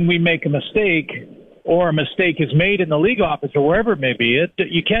when we make a mistake or a mistake is made in the league office or wherever it may be.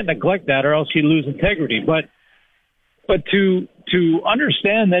 You can't neglect that, or else you lose integrity. But to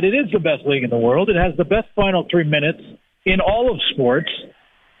understand that it is the best league in the world, it has the best final 3 minutes in all of sports,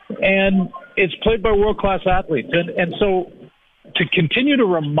 and it's played by world-class athletes. And so to continue to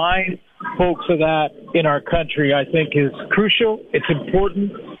remind folks of that in our country, I think, is crucial. It's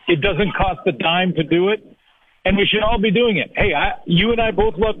important. It doesn't cost a dime to do it, and we should all be doing it. Hey, you and I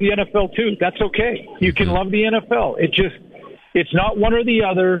both love the NFL too. That's okay. You can love the NFL. It's not one or the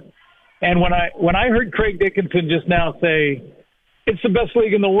other. And when I heard Craig Dickinson just now say it's the best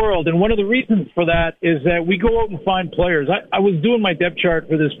league in the world, and one of the reasons for that is that we go out and find players. I was doing my depth chart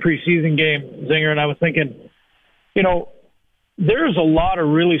for this preseason game, Zinger, and I was thinking, you know, there's a lot of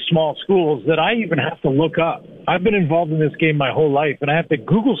really small schools that I even have to look up. I've been involved in this game my whole life, and I have to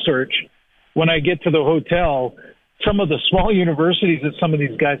Google search when I get to the hotel some of the small universities that some of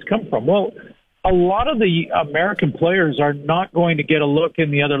these guys come from. Well, a lot of the American players are not going to get a look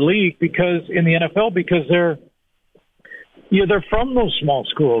in the other league because in the NFL, because they're from those small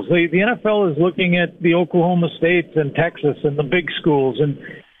schools. The NFL is looking at the Oklahoma States and Texas and the big schools, and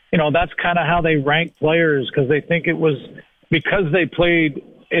you know that's kind of how they rank players, because they think it was because they played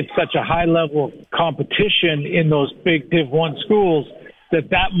at such a high level of competition in those big Div 1 schools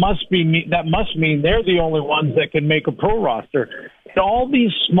that must mean they're the only ones that can make a pro roster. And all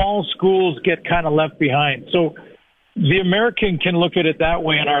these small schools get kind of left behind. So the American can look at it that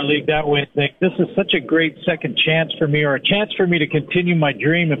way and our league that way and think, this is such a great second chance for me, or a chance for me to continue my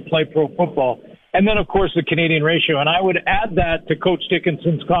dream and play pro football. And then, of course, the Canadian ratio. And I would add that to Coach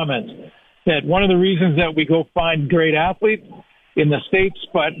Dickinson's comments, that one of the reasons that we go find great athletes in the States,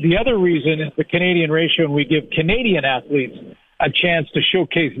 but the other reason is the Canadian ratio, and we give Canadian athletes a chance to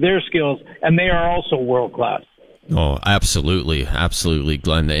showcase their skills, and they are also world-class. Oh, absolutely. Absolutely,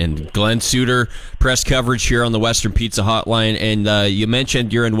 Glenn. And Glen Suitor, press coverage here on the Western Pizza Hotline. And you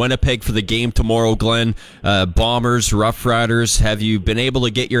mentioned you're in Winnipeg for the game tomorrow, Glenn. Bombers, Rough Riders. Have you been able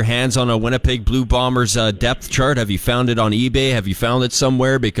to get your hands on a Winnipeg Blue Bombers depth chart? Have you found it on eBay? Have you found it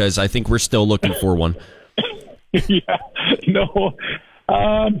somewhere? Because I think we're still looking for one. Yeah, no.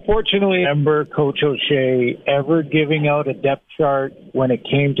 Unfortunately, I remember Coach O'Shea ever giving out a depth chart when it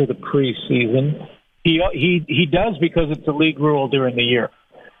came to the preseason. He does, because it's a league rule during the year.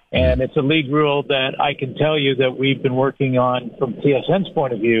 And it's a league rule that I can tell you that we've been working on from TSN's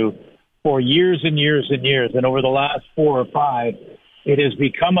point of view for years and years and years. And over the last 4 or 5, it has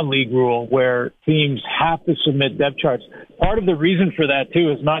become a league rule where teams have to submit depth charts. Part of the reason for that,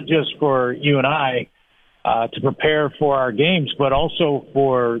 too, is not just for you and I to prepare for our games, but also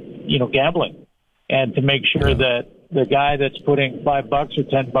for, gambling, and to make sure that the guy that's putting $5 or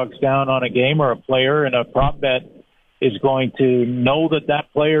 $10 down on a game, or a player in a prop bet, is going to know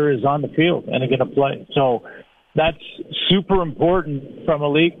that player is on the field and is going to play. So that's super important from a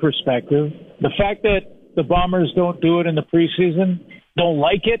league perspective. The fact that the Bombers don't do it in the preseason, don't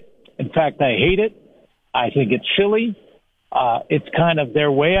like it. In fact, I hate it. I think it's silly. It's kind of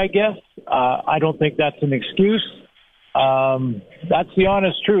their way, I guess. I don't think that's an excuse. That's the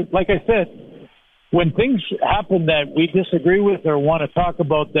honest truth. Like I said, when things happen that we disagree with or want to talk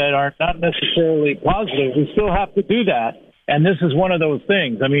about that are not necessarily positive, we still have to do that. And this is one of those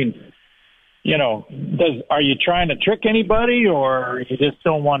things. I mean, are you trying to trick anybody, or you just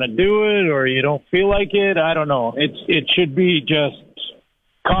don't want to do it, or you don't feel like it? I don't know. It should be just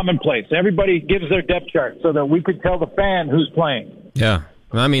commonplace. Everybody gives their depth chart so that we could tell the fan who's playing. Yeah.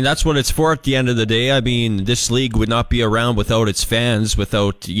 I mean, that's what it's for at the end of the day. I mean, this league would not be around without its fans,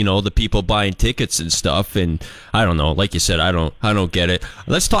 without, the people buying tickets and stuff. And I don't know, like you said, I don't get it.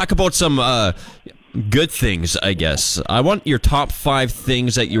 Let's talk about some good things, I guess. I want your top 5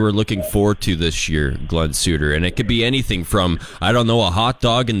 things that you were looking forward to this year, Glen Suitor. And it could be anything from, I don't know, a hot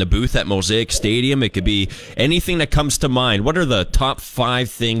dog in the booth at Mosaic Stadium. It could be anything that comes to mind. What are the top 5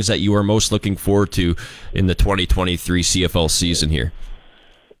 things that you are most looking forward to in the 2023 CFL season here?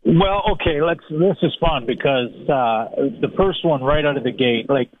 Well, okay, this is fun because the first one right out of the gate,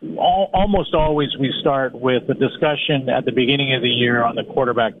 almost always we start with a discussion at the beginning of the year on the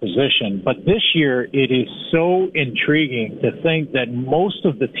quarterback position. But this year it is so intriguing to think that most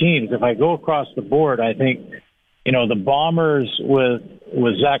of the teams, if I go across the board, I think, the Bombers with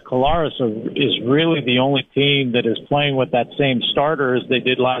Zach Collaros is really the only team that is playing with that same starter as they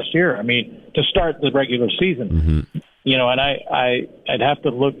did last year. I mean, to start the regular season. Mm-hmm. And I'd have to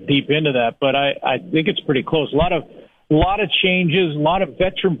look deep into that, but I think it's pretty close. A lot of changes, a lot of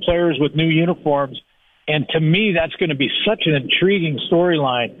veteran players with new uniforms, and to me, that's going to be such an intriguing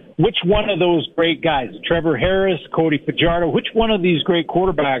storyline. Which one of those great guys, Trevor Harris, Cody Fajardo, which one of these great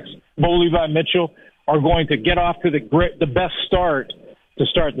quarterbacks, Bo Levi Mitchell, are going to get off to the best start to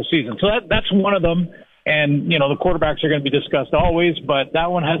start the season? So that's one of them. And, the quarterbacks are going to be discussed always, but that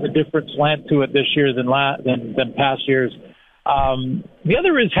one has a different slant to it this year than past years. The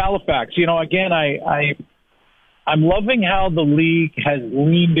other is Halifax. Again, I'm loving how the league has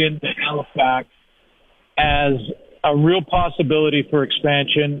leaned into Halifax as a real possibility for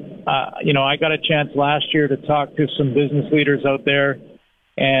expansion. I got a chance last year to talk to some business leaders out there,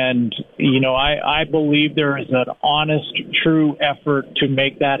 and, I believe there is an honest, true effort to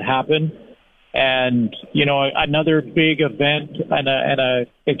make that happen. And, another big event and a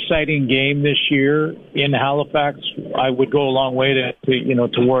exciting game this year in Halifax, I would go a long way to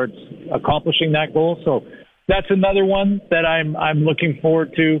towards accomplishing that goal. So that's another one that I'm looking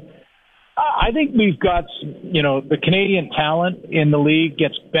forward to. I think we've got, the Canadian talent in the league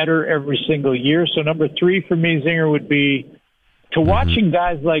gets better every single year. So number 3 for me, Zinger, would be to watching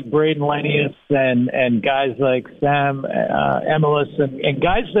guys like Braden Lenius and guys like Sam Emelis and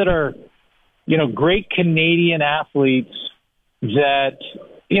guys that are, great Canadian athletes that,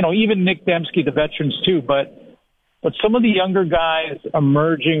 even Nick Dembski, the veterans too, but some of the younger guys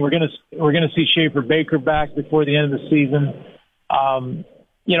emerging, we're going to see Schaefer Baker back before the end of the season. I'm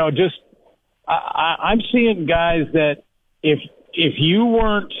seeing guys that if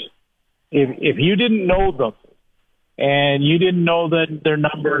you didn't know them and you didn't know that their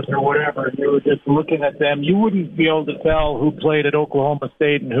numbers or whatever, and you were just looking at them, you wouldn't be able to tell who played at Oklahoma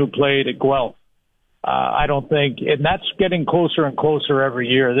State and who played at Guelph. I don't think, and that's getting closer and closer every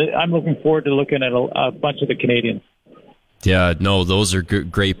year. I'm looking forward to looking at a bunch of the Canadians. Yeah, no, those are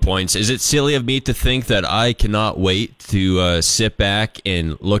great points. Is it silly of me to think that I cannot wait to sit back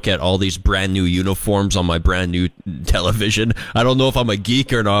and look at all these brand new uniforms on my brand new television? I don't know if I'm a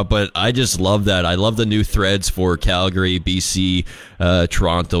geek or not, but I just love that. I love the new threads for Calgary, BC,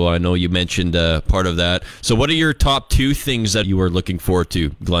 Toronto. I know you mentioned part of that. So what are your top 2 things that you are looking forward to,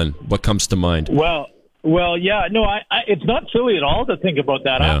 Glenn? What comes to mind? Well, yeah, no, it's not silly at all to think about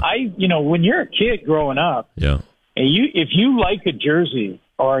that. Yeah. When you're a kid growing up, yeah. And if you like a jersey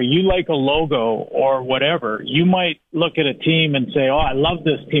or you like a logo or whatever, you might look at a team and say, "Oh, I love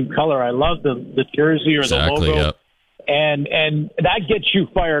this team color. I love the jersey or the logo," yep. and that gets you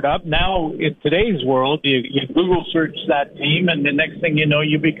fired up. Now in today's world, you Google search that team, and the next thing you know,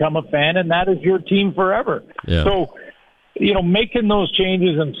 you become a fan, and that is your team forever. Yeah. So, making those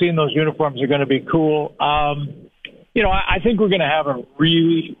changes and seeing those uniforms are going to be cool. I think we're going to have a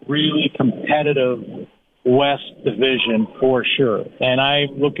really, really competitive West Division for sure. And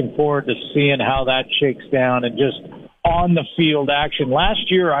I'm looking forward to seeing how that shakes down and just on the field action. Last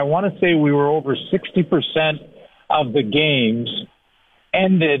year, I want to say we were over 60% of the games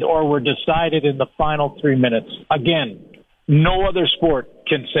ended or were decided in the final 3 minutes. Again, no other sport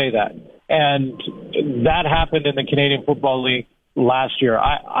can say that. And that happened in the Canadian Football League last year.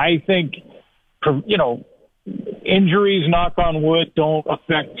 I think, injuries, knock on wood, don't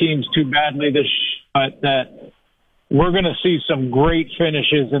affect teams too badly but that we're going to see some great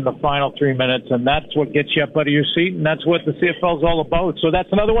finishes in the final 3 minutes, and that's what gets you up out of your seat, and that's what the CFL is all about. So that's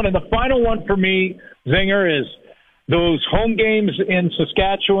another one. And the final one for me, Zinger, is those home games in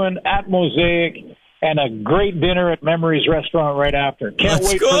Saskatchewan at Mosaic and a great dinner at Memories Restaurant right after. Can't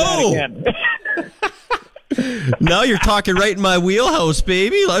wait for that again. Now you're talking right in my wheelhouse,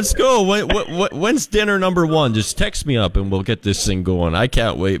 baby. Let's go. When's dinner number one? Just text me up and we'll get this thing going. I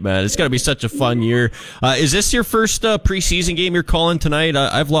can't wait, man. It's going to be such a fun year. Is this your first preseason game you're calling tonight?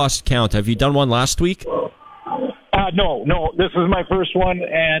 I've lost count. Have you done one last week? No. This is my first one.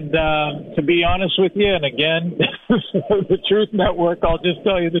 And to be honest with you, and again, the Truth Network, I'll just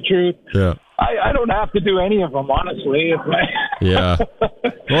tell you the truth. Yeah. I don't have to do any of them, honestly. Yeah.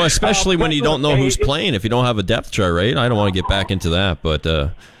 Well, especially when you don't know who's playing, if you don't have a depth chart, right? I don't want to get back into that, but...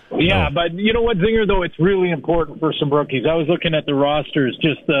 Yeah, but you know what, Zinger, though? It's really important for some rookies. I was looking at the rosters,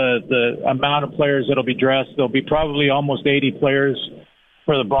 just the amount of players that'll be dressed. There'll be probably almost 80 players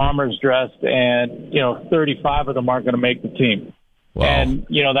for the Bombers dressed, and, 35 of them aren't going to make the team. Wow. And,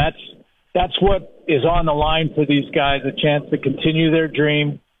 that's what is on the line for these guys, a chance to continue their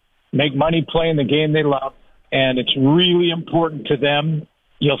dream, make money playing the game they love, and it's really important to them.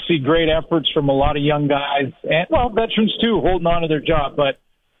 You'll see great efforts from a lot of young guys, and, veterans too, holding on to their job. But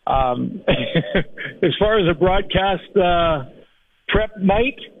as far as a broadcast prep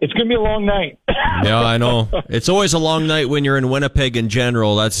night, it's going to be a long night. Yeah, I know. It's always a long night when you're in Winnipeg in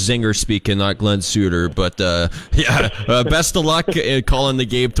general. That's Zinger speaking, not Glen Suitor. But, best of luck calling the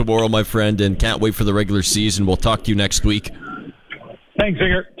game tomorrow, my friend, and can't wait for the regular season. We'll talk to you next week. Thanks,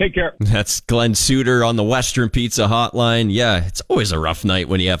 Zinger. Take care. That's Glen Suitor on the Western Pizza Hotline. Yeah, it's always a rough night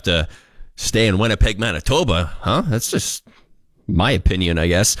when you have to stay in Winnipeg, Manitoba, huh? That's just my opinion, I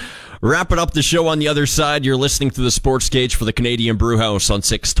guess. Wrapping up the show on the other side, you're listening to the Sportscage for the Canadian Brewhouse on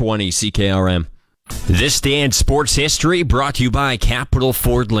 620 CKRM. This day in sports history brought to you by Capital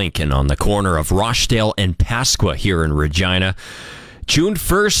Ford Lincoln on the corner of Rochdale and Pasqua here in Regina. June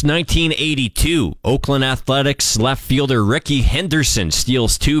 1st, 1982, Oakland Athletics left fielder Ricky Henderson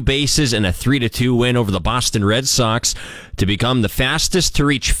steals 2 bases in a 3-2 win over the Boston Red Sox to become the fastest to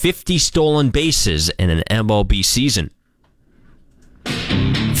reach 50 stolen bases in an MLB season.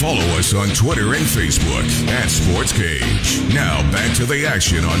 Follow us on Twitter and Facebook at Sportscage. Now back to the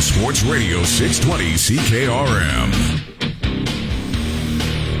action on Sports Radio 620 CKRM.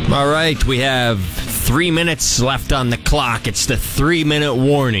 All right, we have 3 minutes left on the clock. It's the 3-minute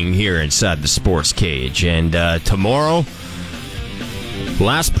warning here inside the Sports Cage. And tomorrow,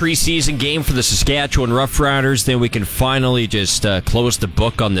 last preseason game for the Saskatchewan Roughriders. Then we can finally just close the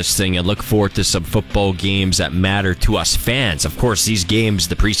book on this thing and look forward to some football games that matter to us fans. Of course, these games,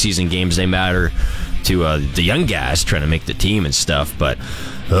 the preseason games, they matter to the young guys trying to make the team and stuff. But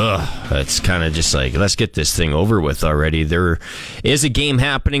it's kind of just like, let's get this thing over with already. There is a game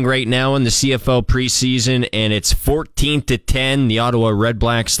happening right now in the CFL preseason, and it's 14-10. The Ottawa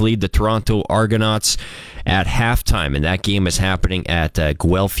REDBLACKS lead the Toronto Argonauts at halftime, and that game is happening at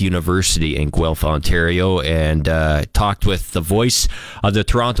Guelph University in Guelph, Ontario. And talked with the voice of the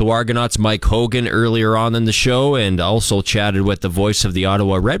Toronto Argonauts, Mike Hogan, earlier on in the show, and also chatted with the voice of the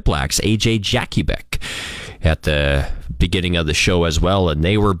Ottawa REDBLACKS, AJ Jakubec, at the beginning of the show as well. And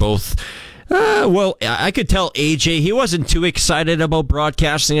they were both I could tell AJ, he wasn't too excited about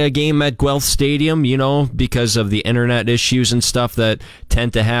broadcasting a game at Guelph Stadium, because of the internet issues and stuff that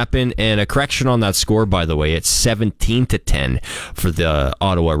tend to happen. And a correction on that score, by the way, it's 17-10 for the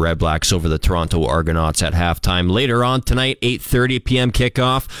Ottawa REDBLACKS over the Toronto Argonauts at halftime. Later on tonight, 8:30 p.m.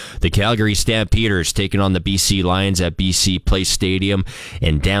 kickoff, the Calgary Stampeders taking on the BC Lions at BC Place Stadium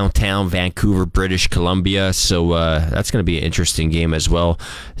in downtown Vancouver, British Columbia. So that's going to be an interesting game as well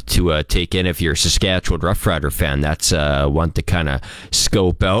to take in if you're a Saskatchewan Roughrider fan. That's one to kind of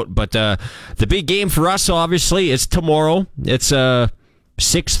scope out. But the big game for us, obviously, is tomorrow. It's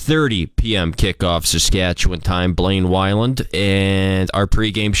 6:30 p.m. kickoff Saskatchewan time, Blaine Wyland, and our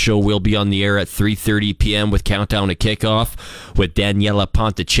pregame show will be on the air at 3:30 p.m. with Countdown to Kickoff with Daniela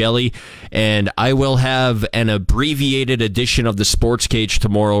Ponticelli, and I will have an abbreviated edition of the Sports Cage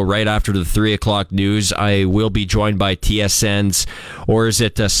tomorrow right after the 3 o'clock news. I will be joined by TSN's, or is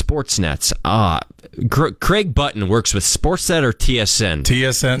it Sportsnet's? Craig Button works with Sportsnet or TSN?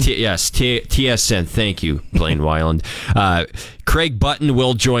 TSN. Yes, TSN. Thank you, Blaine Wyland. Craig Button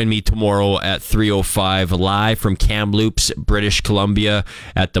will join me tomorrow at 3:05 live from Kamloops, British Columbia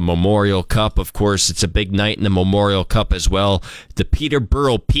at the Memorial Cup. Of course, it's a big night in the Memorial Cup as well. The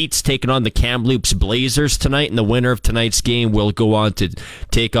Peterborough Petes taking on the Kamloops Blazers tonight, and the winner of tonight's game will go on to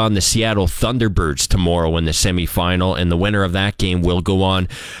take on the Seattle Thunderbirds tomorrow in the semifinal, and the winner of that game will go on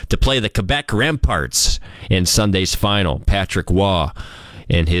to play the Quebec Remparts in Sunday's final. Patrick Waugh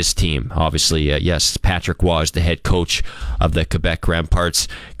and his team. Obviously, yes, Patrick Waugh is the head coach of the Quebec Remparts.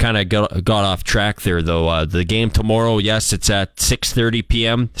 Kind of got off track there, though. The game tomorrow, yes, it's at 6:30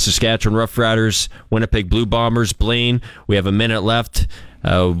 p.m. Saskatchewan Roughriders, Winnipeg Blue Bombers, Blaine. We have a minute left.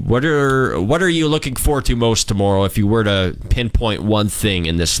 What are you looking forward to most tomorrow if you were to pinpoint one thing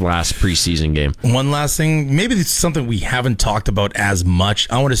in this last preseason game? One last thing, maybe it's something we haven't talked about as much.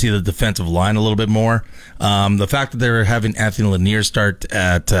 I want to see the defensive line a little bit more. The fact that they're having Anthony Lanier start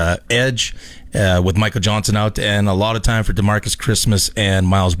at edge with Michael Johnson out, and a lot of time for DeMarcus Christmas and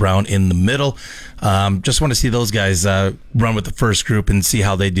Miles Brown in the middle. Just want to see those guys run with the first group and see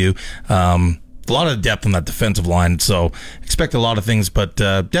how they do. A lot of depth on that defensive line, so expect a lot of things, but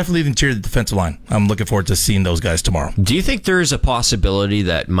definitely the interior of the defensive line. I'm looking forward to seeing those guys tomorrow. Do you think there is a possibility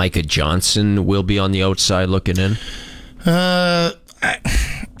that Micah Johnson will be on the outside looking in? I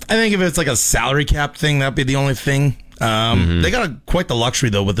think if it's like a salary cap thing, that'd be the only thing. They got quite the luxury,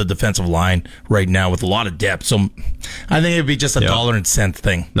 though, with the defensive line right now with a lot of depth. So I think it'd be just a dollar and cent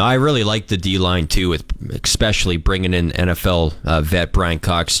thing. No, I really like the D-line, too, with especially bringing in NFL vet Brian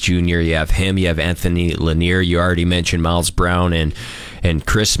Cox Jr. You have him. You have Anthony Lanier. You already mentioned Miles Brown and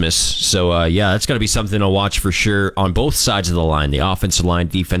Christmas. So, yeah, that's going to be something to watch for sure on both sides of the line, the offensive line,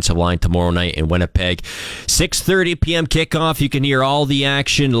 defensive line tomorrow night in Winnipeg. 6:30 p.m. kickoff. You can hear all the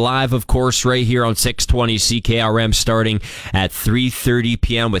action live, of course, right here on 620 CKRM starting at 3:30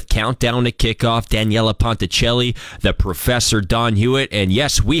 p.m. with Countdown to Kickoff, Daniela Ponticelli, the Professor Don Hewitt, and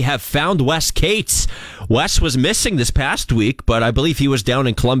yes, we have found Wes Cates. Wes was missing this past week, but I believe he was down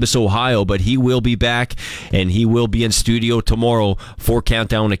in Columbus, Ohio, but he will be back, and he will be in studio tomorrow for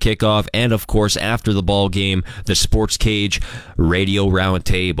Countdown to Kickoff, and of course, after the ball game, the Sports Cage Radio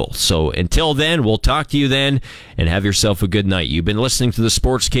Roundtable. So until then, we'll talk to you then, and have yourself a good night. You've been listening to the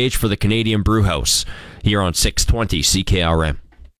Sports Cage for the Canadian Brewhouse here on 620 CKRM.